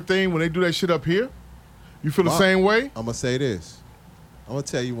BDs and everything, when they do that shit up here? You feel the same way? I'm gonna say this. I'm gonna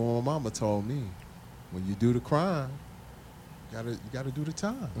tell you what my mama told me. When you do the crime, you gotta do the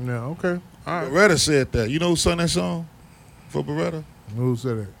time. Yeah, okay. All right. Beretta said that. You know who sung that song for Beretta? Who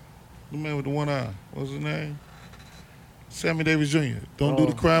said that? The man with the one eye. What's his name? Sammy Davis Jr. Don't do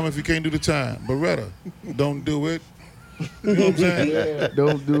the crime if you can't do the time. Beretta, don't do it. You know what I'm saying?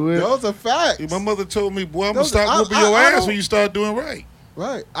 Don't do it. Those are facts. My mother told me, boy, I'm going to Those- stop whooping I your ass don't- when you start doing right.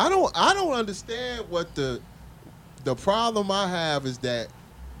 Right. I don't understand what the problem I have is that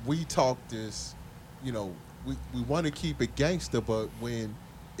we talk this, we want to keep it gangster, but when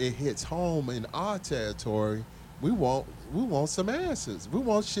it hits home in our territory, we want some answers. We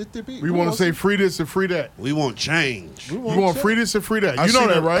want shit to be. We want to say free this and free that. We want change. We You want change. free this and free that. I You know seen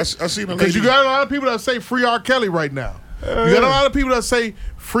that, a- right? I seen a Because you lady- got a lot of people that say free R. Kelly right now. You got a lot of people that say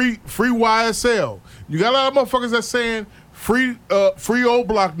free YSL. You got a lot of motherfuckers that saying free old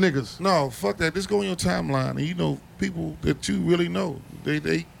block niggas. No, fuck that. Just go on your timeline and you know people that you really know.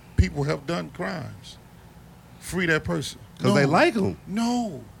 They people have done crimes. Free that person. Because they like them.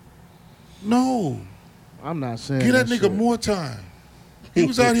 No. I'm not saying Give that nigga shit. more time. He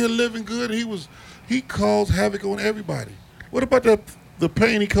was out here living good. He caused havoc on everybody. What about the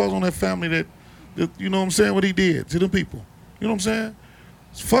pain he caused on that family that you know what I'm saying, what he did to them people? You know what I'm saying?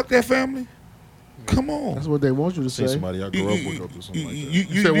 Fuck that family. Come on. That's what they want you to say. Somebody I grew up with or something like that.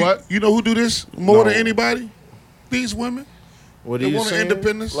 You said what? You know who do this more than anybody? These women. What They you want saying?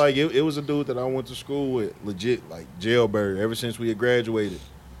 independence. Like it was a dude that I went to school with, legit, like jailbird. Ever since we had graduated,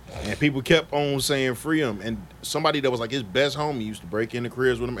 and people kept on saying free him. And somebody that was like his best homie used to break into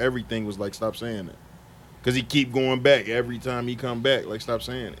cribs with him. Everything was like, stop saying it, because he keep going back every time he come back. Like, stop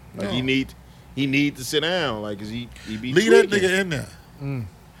saying it. Like he need to sit down. Like, cause he be leave tweaking. that nigga in there.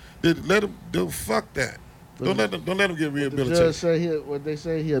 Let him do. Fuck that. Don't let him get The rehabilitated. judge say what they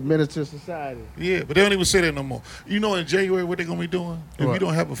say he a menace to society. Yeah, but they don't even say that no more. You know, in January, what they're gonna be doing? If What? you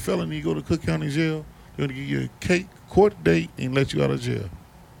don't have a felony, you go to Cook County Jail. They're gonna give you a court date and let you out of jail.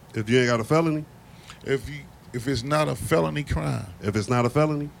 If you ain't got a felony, if it's not a felony crime. if it's not a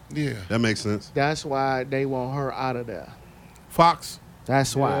felony, Yeah. that makes sense. That's why they want her out of there. Fox.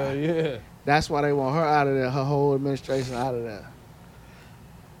 That's why. Yeah. That's why they want her out of there. Her whole administration out of there.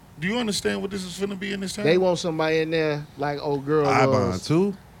 Do you understand what this is finna be in this town? They want somebody in there like old girl I-bond was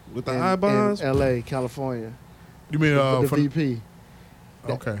too, with the in I-bonds. L.A., California. You mean The from, VP.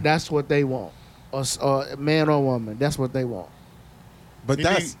 Okay. That's what they want. Or man or woman. That's what they want. But You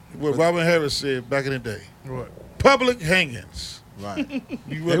that's need what Robin Harris said back in the day. What? Public hangings. right. You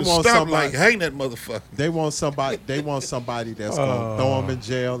They better want stop somebody- like hang that motherfucker. They want somebody. They want somebody that's gonna throw them in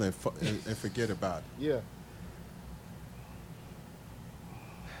jail and forget about it. Yeah.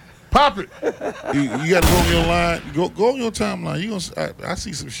 Pop it. You got to go on your line. Go on your timeline. You gonna? I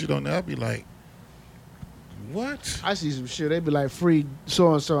see some shit on there. I'll be like, what? I see some shit. They be like, free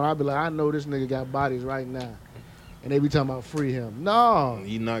so and so. And I be like, I know this nigga got bodies right now. And they be talking about free him. No.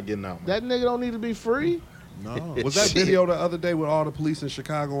 He not getting out. That nigga don't need to be free. No. Was that video the other day with all the police in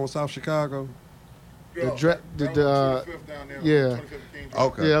Chicago on South Chicago? Yeah. Okay. Yeah,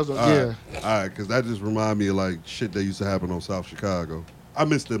 that was All right. All right, because that just remind me of like shit that used to happen on South Chicago. I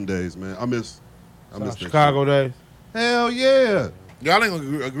miss them days, man. I miss that Chicago shit. days. Hell yeah. Y'all ain't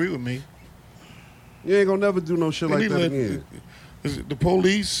gonna agree with me. You ain't gonna never do no shit They like need that to again. Is it the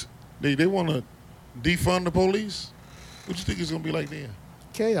police? They want to defund the police. What you think it's gonna be like then?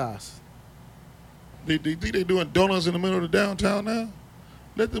 Chaos. They think they doing donuts in the middle of the downtown now?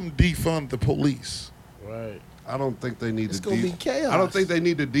 Let them defund the police. Right. I don't think they need It's to. gonna be chaos. I don't think they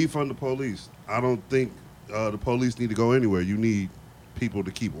need to defund the police. I don't think the police need to go anywhere. You need people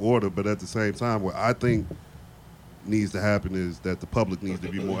to keep order, but at the same time, what I think needs to happen is that the public needs to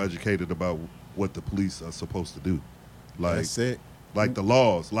be more educated about what the police are supposed to do. Like, That's it. like the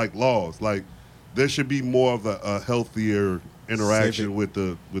laws. Like there should be more of a healthier interaction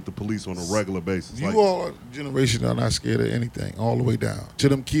Civic. with the police on a regular basis. You Like, all are a generation that are not scared of anything, all the way down to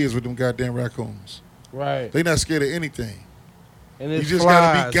them kids with them goddamn raccoons. Right. They not scared of anything. And You it's just got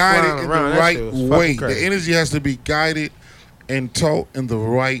to flies be guided flying in around. the That right shit was fucking way. crazy. The energy has to be guided and taught in the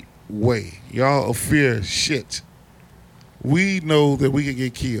right way. Y'all are fear shit. We know that we can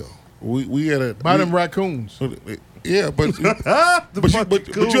get killed. We got to By them raccoons. Yeah, but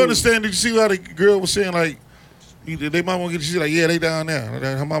you understand? Did you see how the girl was saying like they might want to get? She's like, yeah, they down there.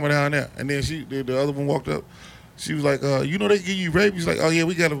 Her mama down there, and then the other one walked up. She was like, you know they give you rabies. Like, oh yeah,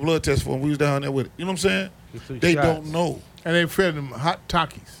 we got a blood test for him. We was down there with it. You know what I'm saying? They don't know. And they fed them hot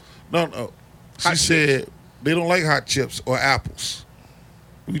Takis. No. She said they don't like hot chips or apples.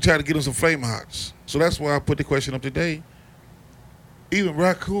 We try to get them some Flame Hots. So that's why I put the question up today. Even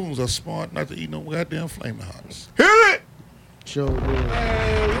raccoons are smart not to eat no goddamn Flame Hots. Hit it! Sure did.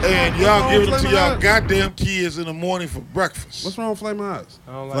 And y'all give them to y'all goddamn kids in the morning for breakfast. What's wrong with Flaming Hots?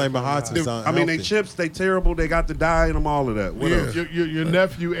 Flaming Hots is unhealthy. I mean, they chips, they terrible. They got the dye in them, all of that. What else? Your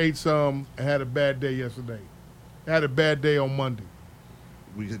nephew ate some and had a bad day yesterday. Had a bad day on Monday.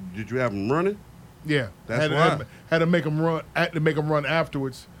 Did you have them running? Yeah, That's why. had to make him run. Had to make him run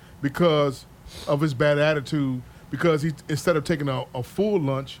afterwards because of his bad attitude. Because he, instead of taking a full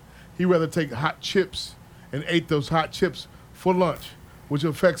lunch, he rather take hot chips and ate those hot chips for lunch, which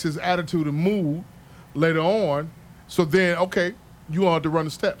affects his attitude and mood later on. So then, okay, you want to run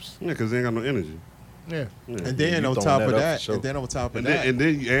the steps. Yeah, because they ain't got no energy. Yeah. And then on top of that, and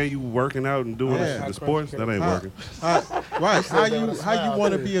then you working out and doing the sports, that ain't working. Right? How you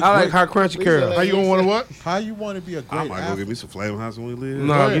want to be a? I like great, hot crunchy carrots. How you gonna want to what? How you want to be a great? I might go get me some Flaming Hots when we leave.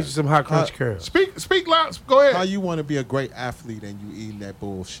 No, get you some hot crunchy carrots. Speak loud. Go ahead. How you want to be a great athlete and you eating that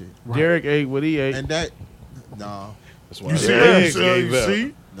bullshit? Derek ate what he ate. And that, no. That's why You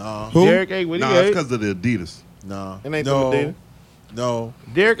see? No. Derek ate what he Nah, it's ate. because of the Adidas. No. It ain't no. them No.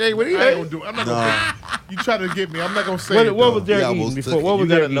 Derek ate what he I ain't ate. gonna do. I'm not gonna. You try to get me. I'm not gonna say it. What was Derek Yeah, eating well, before? What You was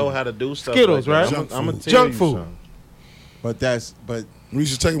gotta Derek know eating? how to do stuff. Skittles, like right? that. I'm gonna tell Junk you food. something. But We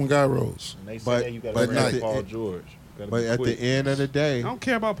used to take them guy rolls. And they say But- you gotta but bring not- Paul George. But at the end of the day, I don't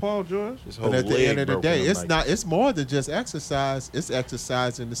care about Paul George. But at the end of the day, it's not. It's more than just exercise. It's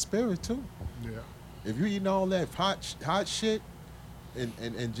exercise in the spirit too. Yeah. If you eating all that hot shit,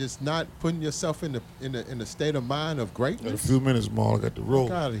 and just not putting yourself in the state of mind of greatness. In a few minutes, Maul, I got the roll.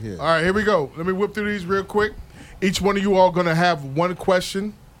 Get out of here. All right, here we go. Let me whip through these real quick. Each one of you all gonna have one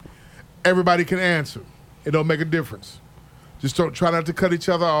question. Everybody can answer. It don't make a difference. Just don't try not to cut each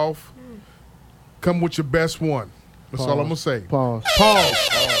other off. Come with your best one. That's all I'm gonna say. Pause.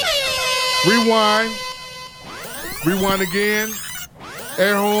 Rewind. Rewind again.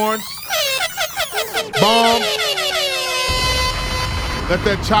 Air horns. Bomb. Let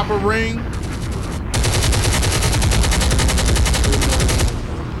that chopper ring.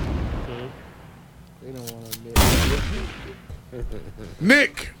 They don't want to admit it.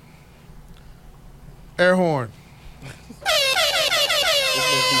 Nick. Air horn.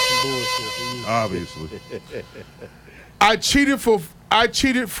 Obviously. I cheated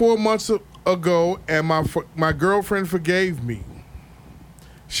 4 months ago, and my girlfriend forgave me.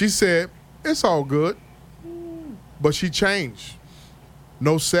 She said, it's all good. But she changed.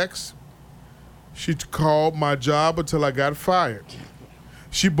 No sex. She called my job until I got fired.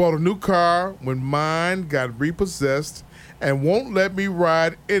 She bought a new car when mine got repossessed and won't let me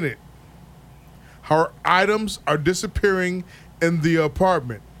ride in it. Her items are disappearing in the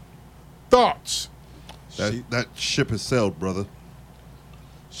apartment. Thoughts? That ship has sailed, brother.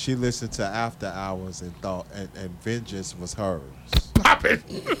 She listened to After Hours and thought, and vengeance was hers. Pop it.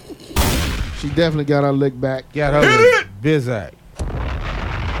 She definitely got her lick back. Got her Bizak.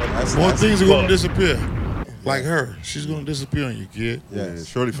 More things are going to disappear. Like her. She's going to disappear on you, kid. Yeah,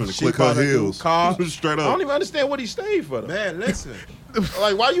 Shorty finna She click her bought a new heels. car. Straight I up. don't even understand what he stayed for. Though. Man, listen.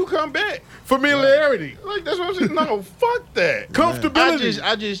 Like, why you come back? Familiarity. Like, that's what I'm saying. No, fuck that. Comfortability.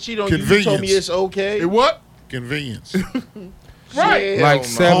 I just cheat on you. You told me it's okay. It what? Convenience. Right. Like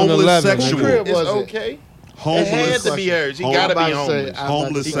 7-Eleven. Sexual. It's okay. It had to be hers. He gotta be homeless.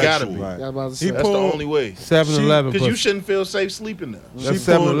 Homeless He gotta sexual. be. I was about to He say. That's the only way. 7-Eleven. Because you shouldn't feel safe sleeping there. That's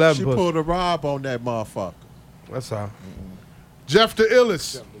She 7-Eleven. pulled a rob on that motherfucker. That's all. Jeff the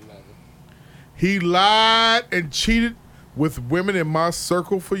Illest. He lied and cheated with women in my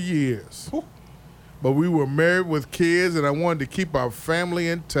circle for years. But we were married with kids, and I wanted to keep our family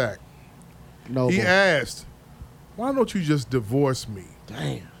intact. No. He asked, why don't you just divorce me?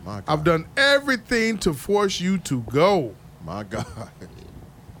 Damn. My God. I've done everything to force you to go. My God.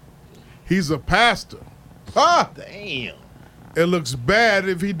 He's a pastor. Damn. It looks bad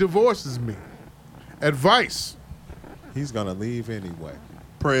if he divorces me. Advice. He's gonna leave anyway.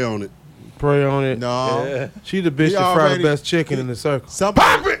 Pray on it. Pray on it. No. Yeah. She the bitch He that fry already- the best chicken in the circle.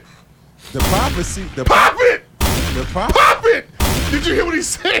 Somebody, Pop it! the prophecy. Pop it! The prophecy. Pop it! Did you hear what he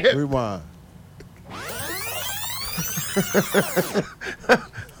said? Rewind.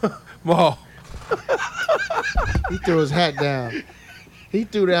 Maul. He threw his hat down. He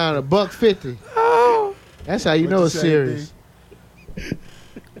threw down $1.50. That's how you know it's serious.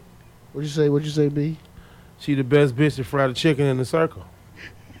 What'd you say, B? She the best bitch to fry the chicken in the circle.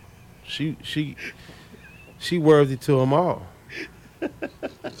 She worthy to them all.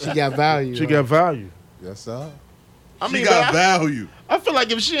 She got value. She got value. Yes, sir. I She mean, got but value. I feel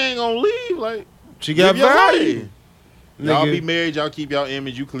like if she ain't gonna leave, like, She got live your value. life. Y'all Nigga. be married, y'all keep y'all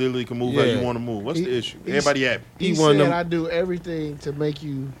image, you clearly can move how Yeah. you want to move. What's the issue? he's- Everybody happy. He He one said, of them. I do everything to make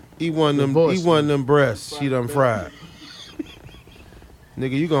you. He one them. Divorce He one them breasts. She done fried.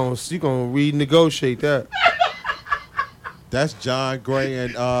 Nigga, you gonna renegotiate that? That's John Gray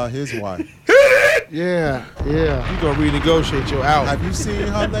and his wife. Yeah. You gonna renegotiate your out? Have you seen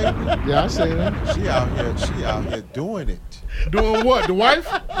her lately? Yeah, I seen her. She out here doing it. Doing what? The wife?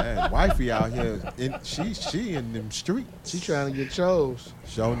 Man, wifey out here. She in them streets. She trying to get chose.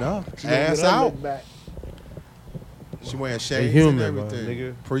 Showing up. She gonna Ass get her out. lick back. She wearing shades human, and bro, everything.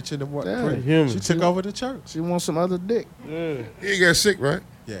 nigga. Preaching the what? Yeah, human. She took over the church. She wants some other dick. Yeah. He ain't got sick, right?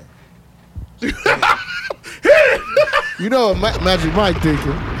 Yeah. You know what Magic Mike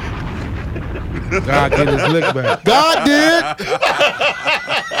thinking? God get his lick back. God did.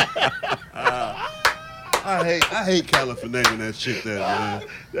 I hate California that shit there, man.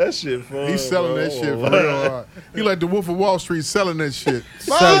 That shit fun. He's selling that shit for real hard. He like the Wolf of Wall Street selling that shit.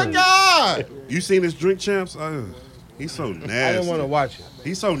 My God! You seen his drink champs? He's so nasty. I didn't want to watch it.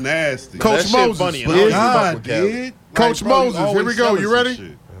 He's so nasty. Coach That shit Moses. funny. But I don't God, fuck with Cali. dude. Coach Like, bro, you Moses, here we always go. selling You some ready?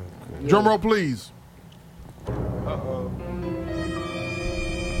 shit. Drum roll, please.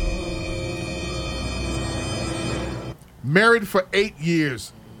 Married for 8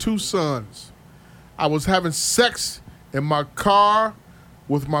 years, 2 sons. I was having sex in my car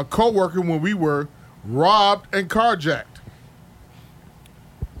with my coworker when we were robbed, and carjacked.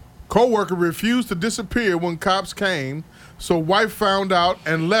 Co-worker refused to disappear when cops came, so wife found out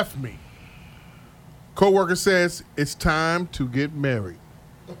and left me. Co-worker says it's time to get married,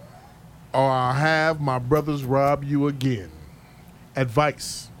 or I'll have my brothers rob you again.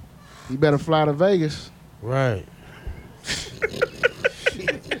 Advice. You better fly to Vegas. Right.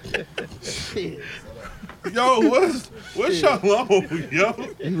 Shit. Yo, what's y'all on, yo?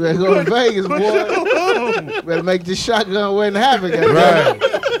 You better go to Vegas, boy. Better make this shotgun win havoc. Right.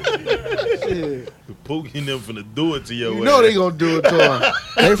 Shit. Pookie and them finna do it to your You know ass. they gonna do it to him.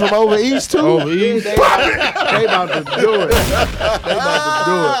 They from over east too. Over east. They about to do it. They about to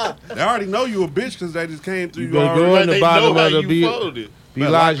do it. They already know you a bitch because they just came through You you better already. go in the They bottom know of how the you followed it.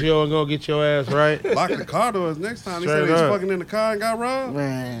 Bellagio and go get your ass right. Lock the car doors next time. They Straight said they was up. fucking in the car and got robbed.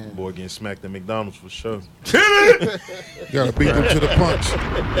 Man. Boy getting smacked at McDonald's for sure. You gotta beat them to the punch.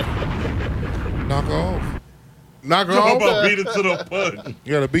 Knock off. Knock her How off. about beat it to the punch?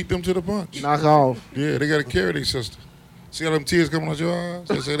 You gotta beat them to the punch. Knock off. Yeah, they gotta carry their sister. See all them tears coming out your eyes?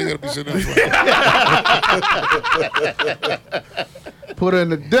 They say they gotta be sitting in front. Put her in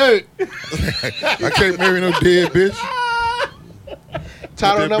the dirt. I can't marry no dead bitch.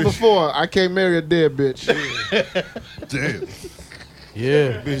 Title That number bitch. 4. I can't marry a dead bitch. Damn.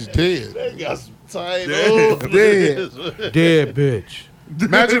 Yeah. Bitch dead. They got some tight Dead. Dead bitch.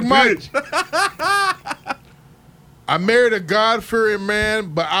 Magic Mike. I married a God-fearing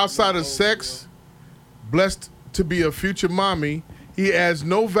man, but outside of sex, blessed to be a future mommy, he adds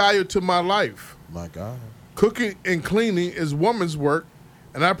no value to my life. My God. Cooking and cleaning is woman's work,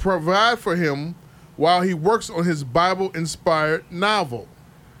 and I provide for him while he works on his Bible-inspired novel.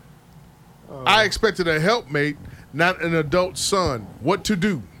 I expected a helpmate, not an adult son. What to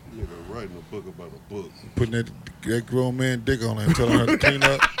do? Nigga writing a book about a book. Putting that grown man dick on her and telling her to clean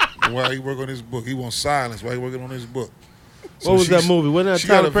up while he work on his book. He wants silence while he working on his book. What was that movie? Wasn't that She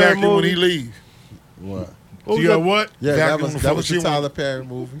got Tyler a Perry vacuum when movie? he leave. What? You got what? Yeah, Vacuum that before was she the Tyler Perry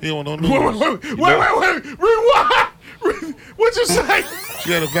movie. He don't know Wait. Rewind. What you say? She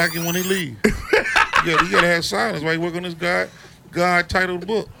got a vacuum when he leave. You gotta have silence while he work on his God titled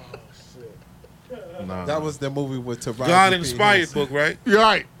book. Nah. That was the movie with Taraji God P. inspired Henson. book, right? You're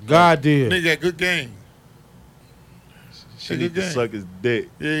right. God did. Nigga got good game. She need to suck his dick.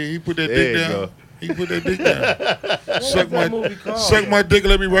 Yeah, he put that There dick you down. go. He put that dick down. Suck Suck my dick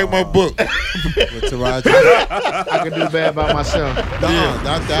and let me write my book. With Taraji. I can do bad by myself. No,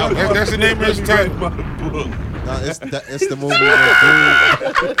 not that one. That's the name of his title. No, it's the movie with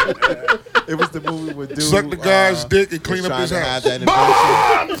dude. It was the movie with dude. Suck the guy's dick and clean was up his trying to house. have that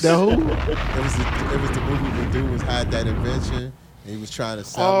invention. The who? It was the movie with dude was had that invention. And he was trying to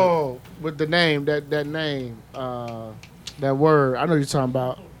sell it. Oh, with the name, that name, that word. I know you're talking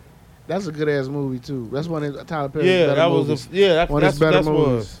about. That's a good ass movie too. That's one of Tyler Perry's Yeah, better that movies. was that's One of his better that's what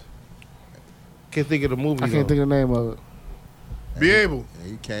movies. Can't think of the movie. I can't think of the name of it. Be able.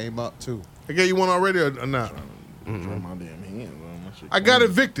 And he came up too. I gave you one already or not? My damn hands. I got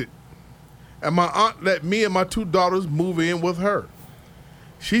evicted, and my aunt let me and my 2 daughters move in with her.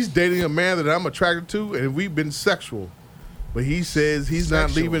 She's dating a man that I'm attracted to, and we've been sexual. But he says he's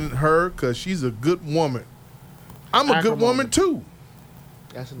not leaving her because she's a good woman. I'm a good woman too.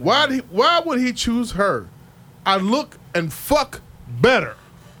 That's Why would he choose her? I look and fuck better.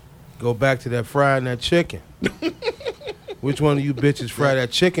 Go back to that frying that chicken. Which one of you bitches fry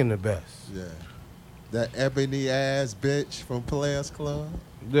that chicken the best? Yeah. That ebony ass bitch from Players Club.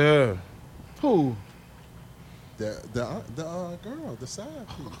 Yeah. Who? The girl, the side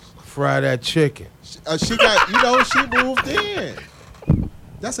piece. Fry that chicken. She got, she moved in.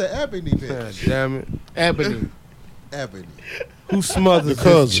 That's an ebony bitch. God damn it. Ebony. Ebony. Who smothers The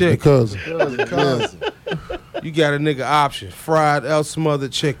cousin, this chicken? the cousin. You got a nigga option. Fried L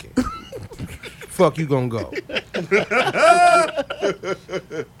smothered chicken. Fuck you gonna go.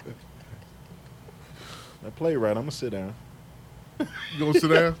 I play right. I'm gonna sit down. You gonna sit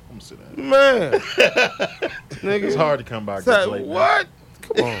down? I'm gonna sit down. Man. Nigga. It's hard to come by a Say, good plate. man. what?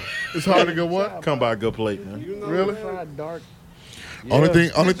 Come on. It's hard to go what? Come by a good plate, man. Really? Dark. Only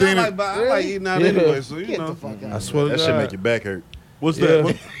thing I that like eating out Yeah. anyway, so you know. I swear to That God. shit make your back hurt. What's Yeah. that?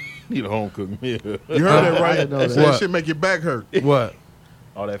 What? Need a home cooked meal. You heard that I right? didn't know They that. said What? shit make your back hurt. What?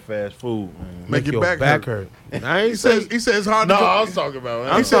 All that fast food, man. Make your your back hurt. I ain't He say. says it's hard No, to I come. was talking about.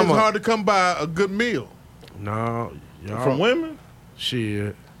 I'm He says it's talking hard to come by a good meal. No. Y'all, From women.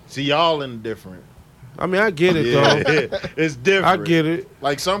 Shit. See, y'all in different. I mean, I get it, though. It's different. I get it.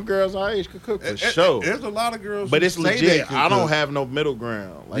 Like some girls our age could cook for sure. There's a lot of girls, But who it's say they legit. can I don't cook. have no middle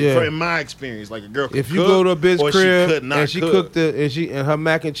ground. Like Yeah. in my experience, like a girl could If you cook, go to a bitch or crib she could not and she cook. cooked and her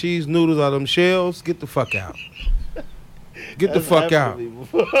mac and cheese noodles are them shells, get the fuck out. Get the fuck out.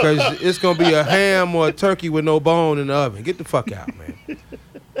 Because it's going to be a ham or a turkey with no bone in the oven. Get the fuck out, man.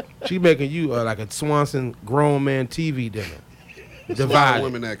 She making you like a Swanson grown man TV dinner. There's a lot of Divided.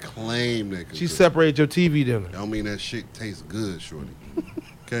 women that claim they can She cook. separated your TV dinner. Don't mean that shit tastes good, shorty.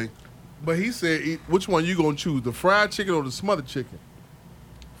 Okay? But he said, which one you gonna choose, the fried chicken or the smothered chicken?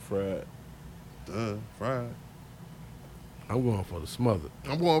 Fried. Fried. I'm going for the smothered.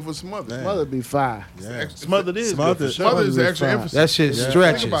 I'm going for smothered. Smothered be fire. Yeah. Smothered is Smothered. good for sure. Smothered is Smothered extra is emphasis. That shit Yeah.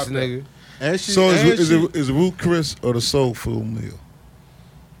 stretches, Think about that. nigga. And she, So and is she- it Ruth Chris or the soul food meal?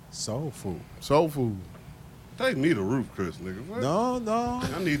 soul food. Soul food. Take me to Roof Chris, nigga. What? No.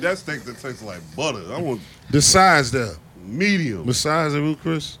 I need that steak that tastes like butter. I want The size there. medium. The size of Ruth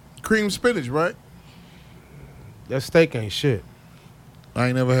Chris? Cream spinach, right? That steak ain't shit.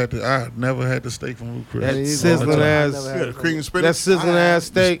 I never had the steak from Ruth Chris. That either. sizzling I ass, never had Yeah, it. cream spinach. that sizzling ass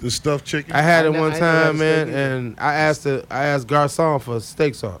steak. The stuffed chicken. I had it I one never had time, a man, steak either. and I asked Garcon for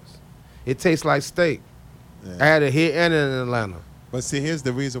steak sauce. It tastes like steak. Yeah. I had it here and in Atlanta. But see, here's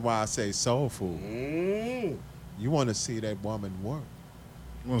the reason why I say soul food. Mm. You want to see that woman work.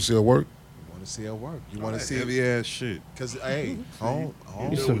 You want to see her work? You want to see her work. You All want to that see heavy ass shit. Because hey, home,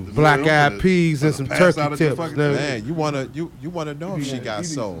 Need know, some with the black man, I'm eyed finna- peas and finna some pass turkey out at the tips. fucking- nigga. man, you wanna know if she got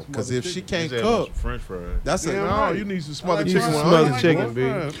soul. Because if she can't cook, French fries. that's a No, you need some smothered You need chicken. some smothered chicken,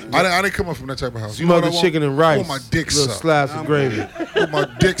 B. I didn't come up from that type of house. You know what I Smothered want? chicken and I rice. want my dick Little sucked. slabs of gravy. I want my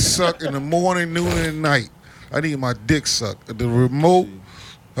dick sucked in the morning, noon, and night. I need my dick sucked. The remote,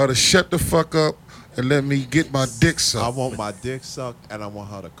 her to shut the fuck up and let me get my dick I sucked. want my dick sucked and I want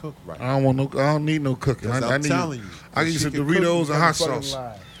her to cook right. I don't need no cooking. 'Cause I I'm need, telling you, I if need she some can cook, Doritos you and hot Fucking sauce.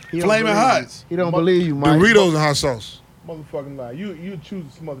 lie. He don't Flaming believe you. Hots. He don't believe you, Mike. Doritos and hot sauce. Motherfucking lie. You choose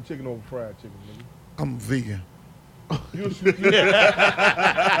the smothered chicken over fried chicken, nigga. I'm vegan. You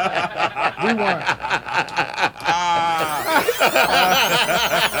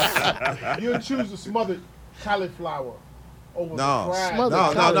you choose the smothered cauliflower over No, the fried. no.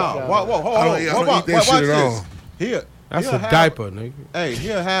 cauliflower. Whoa, hold I on. don't eat that Watch shit at this. all. Here, That's he'll a have- diaper, nigga. Hey,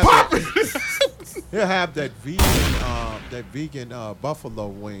 he'll have that vegan buffalo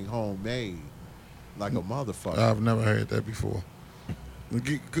wing homemade, like a motherfucker. I've never had that before.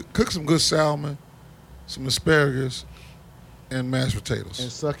 Cook some good salmon, some asparagus, and mashed And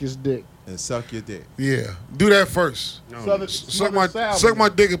potatoes. suck his dick. And suck your dick. Yeah, do that first. Suck my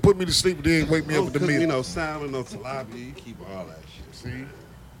dick and put me to sleep, and then wake me up with the Cook me meal. no salmon, no tilapia. You keep all that shit. See?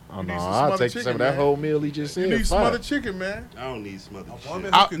 Oh, need no, some I'll smothered take chicken, some of that man. whole meal he just You said. need Fine. smothered chicken, man. I don't need smothered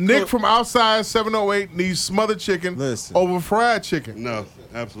shit. Nick from outside 708 needs smothered chicken Listen. over fried chicken. No,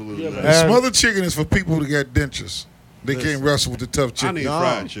 absolutely not. And smothered chicken is for people that got dentures. They can't wrestle with the tough I chicken. need No,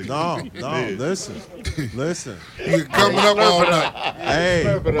 fried chicken. no, Yeah. listen. You coming up all night,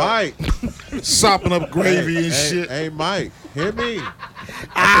 Hey, Mike. sopping up gravy and shit. Hey, Mike. Hear me.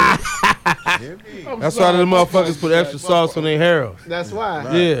 Hear me. That's why the motherfuckers put extra sauce on their hair. That's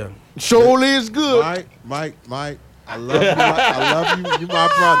why. Yeah. Surely is good. Mike. I love you. I love you. You my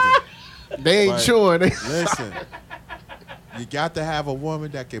brother. They ain't But chewing. Listen, you got to have a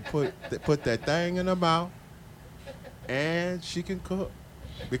woman that can put that thing in her mouth, and she can cook,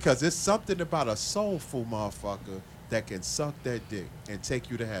 because it's something about a soulful motherfucker that can suck that dick and take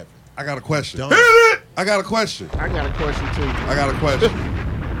you to heaven. I got a question. Done. I got a question. I got a question too. I got a question.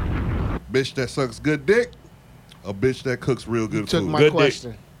 Bitch that sucks good dick, a bitch that cooks real good Took food. my Good dick.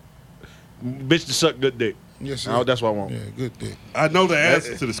 question. Bitch to suck good dick. Yes, Oh, that's what I want. Yeah, good dick. I know the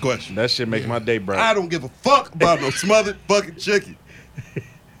answer to this question. That shit make my day bright. I don't give a fuck about no smothered fucking chicken.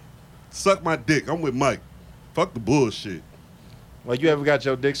 Suck my dick. I'm with Mike. Fuck the bullshit. Like, you ever got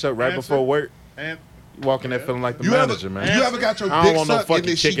your dick sucked right Answer. before work? And You walk in there feeling like the You manager, ever, man. You ever got your I don't dick want no sucked and fucking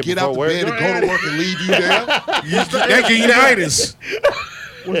then she chicken get out the before bed work. and go to work and leave you there? That give you the itis.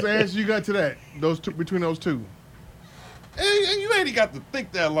 what's the answer you got to that? Those two, between those two. Hey, you ain't got to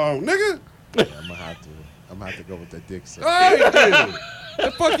think that long, nigga. I'm gonna have to go with that dick suck. All right, then.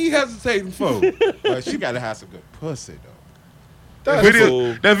 The fuck he hesitating for? But she gotta have some good pussy though. That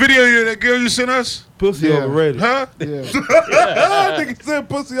cool. video that girl you sent us? Pussy Yeah. overrated. Huh? Yeah. Nigga said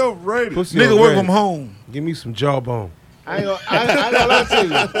pussy overrated. Pussy Nigga work overrated. from home. Give me some jawbone. I ain't gonna lie to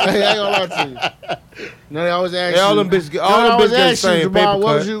you. I ain't gonna lie to you. No, they always ask Hey, all you. them bitches, they all them always bitches got the ask you, same Jamal, paper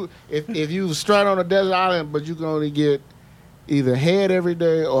what was cut. you if you was stranded on a desert island, but you can only get either head every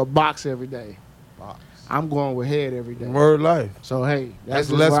day or box every day? Box. I'm going with head every day. Word life. So hey,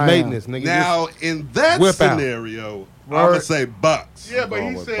 that's less maintenance, nigga. Now in that scenario, I'm gonna say bucks. Yeah, but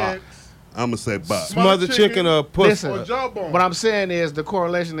he said. I'm gonna say bucks. Smothered chicken or pussy. Listen, what I'm saying is the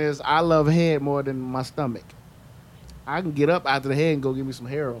correlation is I love head more than my stomach. I can get up after the head and go get me some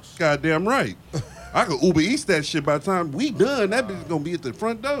Harold's. Goddamn right. I can Uber Eats that shit by the time we done. That bitch is gonna be at the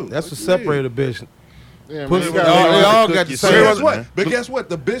front door. That's what separated a bitch. Yeah, Pussy man. they all got the same. But guess what?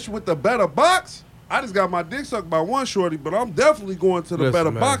 The bitch with the better box, I just got my dick sucked by one shorty, but I'm definitely going to the Listen,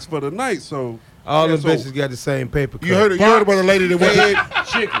 better man. box for the night. So All the bitches got the same paper cut. You heard about the lady that went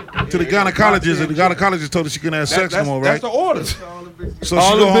chicken. to the gynecologist, and the gynecologist told her she couldn't have sex no more, right? That's the order. So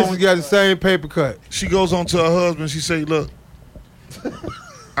all she the go bitches home. got the same paper cut. She goes on to her husband. She say, "Look,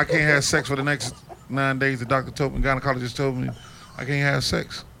 I can't have sex for the next 9 days. The doctor told me, gynecologist told me, I can't have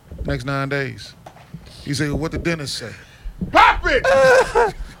sex next 9 days." He said, well, "What the dentist say?" Pop it!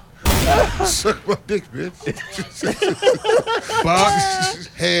 Suck my dick, bitch. Box,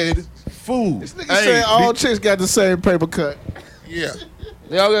 head, food. This nigga said all chicks got the same paper cut. Yeah.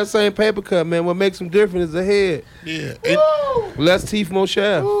 They all got the same paper cut, man. What makes them different is the head. Yeah. Less teeth, more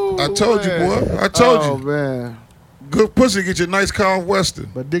shaft. I told you, boy. I told Oh you. man. Good pussy get you a nice car Western.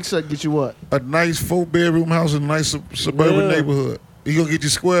 But dick suck get you what? A nice 4-bedroom house in a nice suburban Yeah. neighborhood. He gonna get you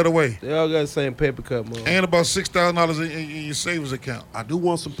squared away. They all got the same paper cut, man. And about $6,000 in your savings account. I do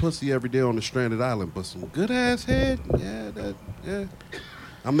want some pussy every day on the stranded island, but some good ass head, yeah.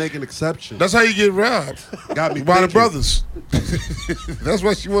 I'm making exceptions. That's how you get robbed. Got me by the thinking. brothers. That's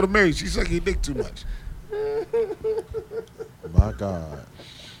why she want to marry. She suck your dick too much. My God.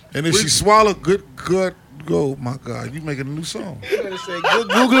 And if she swallow good, go. My God, you making a new song. You better say good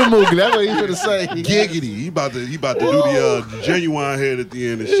Google Moogie. That's what he's gonna say. Giggity. He about to do the genuine head at the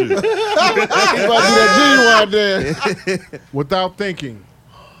end and shit. He about to do that genuine there. Without thinking,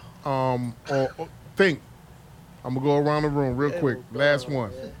 or think. I'm gonna go around the room real quick. Last one.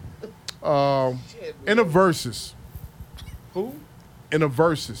 In a versus. Who? In a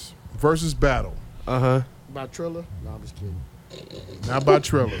versus battle. Uh-huh. By Triller? No, I'm just kidding. Not by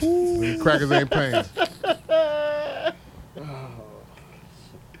Trillers. The crackers ain't paying.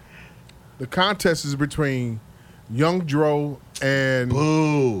 The contest is between Young Dro and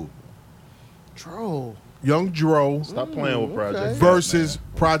Boo. Dro. Young Dro Stop playing with Project Pat, versus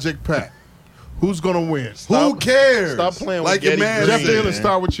Project Pat. Who's gonna win? Who cares? Stop playing Like with your Getty man Green. Jeff Taylor, man.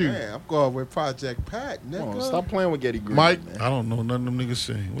 start with you. Man, I'm going with Project Pat, nigga. Come on, stop playing with Getty Green. Mike, man. I don't know none of them niggas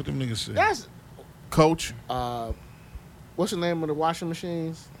say. What them niggas say? That's Coach. what's the name of the washing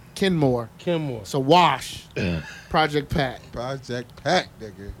machines? Kenmore. Kenmore. So wash. Project Pat. Project Pat,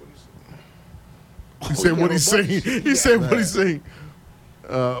 nigga. He said what he sing. He said what he sing. Be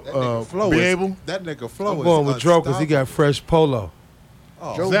able. That nigga Flo I'm is going with Dro because he got fresh polo.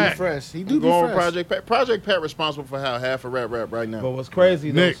 Oh, Joe Zach. be fresh. He I'm do be going with fresh. Project Pat. Project Pat responsible for how half a rap right now. But what's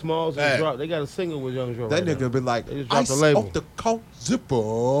crazy, Nick. those Smalls Hey. drop. They got a single with Young Dro. that right nigga now. be like, They just dropped ice the label. off the coat zipper.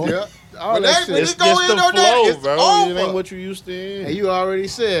 Yeah. All When that they- shit. when It's it go just in the on that, flow, it's bro. It over. ain't what you used to in. And you already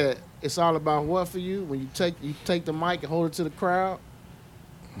said it's all about what for you when you take the mic and hold it to the crowd.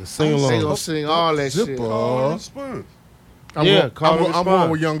 The sing They along. gonna sing all that shit. Zipper. Spun. I'm Yeah, going, call I'm, and going, I'm respond.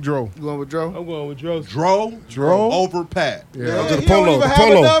 going with Young Dro. You going with Dro? I'm going with Dro. Dro over Pat. Yeah. Yeah, to the he don't polo, even the have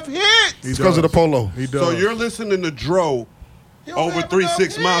polo. enough hits. He It's because of the does. polo. He does. So you're listening to Dro He don't over have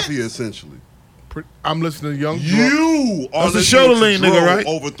 3-6 enough Mafia, hits. essentially. I'm listening to Young Dro. You are That's the listening shoulder to lean Dro nigga, right?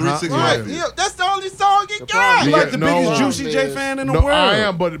 over 3-6 Huh? Mafia. Right. That's the only song he got. problem- You Yeah, like the no, biggest no. Juicy J fan in the No, world. I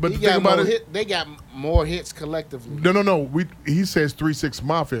am, but the He thing got about more it, hit, they got more hits collectively. no. He says 3-6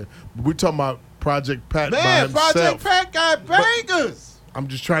 Mafia. We're talking about Project Pat by Man, himself. Project Pat got bangers. I'm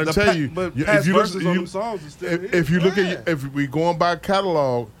just trying to The tell Pa- you. but you- Pat's if you verses listen, on you- them songs is still if you look Yeah. at if we going by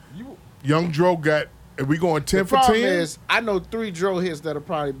catalog, Young Dro got. If we going 10 The for problem 10, is, I know 3 Dro hits that'll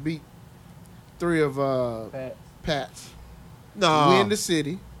probably beat 3 of Pat's. No. We in the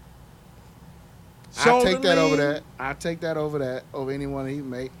city. I Shoulder take that over lean. that. I take that over anyone he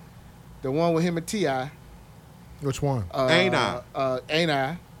make. The one with him and T.I. which one? Ain't I? Ain't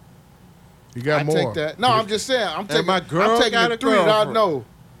I? You got I more. take that. No, I'm just saying. I'm taking my girl I'm taking got the a 3 that I girlfriend. know.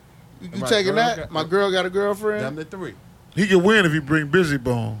 You My taking girl that? got- My girl got a girlfriend. Them the 3. He can win if he bring Busy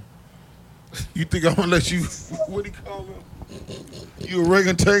Bone. You think I'm gonna let you? What do you call him? You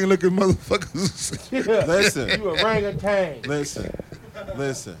orangutan looking motherfuckers. Listen. You orangutan.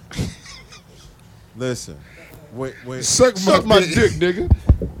 Listen. Wait. Suck my dick, nigga.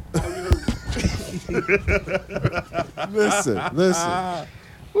 Listen.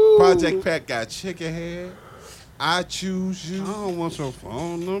 Project Pat got chicken head. I choose you. I don't want your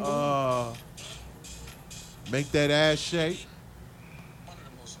phone number. Make that ass shake.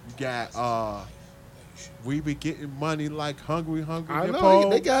 You got We be getting money like hungry I hippos. know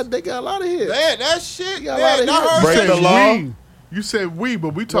they got a lot of hits. That shit. got a lot of Man, I hits. heard Break that. the law. You said we,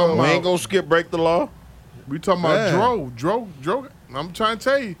 but we talking We ain't about gonna skip break the law. we talking about Dro. I'm trying to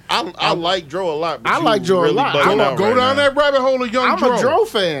tell you. I like Dro a lot. But I you like Dro a really lot. bugging out Go right down now. that rabbit hole of young I'm Dro. a Dro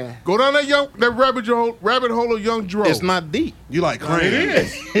fan. Go down that rabbit hole of young Dro. It's not deep. You like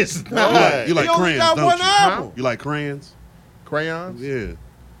crayons? It's not. You like He only crayons, got don't one you? album. You like crayons? crayons. Yeah.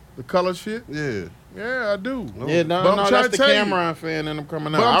 The color shit. Yeah. Yeah, I do. Yeah, But no, I'm that's trying the to tell you. Cameron fan and I'm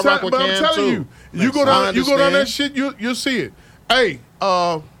coming But out. I rock with I'm Cam telling too. you go I down that understand. shit, you'll see it. Hey,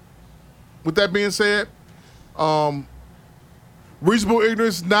 with that being said, Reasonable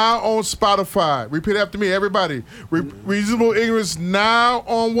Ignorance now on Spotify. Repeat after me, everybody. Reasonable Ignorance now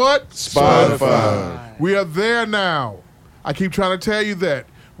on what? Spotify. We are there now. I keep trying to tell you that.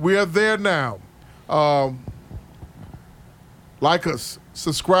 We are there now. Like us,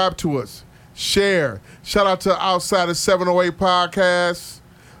 subscribe to us, share. Shout out to Outside of 708 Podcast.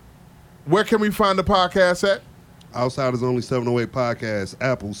 Where can we find the podcast at? Outside is Only 708 Podcast,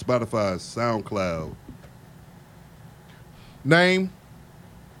 Apple, Spotify, SoundCloud. Name?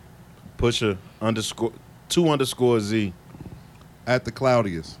 Pusha _2_Z. At the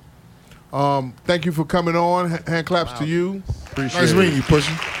Cloudiest. Thank you for coming on. Hand claps to you. Appreciate Nice it. meeting you,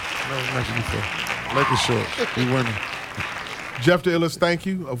 Pusha. Nice meeting you. Make it short. We winning. Jeff the Illest, thank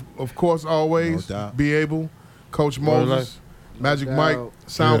you. Of course, always. No doubt. Be able. Coach Moses. Magic doubt. Mike.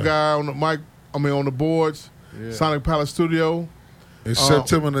 Sound Yeah. guy on the mic. On the boards. Yeah. Sonic Palace Studio. It's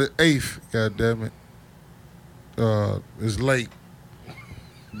September the 8th, God damn it. It's late.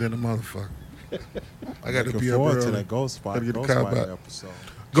 Then the motherfucker. I got to Looking be up forward early. to that Ghost Gotta get the Fighter cop out. episode.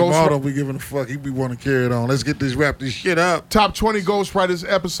 Jamal don't be giving a fuck. He be wanting to carry it on. Let's get this wrap this shit up. Top 20 Ghostwriters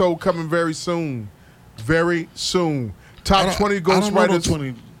episode coming very soon. Very soon. Top 20 I don't know Ghostwriters. those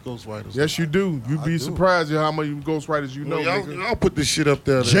 20 Ghostwriters. Yes, you do. You'd be surprised at how many ghostwriters you know. nigga. Y'all put this shit up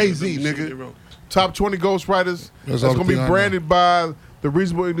there. Jay-Z, nigga. Top 20 ghostwriters. That's That's all going the to be thing I branded by the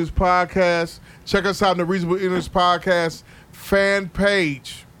Reasonable Ignorance Podcast. Check us out on the Reasonable Ignorance Podcast fan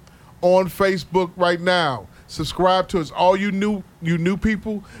page on Facebook right now. Subscribe to us. All you new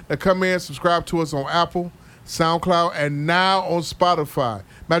people that come in, subscribe to us on Apple, SoundCloud, and now on Spotify.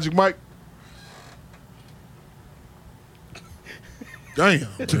 Magic Mike. Damn.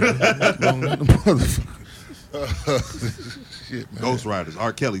 Shit, man. Ghost Riders.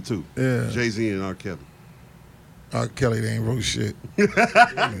 R. Kelly, too. Yeah. Jay-Z and R. Kelly. R. Kelly, they ain't wrote shit.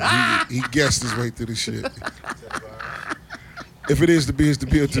 he guessed his way through the shit. If it is to be, it's to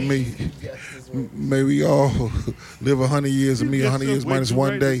be to me. May we all live 100 years and me 100 years minus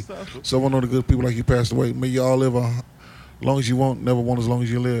one day. So one of the good people like you passed away. May you all live as long as you want, never want as long as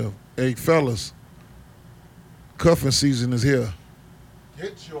you live. Hey, fellas, cuffing season is here.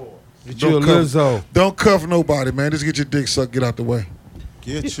 Get yours. Get you a Lizzo. Don't cuff nobody, man. Just get your dick sucked. Get out the way.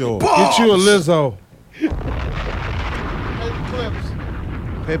 Get yours. Get you a Lizzo. Paper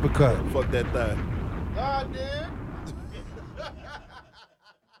clips. Paper cut. Fuck that thing. God damn.